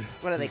tough, dude.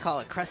 What do they call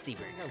it? Krusty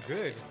Burger. I'm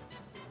good.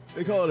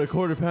 They call it a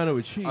quarter pounder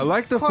with cheese. I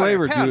like the Quarter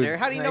flavor, pounder. dude.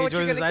 How do you Can know I what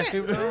you're enjoy gonna this ice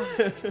get?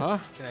 cream, though? Huh?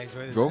 Can I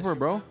enjoy this? Go ice for it, cream?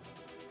 bro.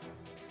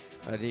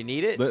 Do you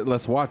need it?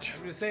 Let's watch.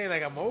 I'm just saying,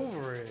 like, I'm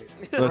over it.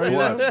 Let's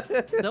watch.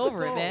 It's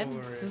over So it, man.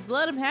 over it. Just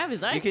let him have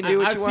his ice can cream. do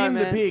what I've you seen want, the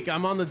man. peak.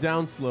 I'm on the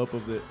downslope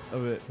of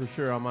it for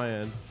sure on my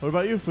end. What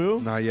about you, Foo?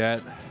 Not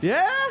yet.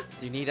 Yeah.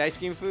 Do you need ice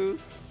cream food?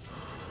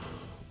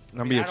 I'm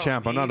gonna be I a don't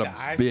champ. I'm need not a the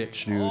ice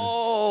bitch, cream. dude.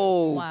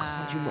 Oh, Wow.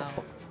 God, you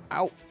motherfucker.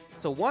 Ow.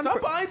 So one. Stop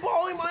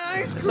eyeballing my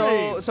ice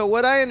cream. So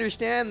what I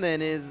understand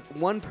then is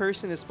one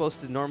person is supposed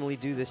to normally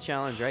do this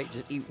challenge, right?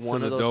 Just eat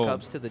one the of those dome.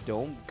 cups to the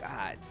dome.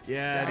 God.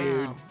 yeah, Wow.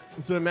 dude.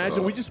 So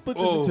imagine we just split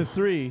this Oh. into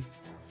 3,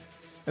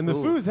 and the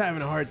Ooh. Foo's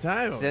having a hard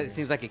time. over It it.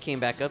 seems like it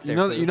came back up there. You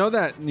know, for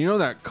you know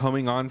that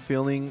coming on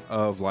feeling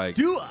of like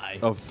Do I?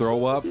 of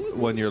throw up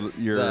when you're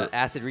the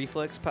acid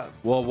reflux pop.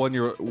 well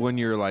when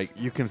you're like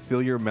you can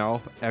feel your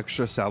mouth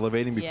extra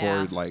salivating before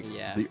Yeah. like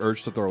Yeah. the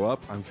urge to throw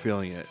up. I'm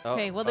feeling it. Oh,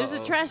 Okay, well, there's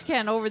uh-oh. a trash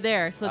can over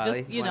there, so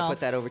Ollie, just, you wanna know.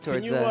 put that over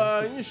Can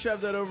towards. you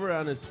shove that over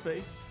on his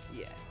face?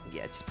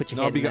 Yeah, just put your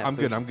No, head in that I'm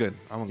food. good. I'm good.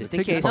 I'm Just good.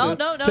 in case. No,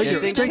 no, no, Take you're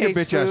your, good. take your In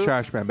case, bitch ass Foo.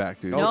 trash man back,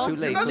 dude. Oh, No, too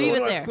late. leave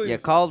it Let's there. clean You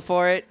this called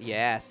for it. You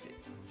asked it.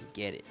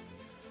 Get it.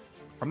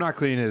 I'm not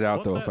cleaning it out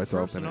What though that if I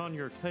throw up in person it. on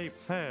your tape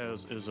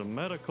has is a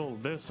medical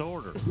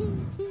disorder.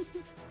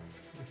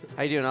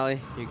 How you doing, Ollie?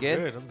 You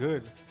good? I'm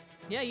good.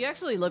 Yeah, you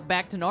actually look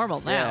back to normal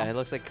now. Yeah, it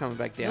looks like coming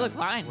back down. You look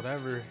fine.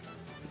 Whatever.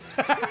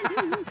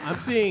 I'm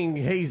seeing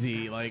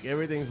hazy. Like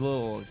everything's a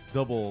little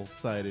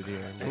double-sided here.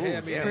 Hey,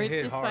 I mean, it Pretty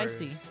hit hard.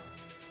 spicy.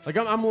 Like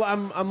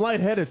I'm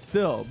lightheaded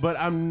still, but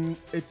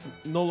it's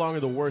no longer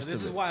the worst. This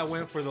of is it. why I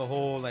went for the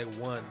whole like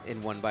one.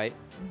 In one bite.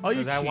 Oh,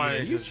 you 'Cause I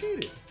wanted cheated. to You just-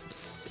 cheated.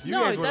 You No,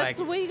 guys were that's like,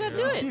 the way you gotta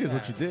do know, it. Cheat is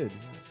what you did.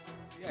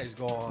 You guys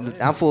go on.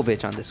 I'm full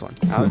bitch on this one.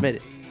 I'll admit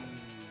it.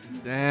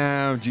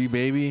 Damn, G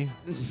baby.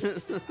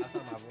 That's not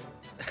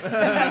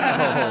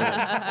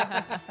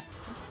my voice.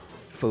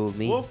 Fooled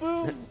me. Well,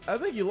 Fu, I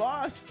think you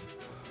lost.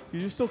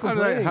 You're still How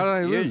did I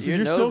complaining. lose?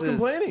 You're still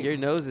complaining. Your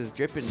nose is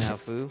dripping now,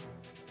 Foo.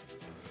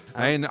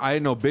 I ain't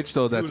no bitch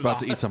though that's You about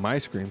to lost. eat some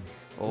ice cream.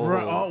 Oh,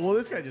 Right, oh, well,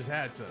 this guy just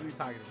had some. What are you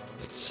talking about?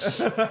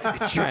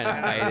 trying to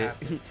hide it.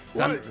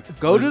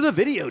 Go to the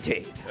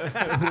videotape.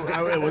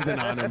 It wasn't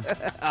on him.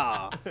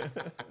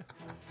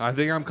 I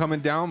think I'm coming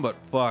down, but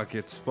fuck,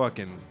 it's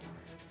fucking.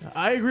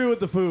 I agree with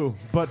the Fu,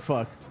 but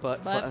fuck.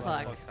 But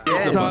Fuck.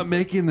 Stop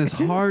making this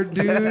hard,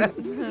 dude.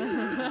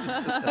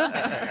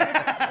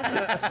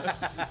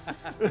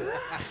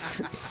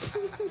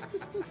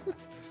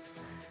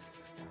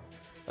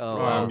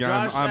 Oh, I'm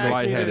Josh actually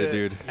lightheaded, did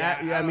it. dude.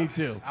 Yeah, me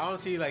too. I don't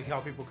see like how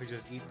people could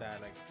just eat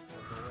that. Like,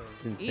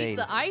 it's insane. Eat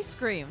the ice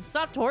cream.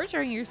 Stop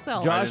torturing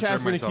yourself. Josh didn't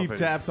asked turn me to myself keep in.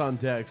 taps on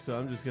deck, so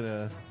I'm just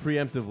gonna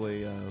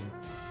preemptively.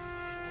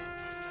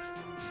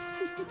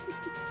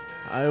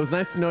 It was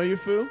nice to know you,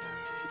 Fu.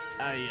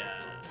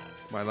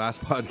 My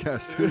last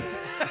podcast, dude.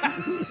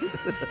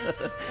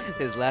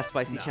 His last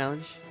spicy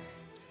challenge.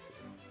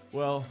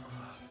 Well,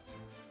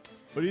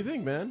 what do you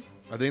think, man?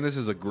 I think this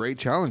is a great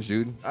challenge,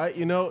 dude.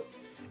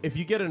 If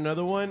you get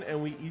another one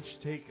and we each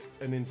take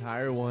an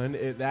entire one,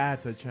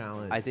 that's a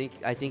challenge. I think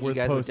you Worth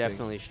guys posting. would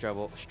definitely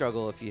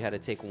struggle if you had to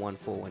take one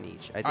full one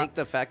each. I think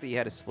the fact that you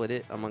had to split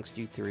it amongst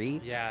you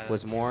three Yeah,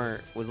 was that's a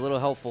little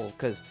helpful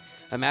because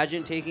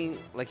imagine taking,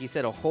 like you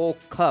said, a whole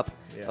cup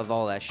of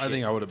all that shit. I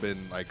think I would have been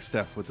like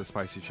Steph with the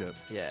spicy chip.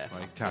 Yeah.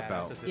 Like tap Yeah,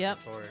 out. that's a Yep.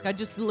 story.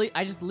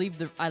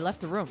 I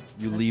left the room.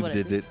 You That's leaved what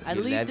it. I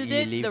You leaved lev- it. you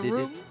The leaved it.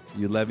 room.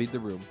 You levied the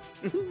room.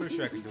 Pretty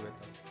sure I could do it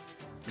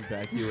though.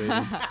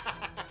 Evacuated.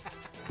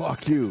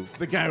 Fuck you.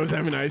 The guy was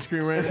having ice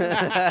cream right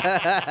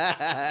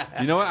now.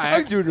 You know what?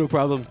 I do no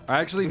problem. I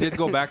actually did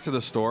go back to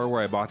the store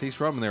where I bought these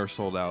from, and they were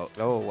sold out.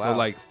 Oh, wow. So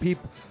like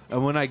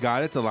and when I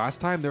got it the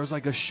last time, there was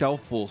like a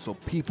shelf full. So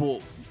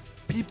people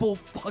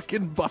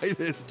fucking buy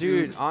this,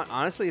 Dude,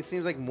 honestly, it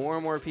seems like more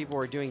and more people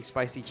are doing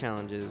spicy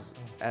challenges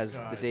as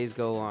the days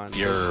go on.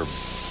 You're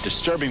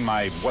disturbing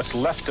what's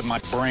left of my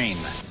brain.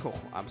 Oh,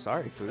 I'm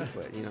sorry, Food,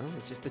 but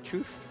it's just the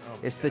truth.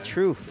 It's the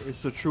truth.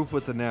 It's the truth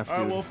with the F, dude.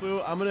 All right, well, Fu,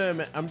 I'm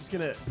just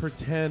gonna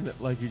pretend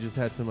like you just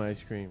had some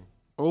ice cream,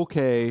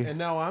 Okay. and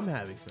now I'm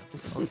having some.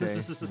 Okay,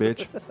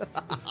 bitch.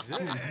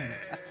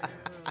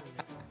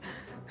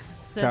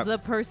 Says Tap- the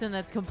person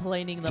that's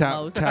complaining the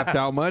most. Tapped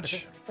out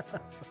much?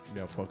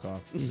 Yeah, fuck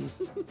off.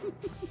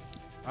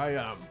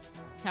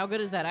 How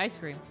good is that ice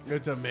cream?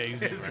 It's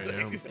amazing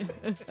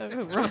right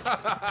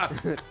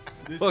now.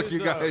 Look, you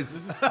guys.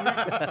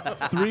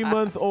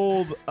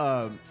 3-month-old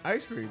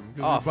ice cream.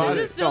 'cause Oh, we bought Is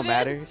it it. still don't good?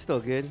 matter. It's still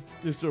good.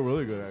 It's still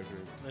really good,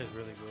 actually. It's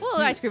really good. Well,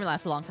 ice cream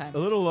lasts a long time. A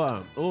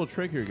little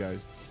trick here, guys.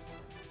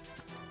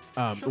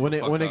 When the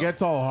it fuck when it up.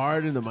 gets all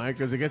hard in the mic,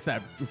 because it gets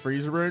that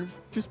freezer burn,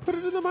 just put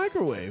it in the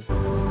microwave. For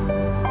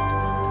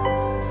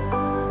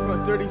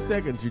about 30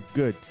 seconds, you're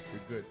good.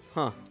 You're good.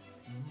 Huh.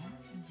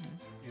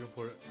 You don't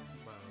put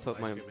Put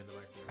ice my- cream in the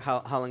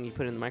microwave. How long you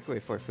put it in the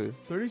microwave for, Food?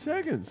 30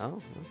 seconds.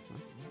 Oh.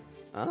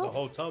 The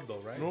whole tub though,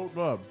 right? No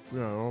tub. Yeah,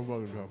 no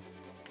fucking tub.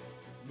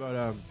 But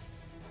all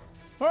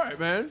right,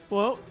 man.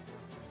 Well,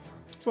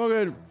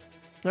 fucking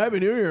Happy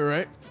New Year,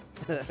 right?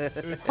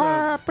 It's,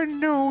 Happy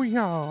New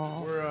Year.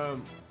 we're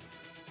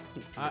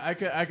I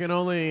can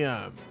only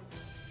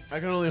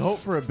hope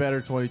for a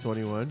better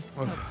 2021.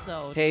 Hope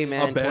so. Hey,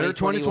 man. A better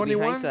 2020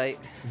 will be 2021? hindsight.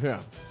 Yeah.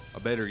 A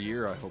better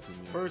year, I hope.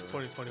 First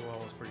 2021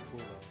 was pretty cool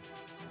though.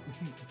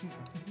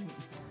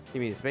 You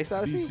mean Space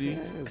Odyssey? BC?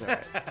 Yeah, it was all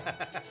right.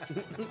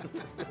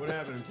 What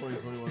happened in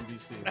 2021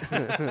 BC?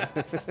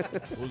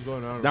 What was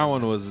going on? That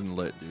one wasn't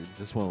lit, dude.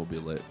 This one will be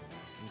lit.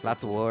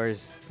 Lots of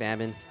wars,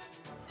 famine.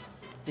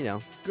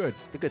 Good.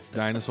 The good stuff.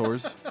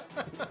 Dinosaurs.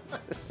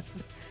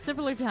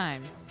 Simpler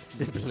times.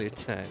 Simpler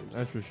times.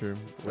 That's for sure.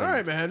 When- All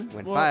right, man.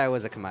 When Well, fire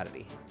was a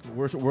commodity.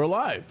 we're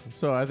live,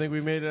 so I think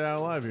we made it out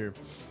alive here.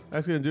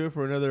 That's gonna do it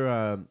for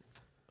another.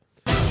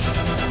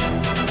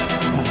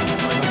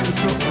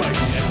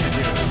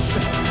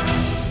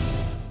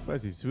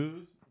 Spicy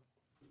Foos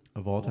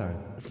of all time.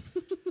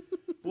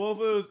 Well,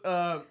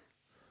 Foos,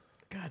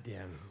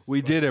 goddamn.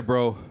 We did it,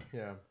 bro.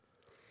 Yeah.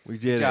 We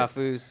Good did job, it.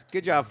 Foos.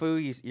 Good job, Foo.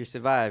 You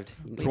survived.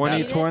 You We keep that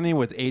made it. 2020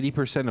 with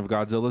 80% of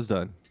Godzilla's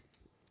done.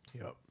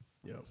 Yep.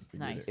 We did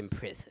Nice. it.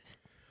 Impressive.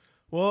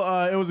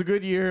 Well, it was a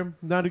good year.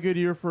 Not a good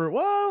year for.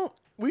 Well,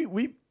 we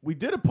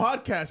did a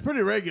podcast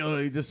pretty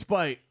regularly,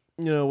 despite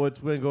what's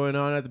been going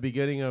on at the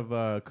beginning of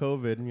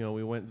COVID.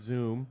 We went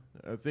Zoom.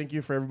 Thank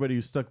you for everybody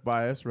who stuck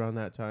by us around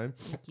that time.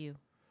 Thank you.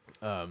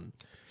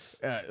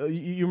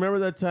 You remember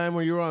that time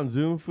where you were on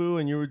Zoom, Foo,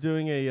 and you were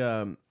doing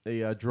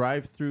a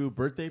drive-through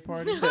birthday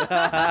party?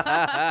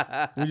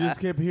 We just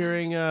kept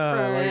hearing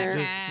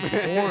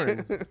just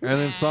horns. And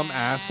then some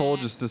asshole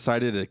just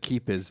decided to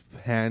keep his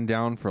hand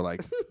down for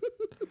like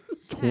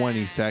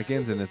 20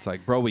 seconds, and it's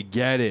like, bro, we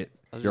get it.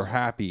 You're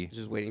happy.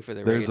 Just waiting for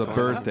the There's a reggaeton.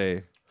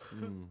 birthday.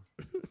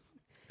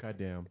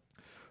 Goddamn.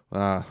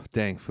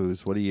 Dang,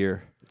 Foos. What a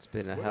year. It's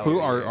been a hell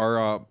Foo, of a year.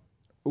 our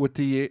with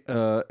the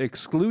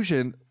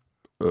exclusion.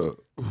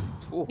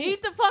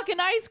 Eat the fucking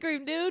ice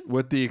cream, dude.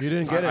 With the You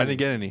didn't get I any. didn't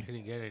get any. He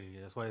didn't get any.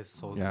 That's why it's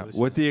so Yeah, delicious.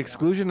 with the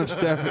exclusion of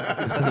Steph.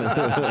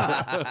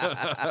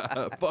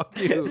 Fuck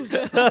you.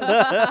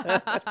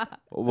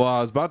 Well,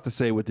 I was about to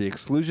say, with the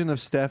exclusion of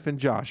Steph and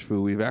Josh,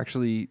 Foo, we've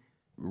actually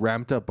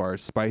ramped up our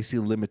spicy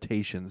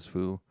limitations,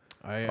 Foo.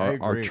 I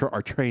agree.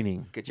 Our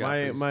training. Good job.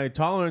 Foos. My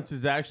tolerance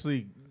has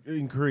actually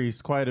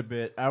increased quite a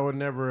bit. I would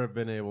never have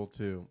been able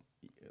to.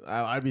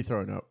 I'd be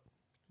throwing up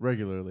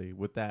regularly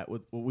with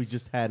what we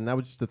just had, and that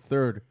was just a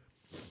third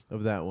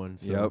of that one.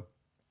 So. Yep.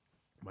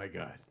 My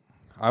God.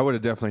 I would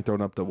have definitely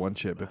thrown up the one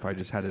chip if I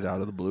just had it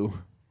out of the blue.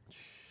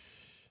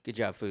 Good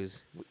job, Foos.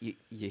 You,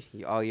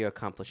 all your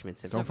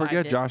accomplishments. Don't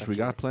forget, Josh, we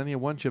got plenty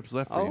of one chips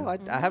left for you. I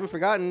haven't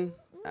forgotten.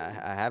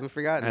 I haven't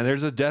forgotten. And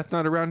there's a death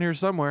nut around here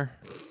somewhere.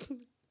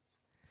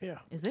 Yeah.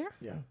 Is there?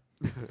 Yeah.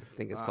 I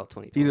think it's called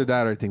 20. Either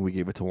that or I think we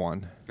gave it to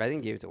Juan. I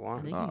didn't give it to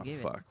Juan. think Oh, you gave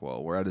it. fuck.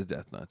 Well, we're out of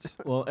death nuts.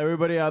 Well,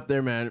 everybody out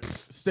there, man,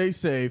 stay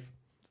safe.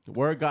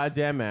 Wear a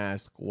goddamn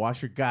mask.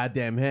 Wash your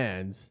goddamn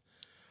hands.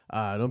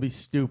 Don't be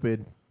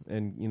stupid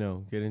and,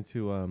 get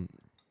into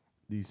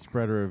these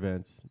spreader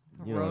events.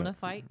 Rona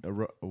fight? A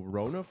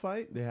Rona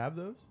fight? They have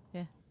those?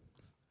 Yeah.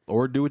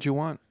 Or do what you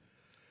want.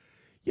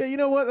 Yeah, you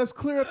know what? Let's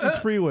clear up these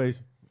freeways.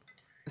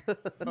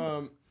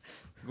 Go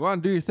on,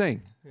 do your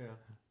thing. Yeah.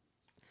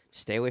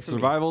 Stay away from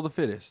Survival of the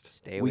fittest.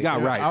 Stay we away got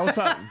from rights.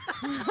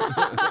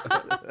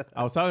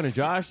 I was talking to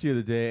Josh the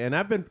other day, and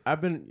I've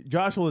been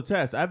Josh will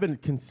attest. I've been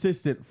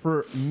consistent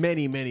for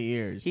many, many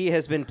years. He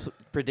has been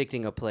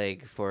predicting a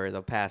plague for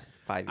the past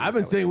 5 years. I've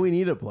been saying we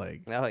need a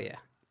plague. Oh yeah.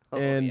 Oh,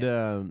 And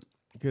yeah.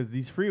 because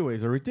these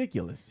freeways are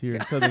ridiculous here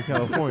in Southern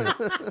California.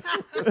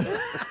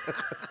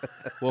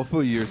 Well,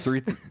 for your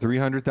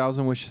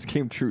 300,000 wishes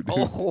came true, dude.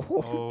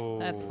 Oh,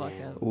 That's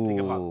fucked up. Think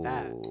about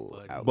that.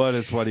 buddy. But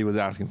it's what he was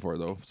asking for,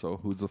 though. So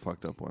who's the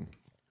fucked up one?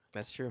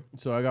 That's true.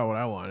 So I got what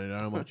I wanted. I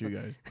don't know about you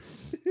guys.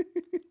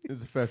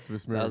 It's a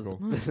Festivus miracle.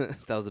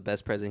 That was the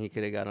best present he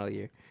could have gotten all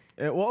year.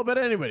 Well, but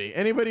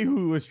anybody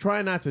who is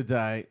trying not to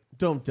die,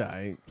 don't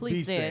die.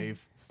 Please Be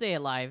safe. Stay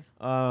alive.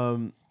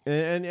 And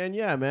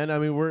yeah, man. I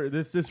mean,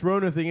 this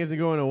Rona thing isn't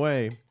going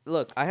away.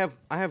 Look, I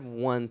have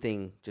one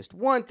thing, just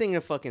one thing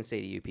to fucking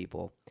say to you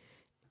people.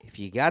 If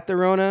you got the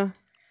Rona,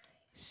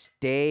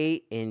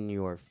 stay in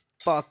your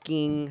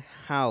fucking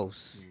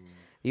house.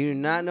 You do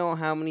not know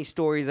how many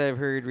stories I've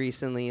heard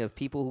recently of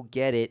people who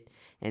get it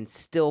and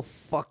still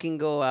fucking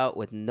go out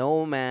with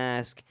no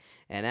mask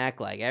and act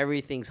like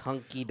everything's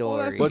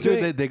hunky-dory. But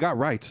dude, they got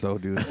rights, though,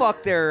 dude.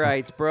 Fuck their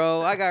rights,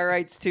 bro. I got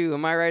rights, too.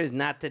 And my right is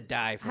not to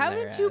die from their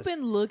Haven't you ass.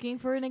 been looking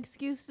for an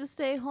excuse to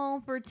stay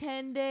home for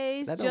 10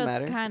 days? That don't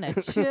matter. Just kind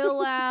of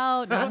chill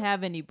out, not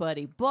have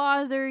anybody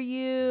bother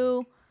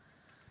you.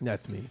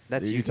 That's me.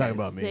 That's you you talking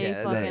guys. about me. Stay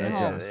fucking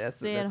home. that's-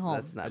 Stay at home.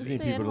 that's not I just me.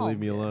 need Stay at people to leave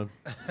me home. alone.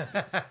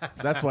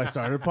 So that's why I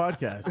started a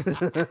podcast.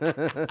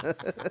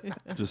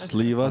 Just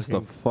leave us the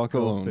fuck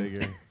Go alone.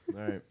 figure.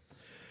 All right.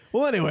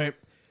 Well, anyway,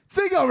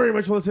 thank you all very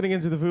much for listening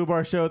into the Food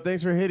Bar Show.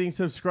 Thanks for hitting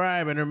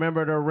subscribe, and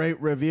remember to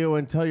rate, review,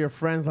 and tell your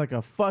friends like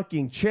a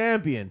fucking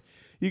champion.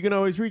 You can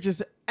always reach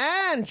us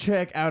and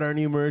check out our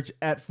new merch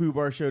at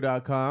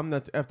foodbarshow.com.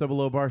 That's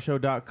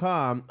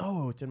FOOBarshow.com.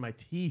 Oh, it's in my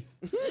teeth.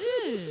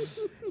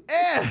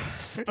 And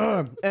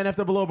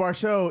FOO Bar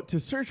Show to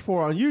search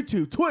for on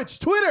YouTube, Twitch,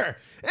 Twitter,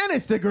 and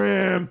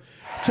Instagram.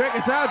 Check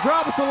us out.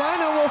 Drop us a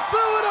line, and we'll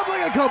fill it up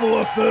like a couple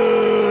of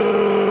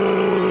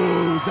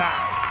foods.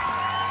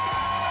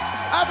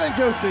 I've been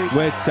Josie.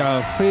 With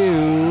the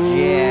food.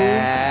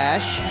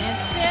 Yash. And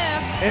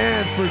Steph.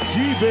 And for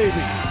G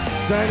Baby,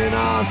 signing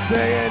off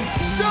saying,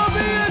 don't be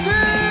a dick.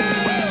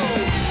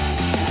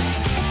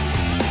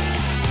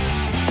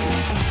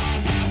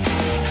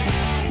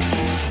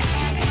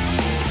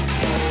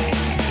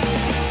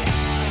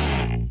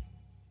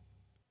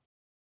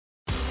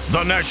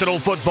 The National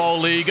Football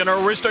League and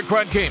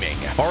Aristocrat Gaming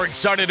are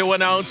excited to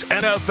announce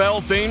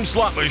NFL-themed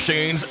slot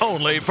machines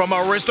only from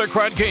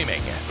Aristocrat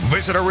Gaming.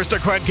 Visit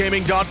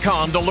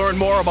aristocratgaming.com to learn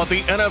more about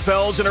the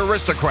NFL's and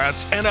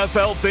Aristocrats'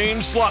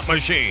 NFL-themed slot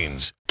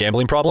machines.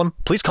 Gambling problem?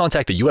 Please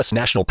contact the U.S.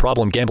 National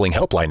Problem Gambling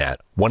Helpline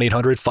at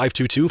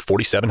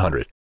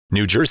 1-800-522-4700.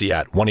 New Jersey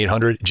at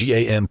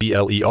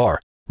 1-800-GAMBLER.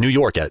 New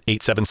York at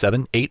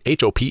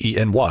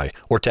 877-8-HOPENY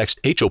or text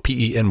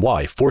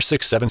HOPENY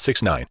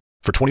 46769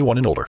 for 21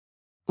 and older.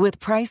 With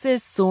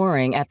prices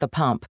soaring at the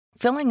pump,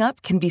 filling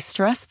up can be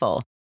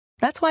stressful.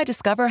 That's why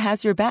Discover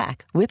has your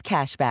back with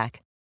cashback.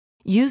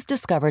 Use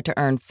Discover to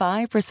earn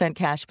 5%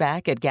 cash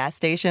back at gas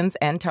stations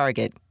and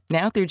Target,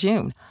 now through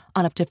June,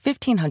 on up to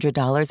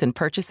 $1,500 in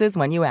purchases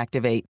when you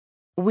activate.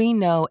 We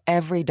know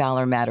every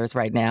dollar matters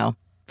right now,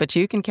 but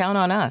you can count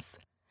on us.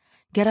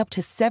 Get up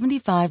to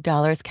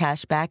 $75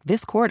 cash back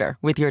this quarter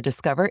with your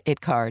Discover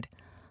It card.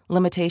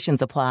 Limitations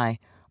apply.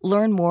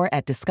 Learn more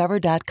at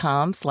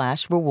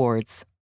discover.com/rewards.